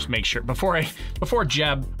 Just make sure before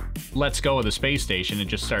Jeb lets go of the space station and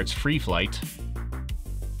just starts free flight.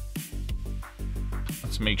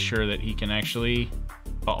 Let's make sure that he can actually.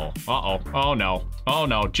 Uh-oh. Uh-oh. Oh, no. Oh,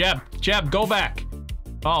 no. Jeb, go back.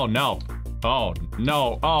 Oh, no. Oh,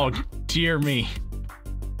 no. Oh, dear me.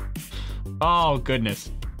 Oh,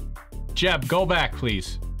 goodness. Jeb, go back,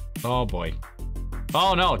 please. Oh, boy.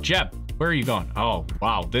 Oh, no. Jeb, where are you going? Oh,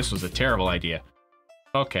 wow. This was a terrible idea.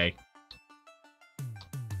 Okay.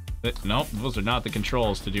 Nope, those are not the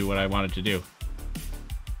controls to do what I wanted to do.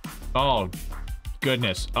 Oh,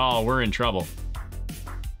 goodness. Oh, we're in trouble.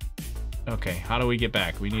 Okay, how do we get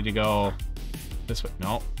back? We need to go this way.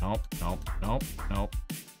 Nope, nope, nope, nope, nope.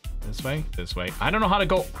 This way, this way. I don't know how to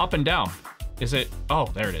go up and down. Is it? Oh,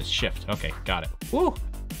 there it is. Shift. Okay, got it. Woo!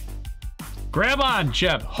 Grab on,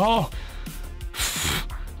 Jeb. Oh!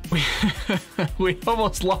 We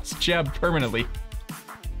almost lost Jeb permanently.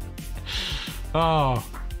 Oh.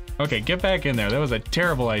 Okay, get back in there. That was a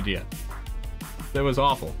terrible idea. That was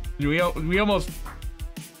awful. We almost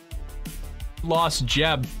lost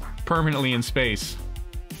Jeb permanently in space.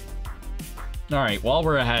 All right, while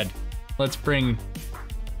we're ahead, let's bring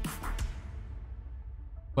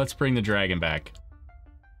the dragon back.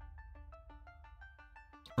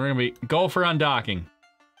 We're gonna go for undocking.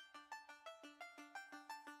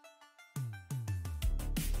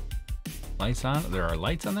 Lights on? There are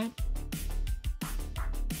lights on that?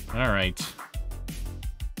 All right.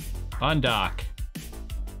 Undock.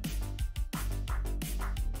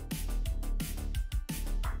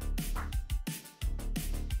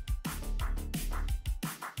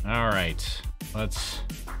 All right, let's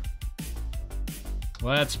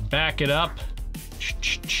back it up.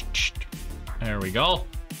 There we go.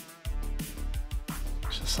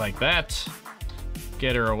 Just like that.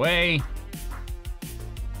 Get her away.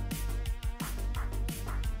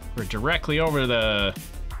 We're directly over the,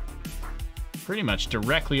 pretty much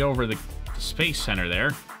directly over the space center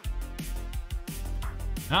there.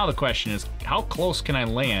 Now the question is, how close can I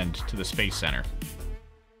land to the Space Center?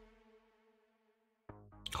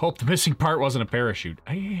 Hope the missing part wasn't a parachute.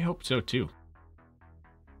 I hope so too.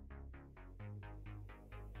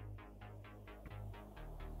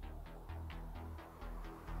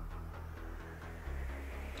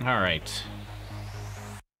 All right.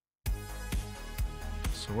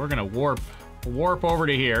 So we're gonna warp over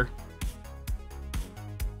to here.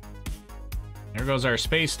 There goes our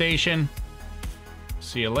space station.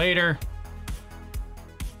 See you later.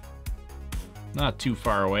 Not too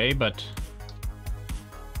far away, but...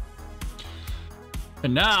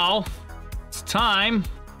 And now, it's time...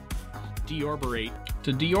 Deorberate.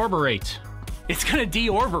 To deorberate. It's gonna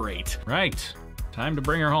deorberate. Right. Time to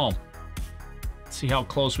bring her home. Let's see how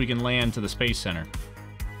close we can land to the Space Center.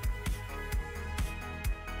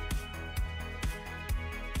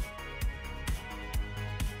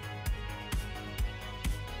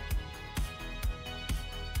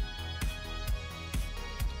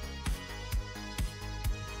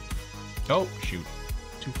 Oh, shoot.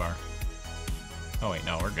 Too far. Oh, wait,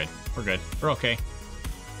 no, we're good. We're good. We're okay.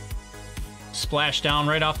 Splash down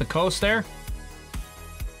right off the coast there.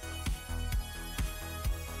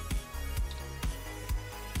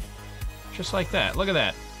 Just like that. Look at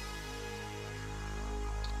that.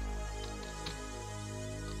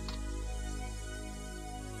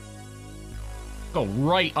 Go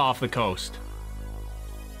right off the coast.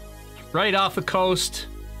 Right off the coast.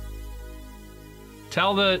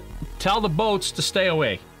 Tell the boats to stay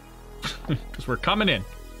away. Because we're coming in.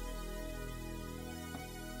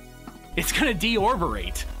 It's gonna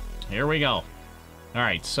deorberate. Here we go.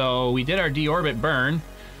 Alright, so we did our deorbit burn.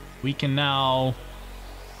 We can now...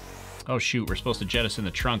 Oh shoot, we're supposed to jettison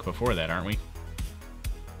the trunk before that, aren't we?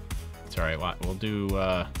 It's alright, we'll do...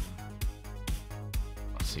 Let's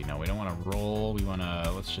see, no, we don't want to roll. We want to...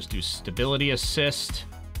 Let's just do stability assist.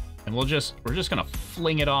 And we're just gonna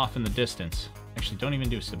fling it off in the distance. Actually, don't even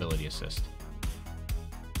do stability assist.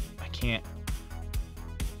 I can't...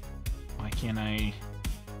 Why can't I...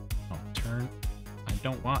 Oh, turn... I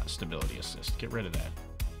don't want stability assist. Get rid of that.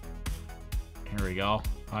 Here we go.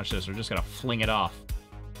 Watch this. We're just gonna fling it off.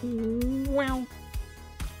 Well.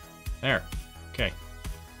 There. Okay.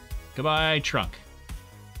 Goodbye, trunk.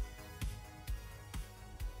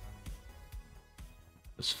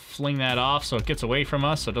 Just fling that off so it gets away from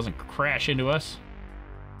us, so it doesn't crash into us.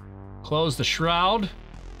 Close the shroud.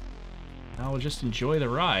 Now we'll just enjoy the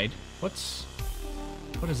ride. What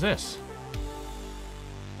is this?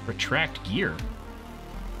 Retract gear.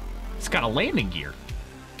 It's got a landing gear.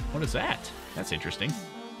 What is that? That's interesting.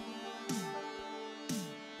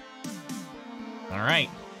 All right.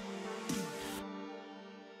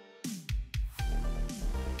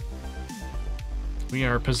 We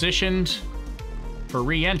are positioned for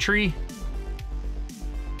re-entry.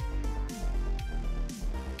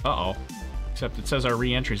 Uh-oh. Except it says our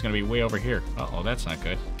re-entry is going to be way over here. Uh-oh, that's not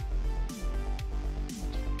good.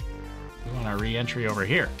 We want our re-entry over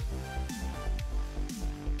here.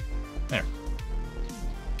 There.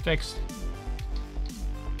 Fixed.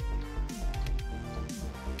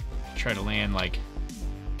 Try to land, like,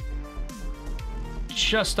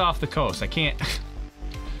 just off the coast. I can't...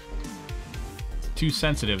 It's too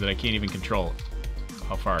sensitive that I can't even control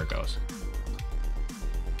how far it goes.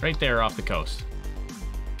 Right there off the coast.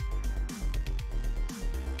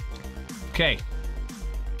 Okay.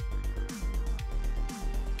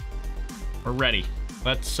 We're ready.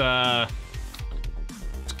 Let's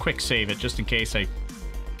quick save it just in case I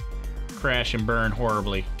crash and burn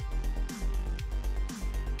horribly.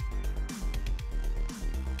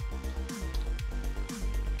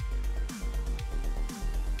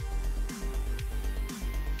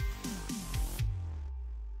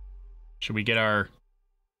 Should we get our...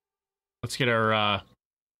 Let's get our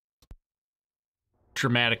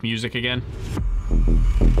dramatic music again.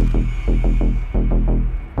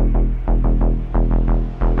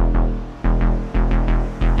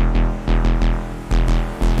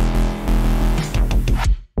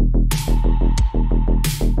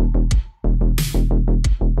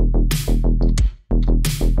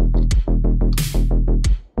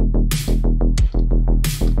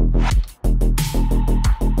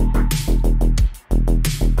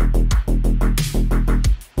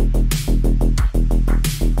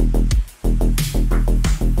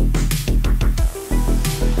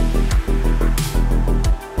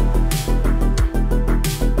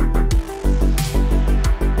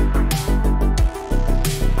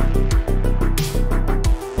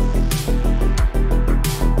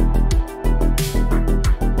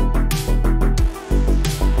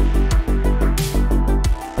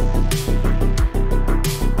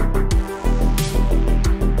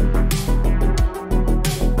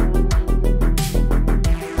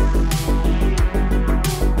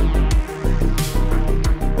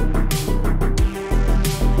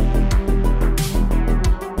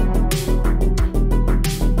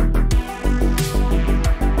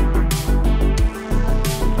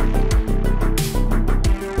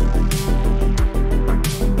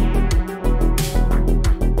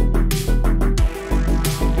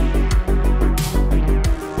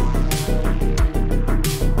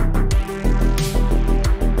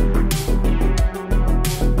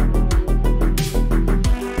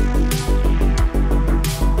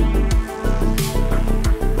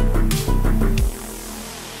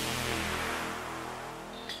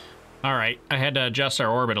 Alright, I had to adjust our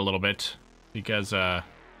orbit a little bit because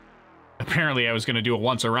apparently I was going to do it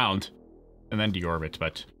once around and then deorbit,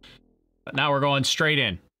 but now we're going straight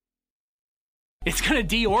in. It's gonna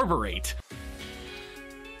deorbitate.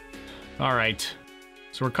 Alright,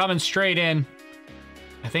 so we're coming straight in.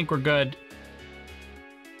 I think we're good.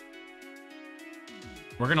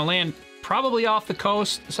 We're going to land probably off the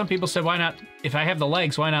coast. Some people said, why not, if I have the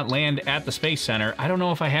legs, why not land at the Space Center? I don't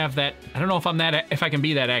know if I have that. I don't know if if I can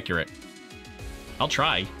be that accurate. I'll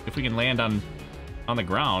try. If we can land on the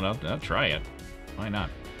ground, I'll try it. Why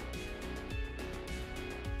not?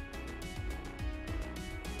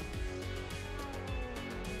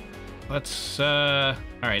 Let's, all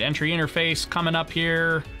right, entry interface coming up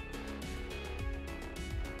here.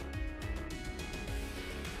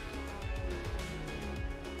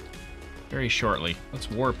 Very shortly. Let's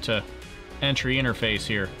warp to entry interface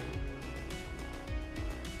here.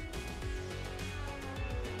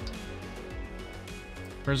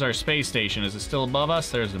 Where's our space station? Is it still above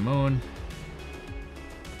us? There's the moon.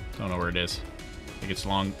 Don't know where it is. I think it's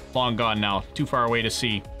long gone now. Too far away to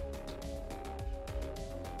see.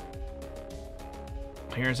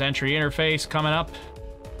 Here's entry interface coming up.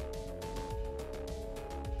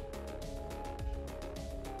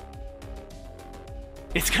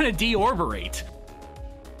 It's gonna deorbitate.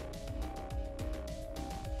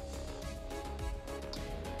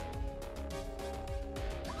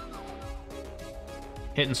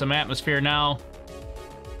 Hitting some atmosphere now.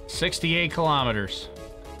 68 kilometers.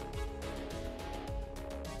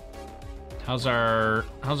 How's our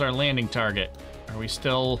landing target? Are we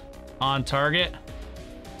still on target?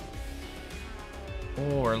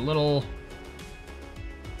 Oh, we're a little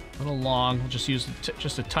long. We'll just use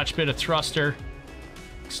just a touch bit of thruster.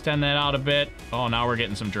 Extend that out a bit. Oh, now we're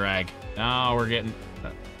getting some drag. Now we're getting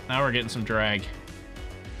some drag.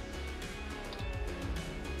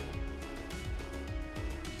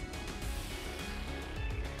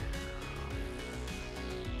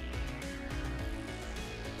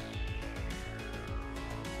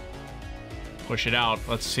 Push it out.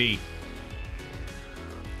 Let's see.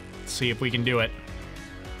 Let's see if we can do it.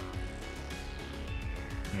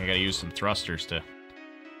 I gotta use some thrusters to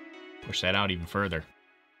push that out even further.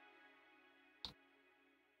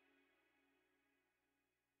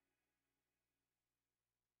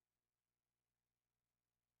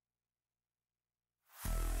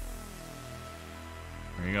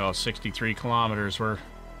 There you go, 63 kilometers. We're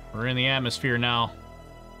in the atmosphere now.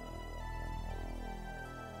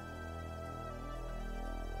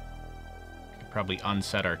 Could probably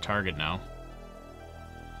unset our target now.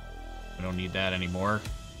 We don't need that anymore.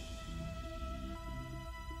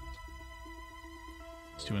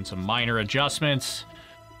 Just doing some minor adjustments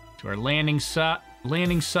to our landing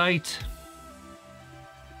site.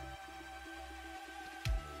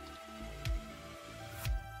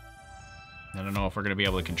 I don't know if we're going to be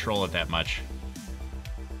able to control it that much.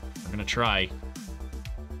 We're going to try.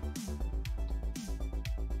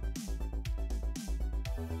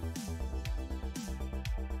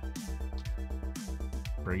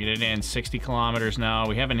 Bringing it in, 60 kilometers now.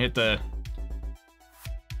 We haven't hit the...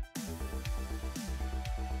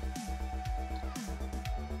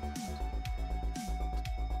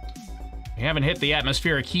 We haven't hit the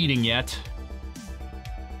atmospheric heating yet.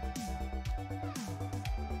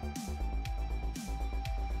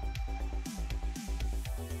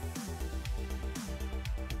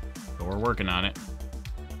 But we're working on it.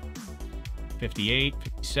 58,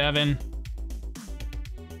 57.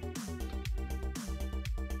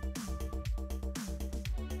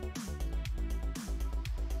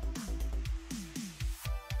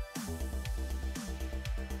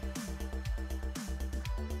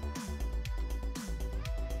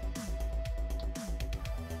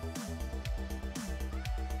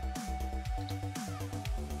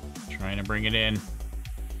 Trying to bring it in.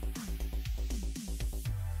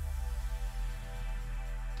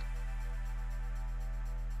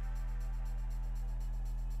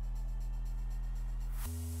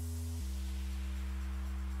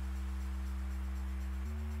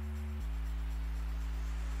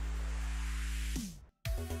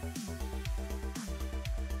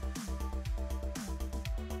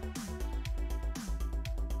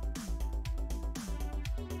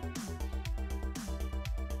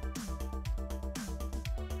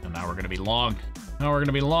 Now we're gonna be long. Now we're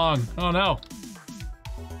gonna be long. Oh no.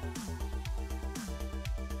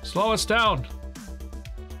 Slow us down.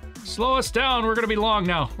 Slow us down. We're gonna be long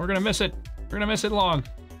now. We're gonna miss it. We're gonna miss it long.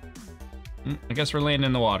 I guess we're landing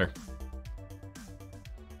in the water.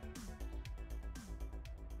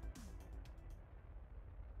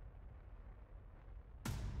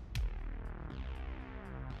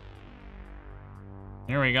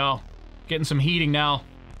 Here we go. Getting some heating now.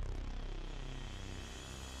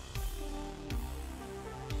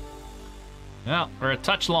 Well, we're a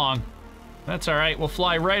touch long. That's all right. We'll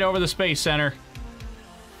fly right over the Space Center.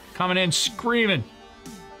 Coming in screaming.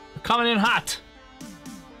 We're coming in hot.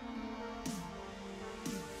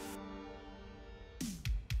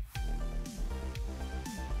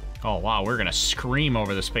 Oh, wow. We're going to scream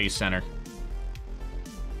over the Space Center.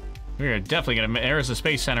 We're definitely going to... There's the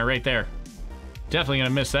Space Center right there. Definitely going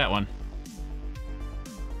to miss that one.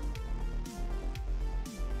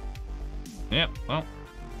 Yep, well...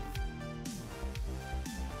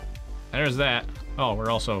 There's that. Oh,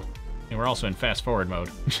 we're also in fast forward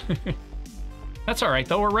mode. That's all right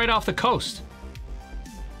though. We're right off the coast.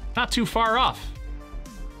 Not too far off.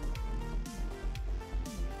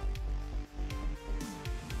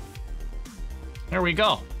 There we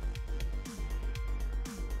go.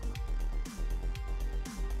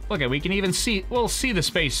 Look at, we can even see, we'll see the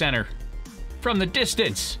Space Center from the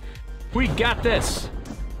distance. We got this.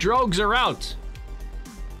 Drogues are out.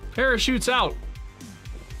 Parachutes out.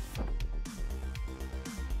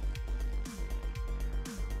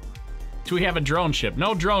 Do we have a drone ship?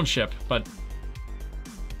 No drone ship, but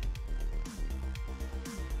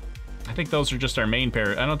I think those are just our main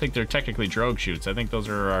I don't think they're technically drogue chutes. I think those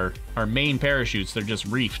are our main parachutes. They're just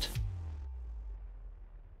reefed.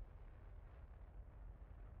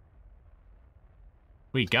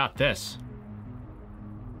 We got this.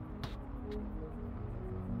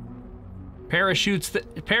 Parachutes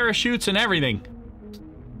and everything.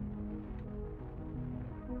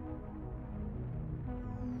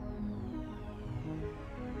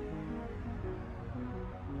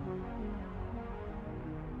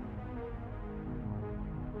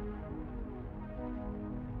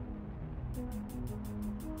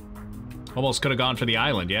 Almost could have gone for the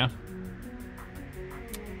island, yeah?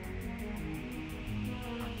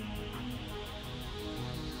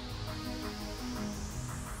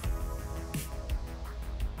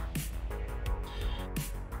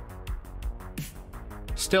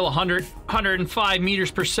 Still 105 meters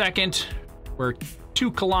per second. We're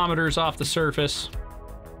 2 kilometers off the surface.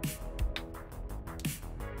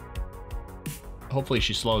 Hopefully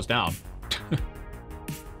she slows down.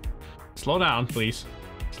 Slow down, please.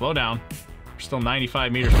 Slow down. We're still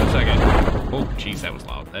 95 meters per second. Oh, jeez, that was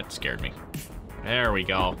loud. That scared me. There we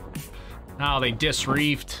go. Now they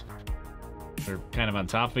disreefed. They're kind of on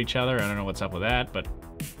top of each other. I don't know what's up with that, but...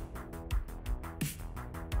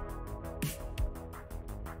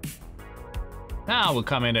 Now we'll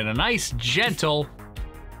come in at a nice, gentle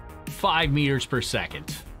 5 meters per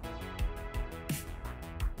second.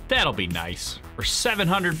 That'll be nice. We're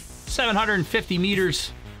 750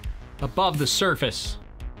 meters above the surface.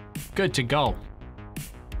 Good to go.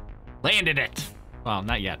 Landed it. Well,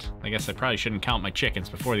 not yet. I guess I probably shouldn't count my chickens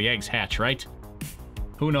before the eggs hatch, right?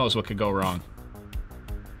 Who knows what could go wrong.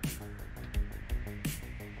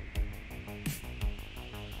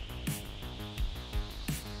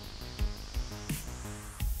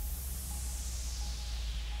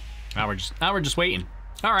 Now we're just waiting.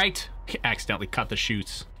 All right. Accidentally cut the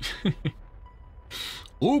chutes.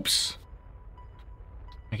 Oops.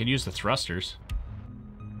 I could use the thrusters.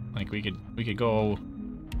 Like we could go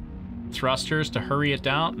thrusters to hurry it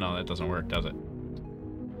down. No, that doesn't work, does it?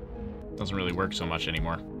 Doesn't really work so much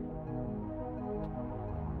anymore.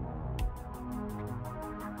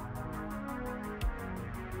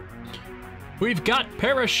 We've got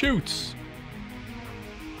parachutes.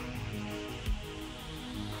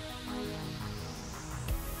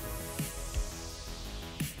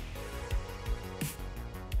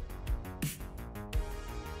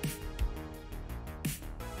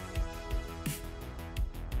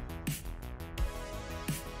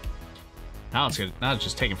 Now it's good. Now it's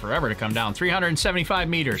just taking forever to come down. 375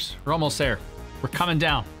 meters. We're almost there. We're coming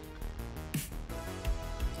down.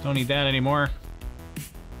 Don't need that anymore.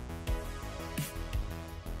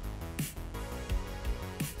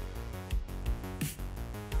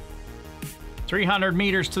 "300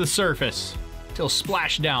 meters to the surface till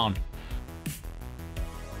splashdown.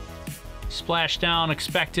 Splashdown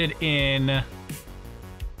expected in...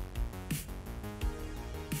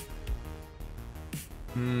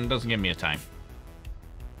 doesn't give me a time.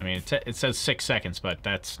 I mean, it says 6 seconds, but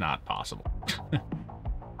that's not possible.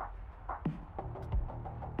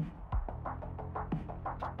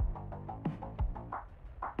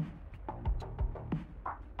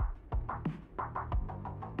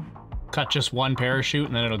 Cut just one parachute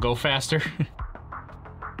and then it'll go faster.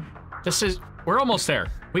 We're almost there.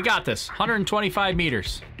 We got this. 125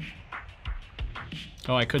 meters.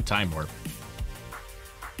 Oh, I could time warp.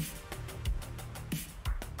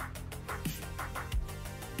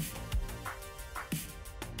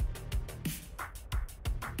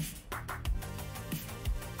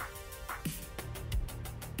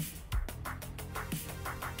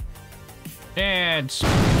 It's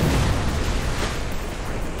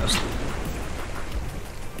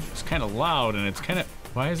kind of loud, and it's kind of...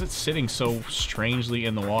 Why is it sitting so strangely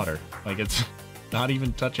in the water? Like it's not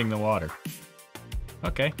even touching the water.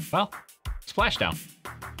 Okay, well, splashdown.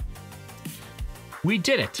 We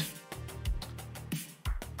did it.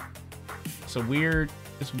 It's a weird...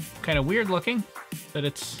 It's kind of weird looking that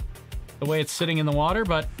it's the way it's sitting in the water,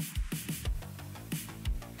 but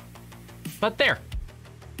there.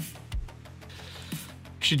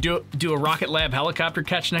 Should do a Rocket Lab helicopter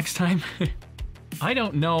catch next time. I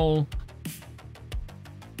don't know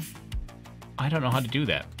how to do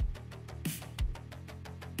that.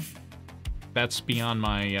 That's beyond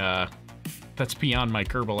my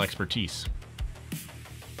Kerbal expertise.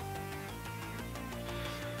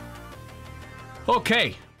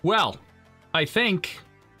 Okay, well, I think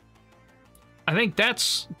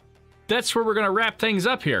that's where we're gonna wrap things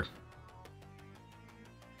up here.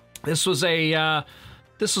 This was a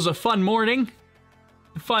fun morning,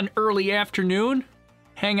 a fun early afternoon.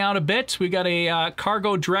 Hang out a bit. We got a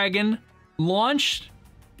Cargo Dragon launched.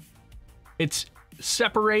 It's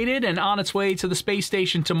separated and on its way to the space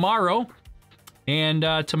station tomorrow. And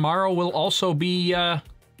tomorrow we'll also be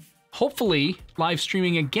hopefully live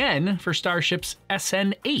streaming again for Starship's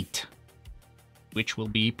SN8, which will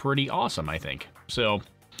be pretty awesome, I think. So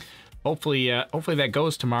hopefully that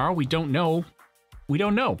goes tomorrow. We don't know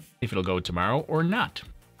if it'll go tomorrow or not.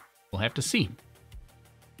 We'll have to see.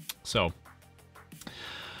 So,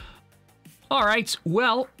 all right.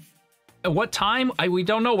 Well, at what time? We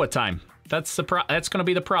don't know what time. That's going to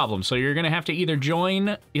be the problem. So you're going to have to either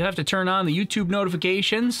join. You have to turn on the YouTube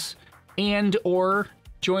notifications and or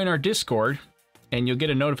join our Discord, and you'll get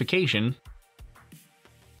a notification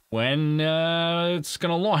when it's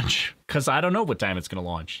going to launch. Because I don't know what time it's going to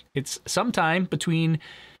launch. It's sometime between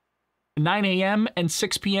 9 a.m. and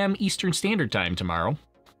 6 p.m. Eastern Standard Time tomorrow.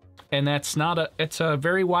 And that's it's a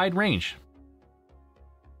very wide range.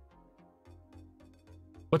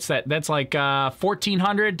 What's that? That's like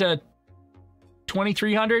 1400 to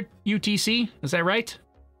 2300 UTC. Is that right?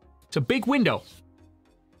 It's a big window.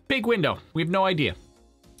 Big window. We have no idea.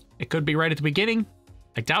 It could be right at the beginning.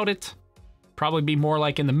 I doubt it. Probably be more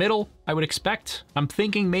like in the middle, I would expect. I'm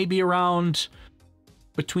thinking maybe around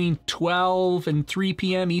between 12 and 3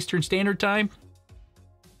 p.m. Eastern Standard Time.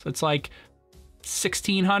 So it's like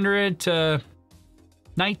 1600 to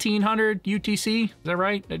 1900 UTC. Is that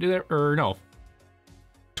right? Did I do that? Or no?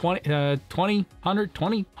 2000?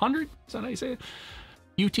 Is that how you say it?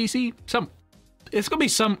 UTC? It's gonna be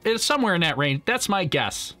it's somewhere in that range. That's my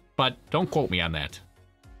guess, but don't quote me on that.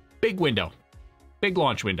 Big window. Big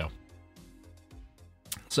launch window.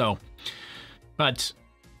 So, but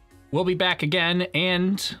we'll be back again,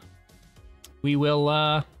 and we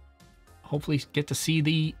will hopefully get to see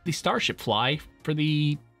the Starship fly for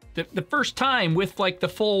the first time with like the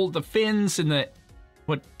fins and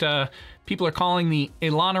what people are calling the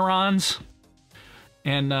ailerons,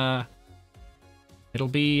 and it'll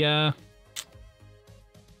be a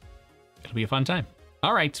fun time.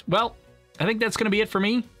 All right, well, I think that's gonna be it for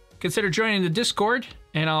me. Consider joining the Discord,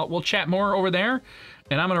 and we'll chat more over there.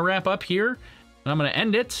 And I'm gonna wrap up here, and I'm gonna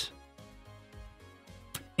end it,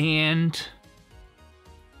 and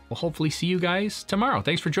we'll hopefully see you guys tomorrow.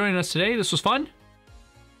 Thanks for joining us today. This was fun,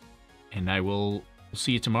 and I will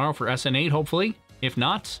see you tomorrow for SN8, hopefully. If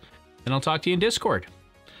not, then I'll talk to you in Discord.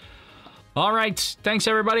 All right, thanks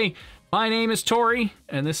everybody. My name is Tori,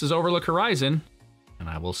 and this is Overlook Horizon, and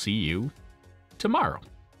I will see you tomorrow.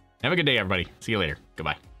 Have a good day, everybody. See you later.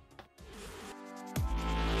 Goodbye.